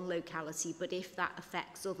in one locality, but if that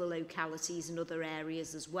affects other localities and other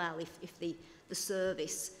areas as well, if the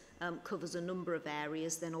service covers a number of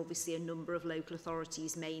areas, then obviously a number of local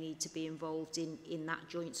authorities may need to be involved in that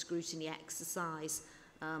joint scrutiny exercise.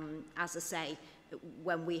 As I say,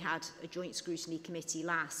 when we had a joint scrutiny committee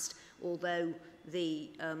last, although the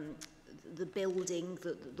building,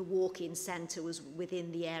 the walk-in centre was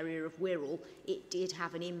within the area of Wirral, it did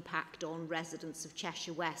have an impact on residents of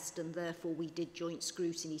Cheshire West, and therefore we did joint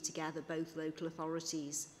scrutiny together, both local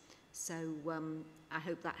authorities. So I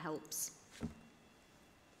hope that helps.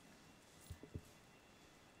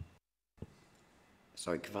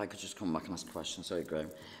 Sorry, if I could just come back and ask a question. Sorry, Graham.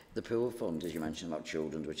 The pool fund, as you mentioned about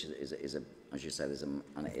children, which is a, as you said,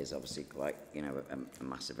 and it is obviously quite, you know, a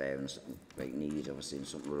massive area and something great need, obviously, and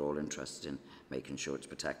something we're all interested in, making sure it's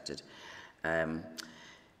protected. I'm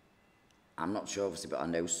not sure, obviously, but I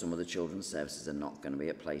know some of the children's services are not going to be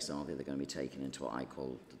at place, are they? They're going to be taken into what I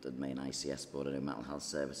call the main ICS board. I know mental health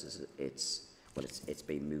services, it's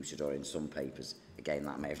been mooted, or in some papers, again,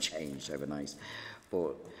 that may have changed overnight.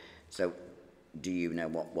 But, so, do you know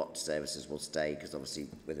what services will stay? Because obviously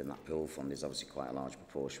within that pool fund is obviously quite a large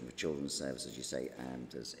proportion for children's services. You say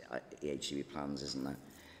there's EHCB plans, isn't there?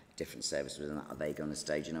 Different services within that. Are they going to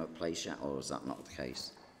stay, do you know, at place yet, or is that not the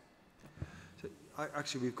case? So,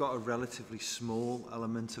 actually, we've got a relatively small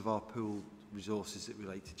element of our pool resources that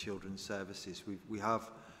relate to children's services. We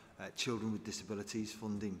have children with disabilities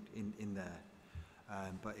funding in there,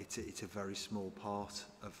 but it's a very small part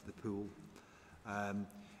of the pool.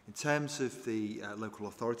 In terms of the local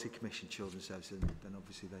authority commission children's services, then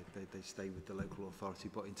obviously they stay with the local authority.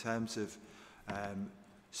 But in terms of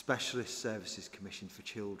specialist services commission for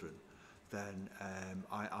children, then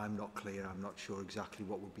I'm not clear. I'm not sure exactly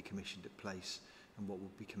what would be commissioned at place and what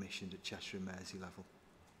would be commissioned at Cheshire and Mersey level.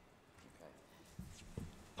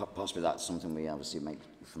 Okay. Possibly that's something we obviously make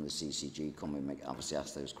from the CCG. Obviously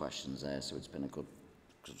ask those questions there. So it's been a good,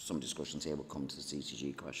 some discussions here will come to the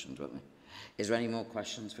CCG questions, won't we? Is there any more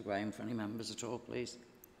questions for Graham, for any members at all, please?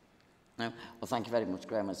 No? Well, thank you very much,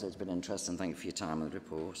 Graham. It's been interesting. Thank you for your time on the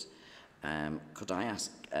report. Could I ask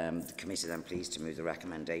the committee then, please, to move the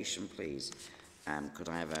recommendation, please? Could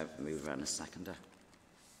I have a mover and a seconder?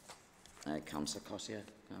 Councillor Cossier,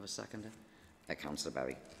 can I have a seconder? Councillor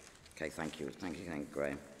Berry. Okay, thank you. Thank you,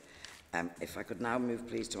 Graham. If I could now move,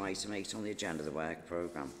 please, to item 8 on the agenda, the work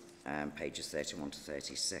programme, pages 31 to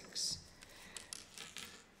 36.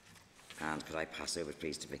 And could I pass over,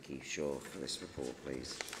 please, to Vicky Shaw for this report,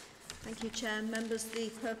 please? Thank you, Chair. Members, the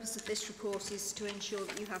purpose of this report is to ensure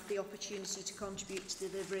that you have the opportunity to contribute to the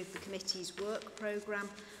delivery of the committee's work programme.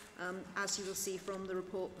 As you will see from the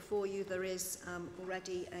report before you, there is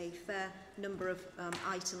already a fair number of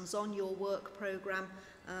items on your work programme,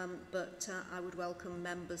 but I would welcome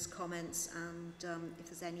members' comments, and if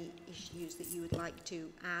there's any issues that you would like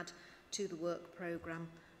to add to the work programme,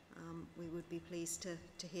 we would be pleased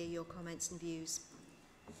to hear your comments and views.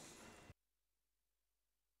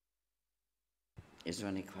 Is there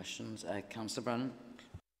any questions? Councillor Brennan?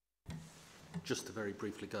 Just to very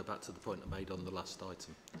briefly go back to the point I made on the last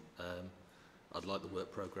item, I'd like the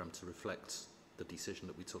work programme to reflect the decision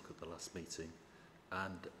that we took at the last meeting,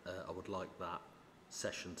 and I would like that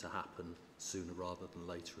session to happen sooner rather than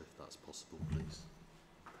later, if that's possible, please.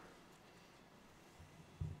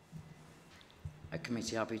 A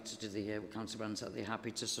committee happy to do the Councillor Brennan said they're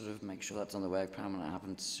happy to sort of make sure that's on the work programme and it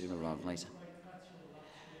happens sooner rather than later.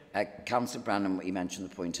 Councillor Brennan, he mentioned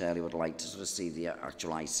the point earlier, would like to sort of see the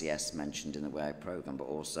actual ICS mentioned in the work programme, but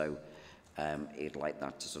also he'd like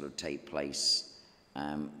that to sort of take place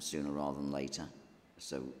sooner rather than later.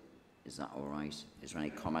 So is that all right? Is there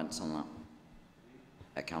any comments on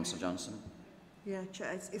that? Councillor Johnson? Yeah,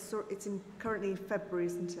 Chair, it's currently in February,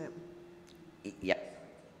 isn't it? Yeah.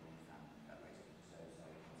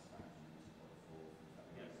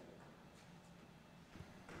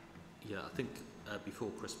 Yeah, I think before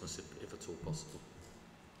Christmas, if at all possible.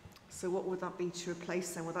 So what would that be to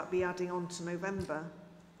replace then? Would that be adding on to November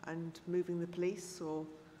and moving the police, or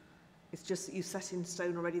it's just that you set in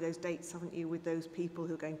stone already those dates, haven't you, with those people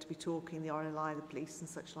who are going to be talking, the RNLI, the police and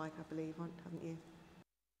such like, I believe, haven't you?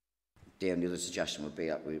 The only other suggestion would be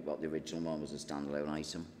that what the original one was a standalone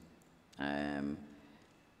item.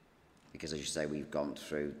 Because as you say, we've gone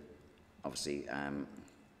through, obviously,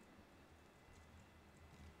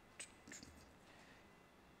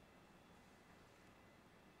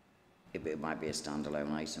 it might be a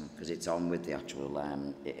standalone item because it's on with the actual,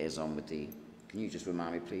 it is on with the, can you just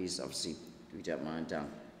remind me please, obviously, if you don't mind, Dan,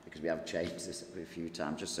 because we have changed this a few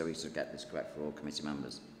times, just so we sort of get this correct for all committee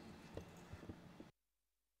members.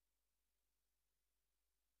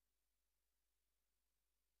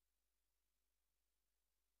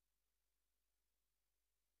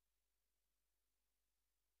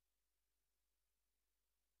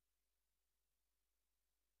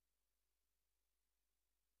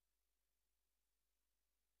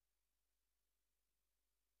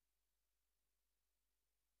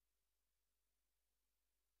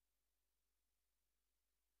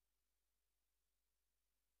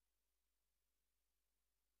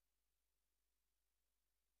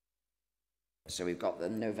 so we've got the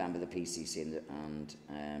November, the PCC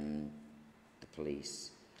and the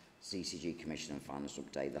police, CCG Commission and Finance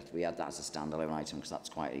Update. That we had that as a standalone item because that's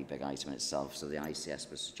quite a big item in itself. So the ICS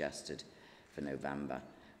was suggested for November,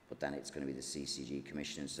 but then it's going to be the CCG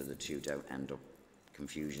Commission, so the two don't end up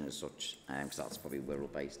confusion as such, because that's probably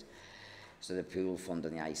Wirral based. So the pool fund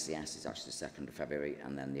and the ICS is actually the 2nd of February,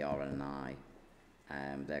 and then the RNI,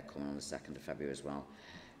 they're coming on the 2nd of February as well.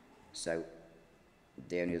 So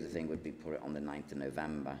the only other thing would be put it on the 9th of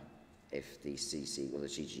November if the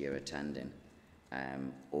CCG are attending,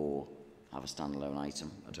 or have a standalone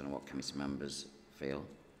item. I don't know what committee members feel.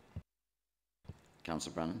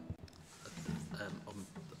 Councillor Brennan?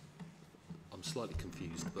 I'm slightly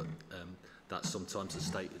confused, but that's sometimes a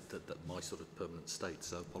state that my sort of permanent state,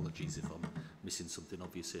 so apologies if I'm missing something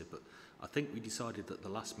obvious here. But I think we decided at the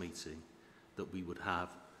last meeting that we would have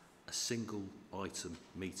a single item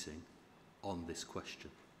meeting on this question,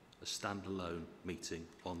 a standalone meeting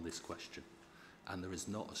on this question. And there is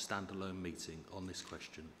not a standalone meeting on this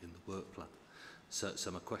question in the work plan.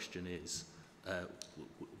 So my question is,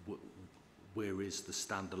 where is the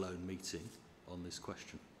standalone meeting on this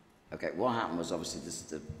question? Okay, what happened was obviously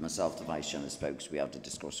myself, the Vice Chair and the spokes, we had a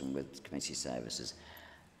discussion with committee services.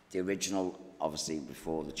 The original, obviously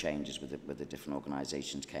before the changes with the different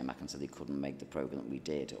organisations came back and said they couldn't make the programme that we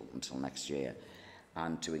did up until next year,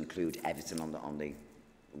 and to include everything on the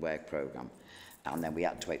work programme. And then we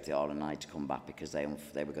had to wait for the RNI to come back because they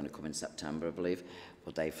were going to come in September, I believe,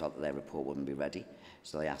 but they felt that their report wouldn't be ready.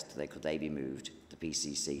 So they asked could they be moved to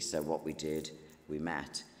PCC. So what we did, we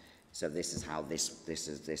met. So this is how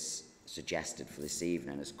this suggested for this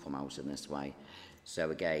evening has come out in this way.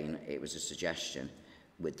 So again, it was a suggestion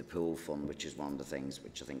with the pool fund, which is one of the things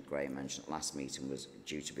which I think Graham mentioned at last meeting was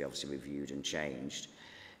due to be obviously reviewed and changed.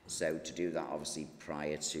 So to do that obviously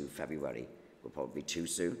prior to February will probably be too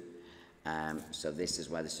soon. So this is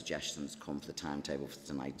where the suggestions come for the timetable for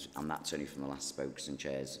tonight, and that's only from the last spokes and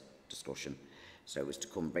chairs discussion. So it was to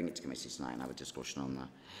bring it to committee tonight and have a discussion on that.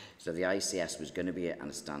 So the ICS was going to be a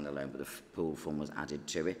standalone, but the pool fund was added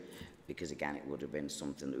to it because again it would have been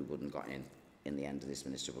something that we wouldn't got in the end of this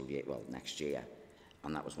ministerial year, well next year,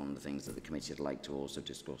 and that was one of the things that the committee would like to also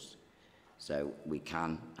discuss. So we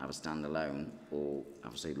can have a standalone or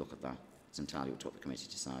obviously look at that. It's entirely up to what the committee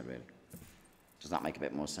decide really. Does that make a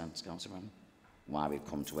bit more sense, Councillor Brennan? Why we've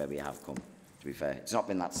come to where we have come, to be fair. It's not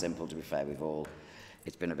been that simple, to be fair.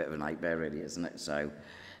 It's been a bit of a nightmare, really, isn't it? So,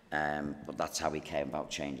 but that's how we came about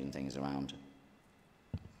changing things around.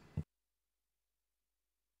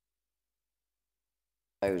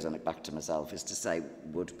 And back to myself is to say,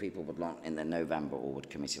 would people want in the November, or would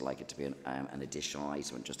committee like it to be an additional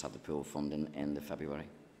item and just have the pool fund in the February?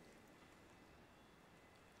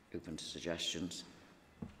 Open to suggestions.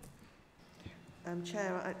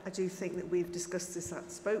 Chair, I do think that we've discussed this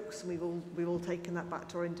at spokes, and we've all taken that back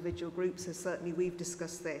to our individual groups. So certainly we've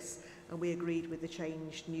discussed this, and we agreed with the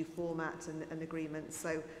changed new format and agreement.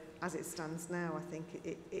 So as it stands now, I think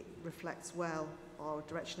it reflects well our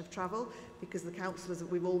direction of travel, because the councillors,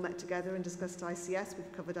 we've all met together and discussed ICS.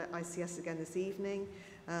 We've covered ICS again this evening,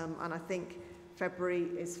 and I think February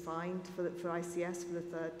is fine for ICS for the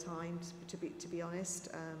third time, to be honest.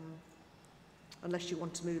 Unless you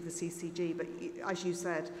want to move the CCG, but as you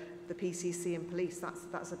said, the PCC and police,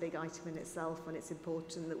 that's a big item in itself, and it's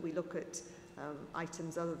important that we look at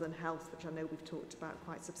items other than health, which I know we've talked about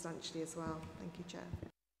quite substantially as well. Thank you, Chair.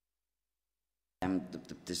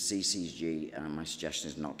 The CCG, my suggestion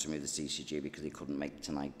is not to move the CCG because they couldn't make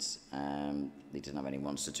tonight's. They didn't have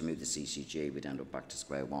anyone, so to move the CCG, we'd end up back to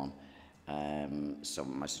square one. So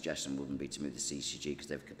my suggestion wouldn't be to move the CCG because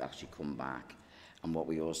they've actually come back. And what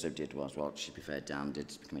we also did was, well, to be fair, Dan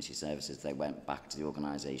did committee services, they went back to the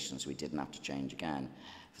organisation, so we didn't have to change again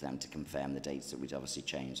for them to confirm the dates that we'd obviously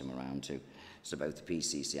changed them around to. So both the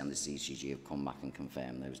PCC and the CCG have come back and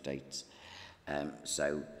confirmed those dates.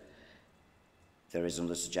 So there is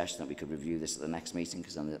another suggestion that we could review this at the next meeting,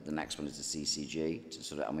 because then the next one is the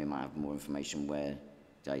CCG, and we might have more information where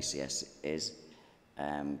the ICS is,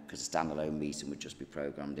 because a standalone meeting would just be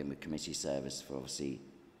programmed in with committee service for obviously,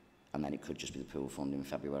 and then it could just be the pool fund in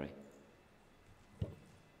February.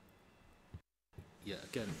 Yeah,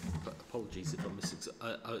 again, apologies if I'm missing.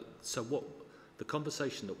 So what the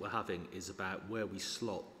conversation that we're having is about where we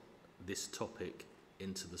slot this topic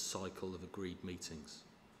into the cycle of agreed meetings.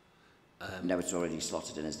 No, it's already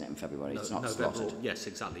slotted in, isn't it, in February? No, it's not November slotted. Yes,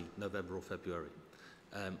 exactly, November or February.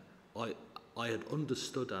 I had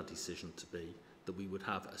understood our decision to be that we would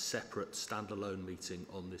have a separate standalone meeting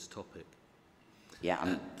on this topic. Yeah,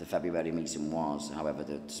 and the February meeting was, however,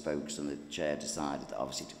 the spokes and the chair decided that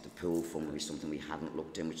obviously the pool fund would be something we hadn't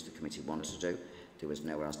looked in, which the committee wanted to do. There was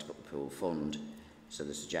nowhere else to put the pool fund, so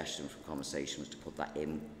the suggestion from conversation was to put that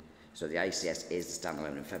in. So the ICS is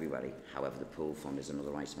standalone in February, however, the pool fund is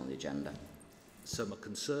another item on the agenda. So my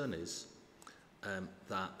concern is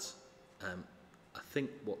that I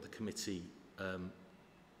think what the committee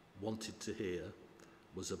wanted to hear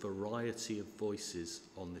was a variety of voices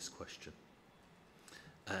on this question.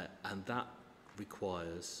 And that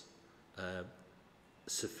requires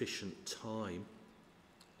sufficient time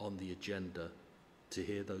on the agenda to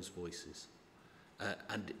hear those voices.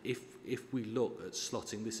 And if we look at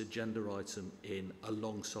slotting this agenda item in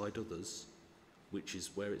alongside others, which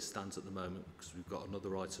is where it stands at the moment, because we've got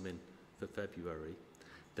another item in for February,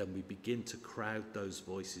 then we begin to crowd those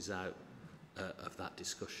voices out of that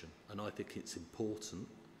discussion. And I think it's important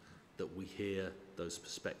that we hear those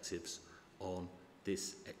perspectives on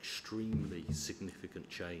this extremely significant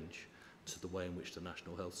change to the way in which the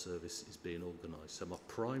National Health Service is being organised. So my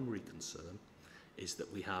primary concern is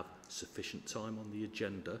that we have sufficient time on the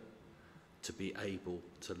agenda to be able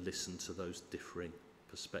to listen to those differing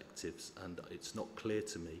perspectives, and it's not clear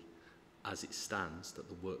to me as it stands that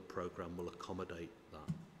the work programme will accommodate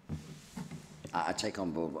that. I take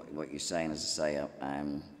on board what you're saying. As I say,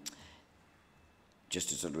 just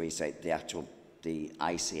to sort of restate, the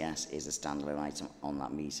ICS is a standalone item on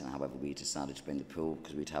that meeting. However, we decided to bring the pool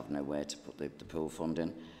because we'd have nowhere to put the pool fund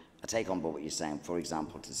in. I take on board what you're saying. For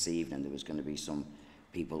example, this evening there was going to be some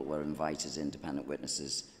people that were invited as independent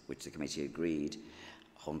witnesses, which the committee agreed.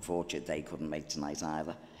 Unfortunately, they couldn't make tonight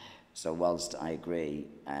either. So whilst I agree,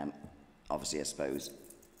 obviously I suppose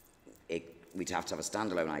we'd have to have a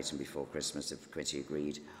standalone item before Christmas if the committee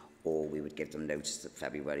agreed, or we would give them notice that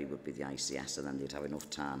February would be the ICS and then they'd have enough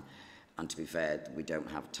time. And to be fair, we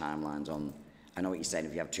don't have timelines on... I know what you're saying,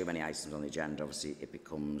 if you have too many items on the agenda, obviously it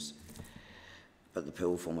becomes... But the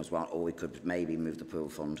pool fund as well, or we could maybe move the pool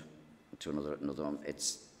fund to another one.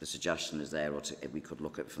 The suggestion is there, or we could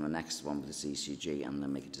look at from the next one with the CCG and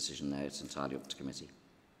then make a decision there. It's entirely up to committee.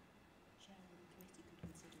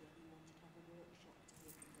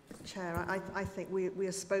 Chair, I think we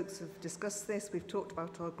as spokes have discussed this. We've talked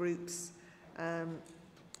about our groups.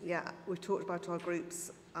 We've talked about our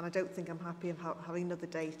groups, and I don't think I'm happy of having another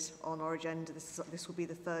date on our agenda. This will be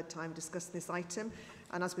the third time discussing this item.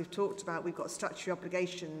 And as we've talked about, we've got statutory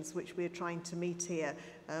obligations which we're trying to meet here,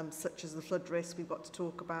 such as the flood risk we've got to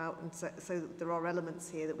talk about. And so there are elements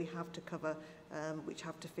here that we have to cover which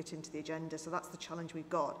have to fit into the agenda. So that's the challenge we've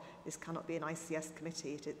got. This cannot be an ICS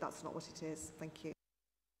committee. That's not what it is. Thank you.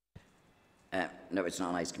 No, it's not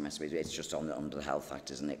an ICE committee. It's just under the health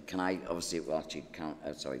act, isn't it? Can I, obviously, well,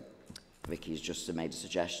 actually, Vicky's just made a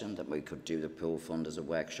suggestion that we could do the pool fund as a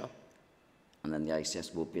workshop, and then the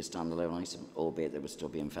ICS would be a standalone item, albeit it would still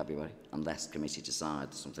be in February, unless the committee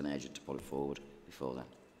decides something urgent to put it forward before then.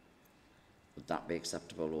 Would that be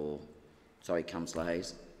acceptable, or... Sorry, Councillor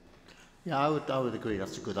Hayes? Yeah, I would agree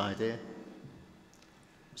that's a good idea.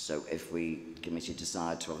 So if we, committee,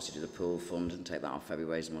 decide to obviously do the pool fund and take that off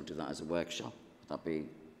February, and we'll do that as a workshop, would that be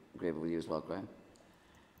agreeable with you as well, Graham?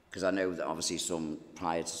 Because I know that obviously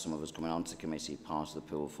prior to some of us coming onto the committee, part of the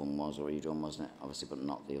pool fund was already done, wasn't it? Obviously, but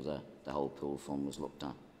not the other. The whole pool fund was looked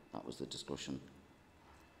at. That was the discussion.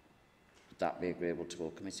 Would that be agreeable to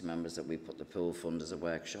all committee members that we put the pool fund as a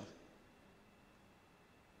workshop?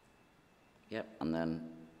 Yep, and then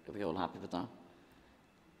are we all happy with that?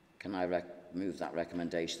 Can I move that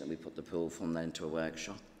recommendation that we put the pool fund then into a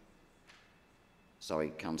workshop?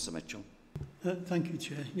 Sorry, Councillor Mitchell. Thank you,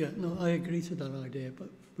 Chair. Yeah, no, I agree to that idea, but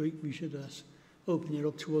we should open it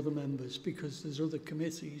up to other members, because there's other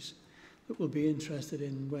committees that will be interested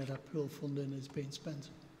in where that pool funding is being spent.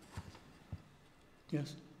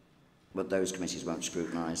 Yes? But those committees won't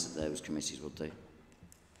scrutinise those committees, would they?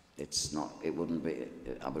 It's not, it wouldn't be,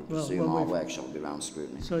 I would presume our workshop would be around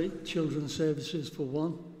scrutiny. Sorry, children's services for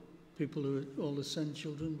one. People who are all the send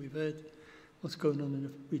children, we've heard what's going on,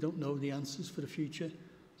 and we don't know the answers for the future.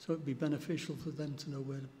 So it'd be beneficial for them to know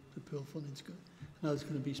where the pool funding's going and how it's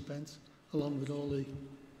going to be spent, along with all the...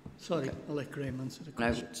 Sorry, okay. I'll let Graham answer the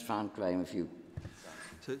question. No, it's fine, Graham, if you...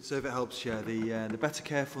 So if it helps, Chair, the Better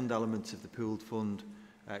Care Fund elements of the pooled fund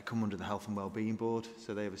come under the Health and Wellbeing Board,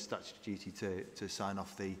 so they have a statutory duty to sign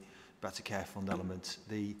off the Better Care Fund elements.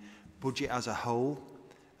 The budget as a whole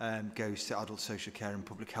goes to Adult Social Care and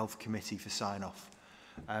Public Health Committee for sign-off.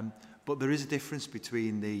 But there is a difference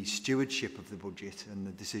between the stewardship of the budget and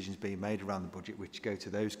the decisions being made around the budget, which go to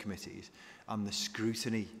those committees, and the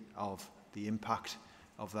scrutiny of the impact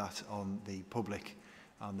of that on the public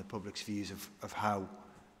and the public's views of how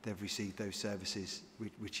they've received those services,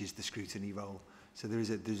 which is the scrutiny role. So there's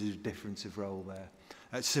a difference of role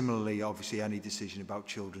there. Similarly, obviously, any decision about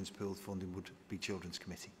children's pooled funding would be Children's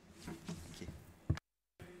Committee. Thank you.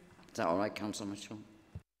 Is that all right, Councillor Mitchell?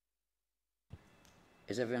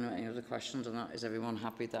 Is everyone any other questions on that? Is everyone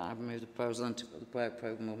happy that I've moved the proposal into the work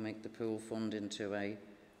programme will make the pool fund into a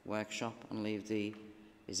workshop and leave the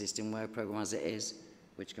existing work programme as it is,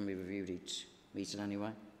 which can be reviewed each meeting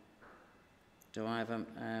anyway? Do I have a,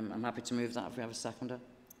 I'm happy to move that if we have a seconder.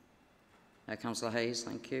 Councillor Hayes,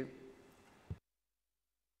 thank you.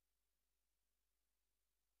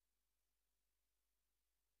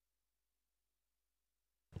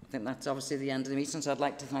 I think that's obviously the end of the meeting, so I'd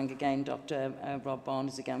like to thank again Dr Rob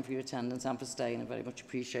Barnes again for your attendance and for staying, and very much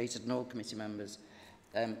appreciated, and all committee members,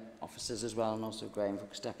 officers as well, and also Graham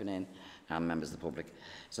for stepping in, and members of the public.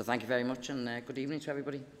 So thank you very much, and good evening to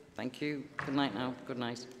everybody. Thank you. Good night now. Good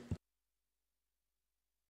night.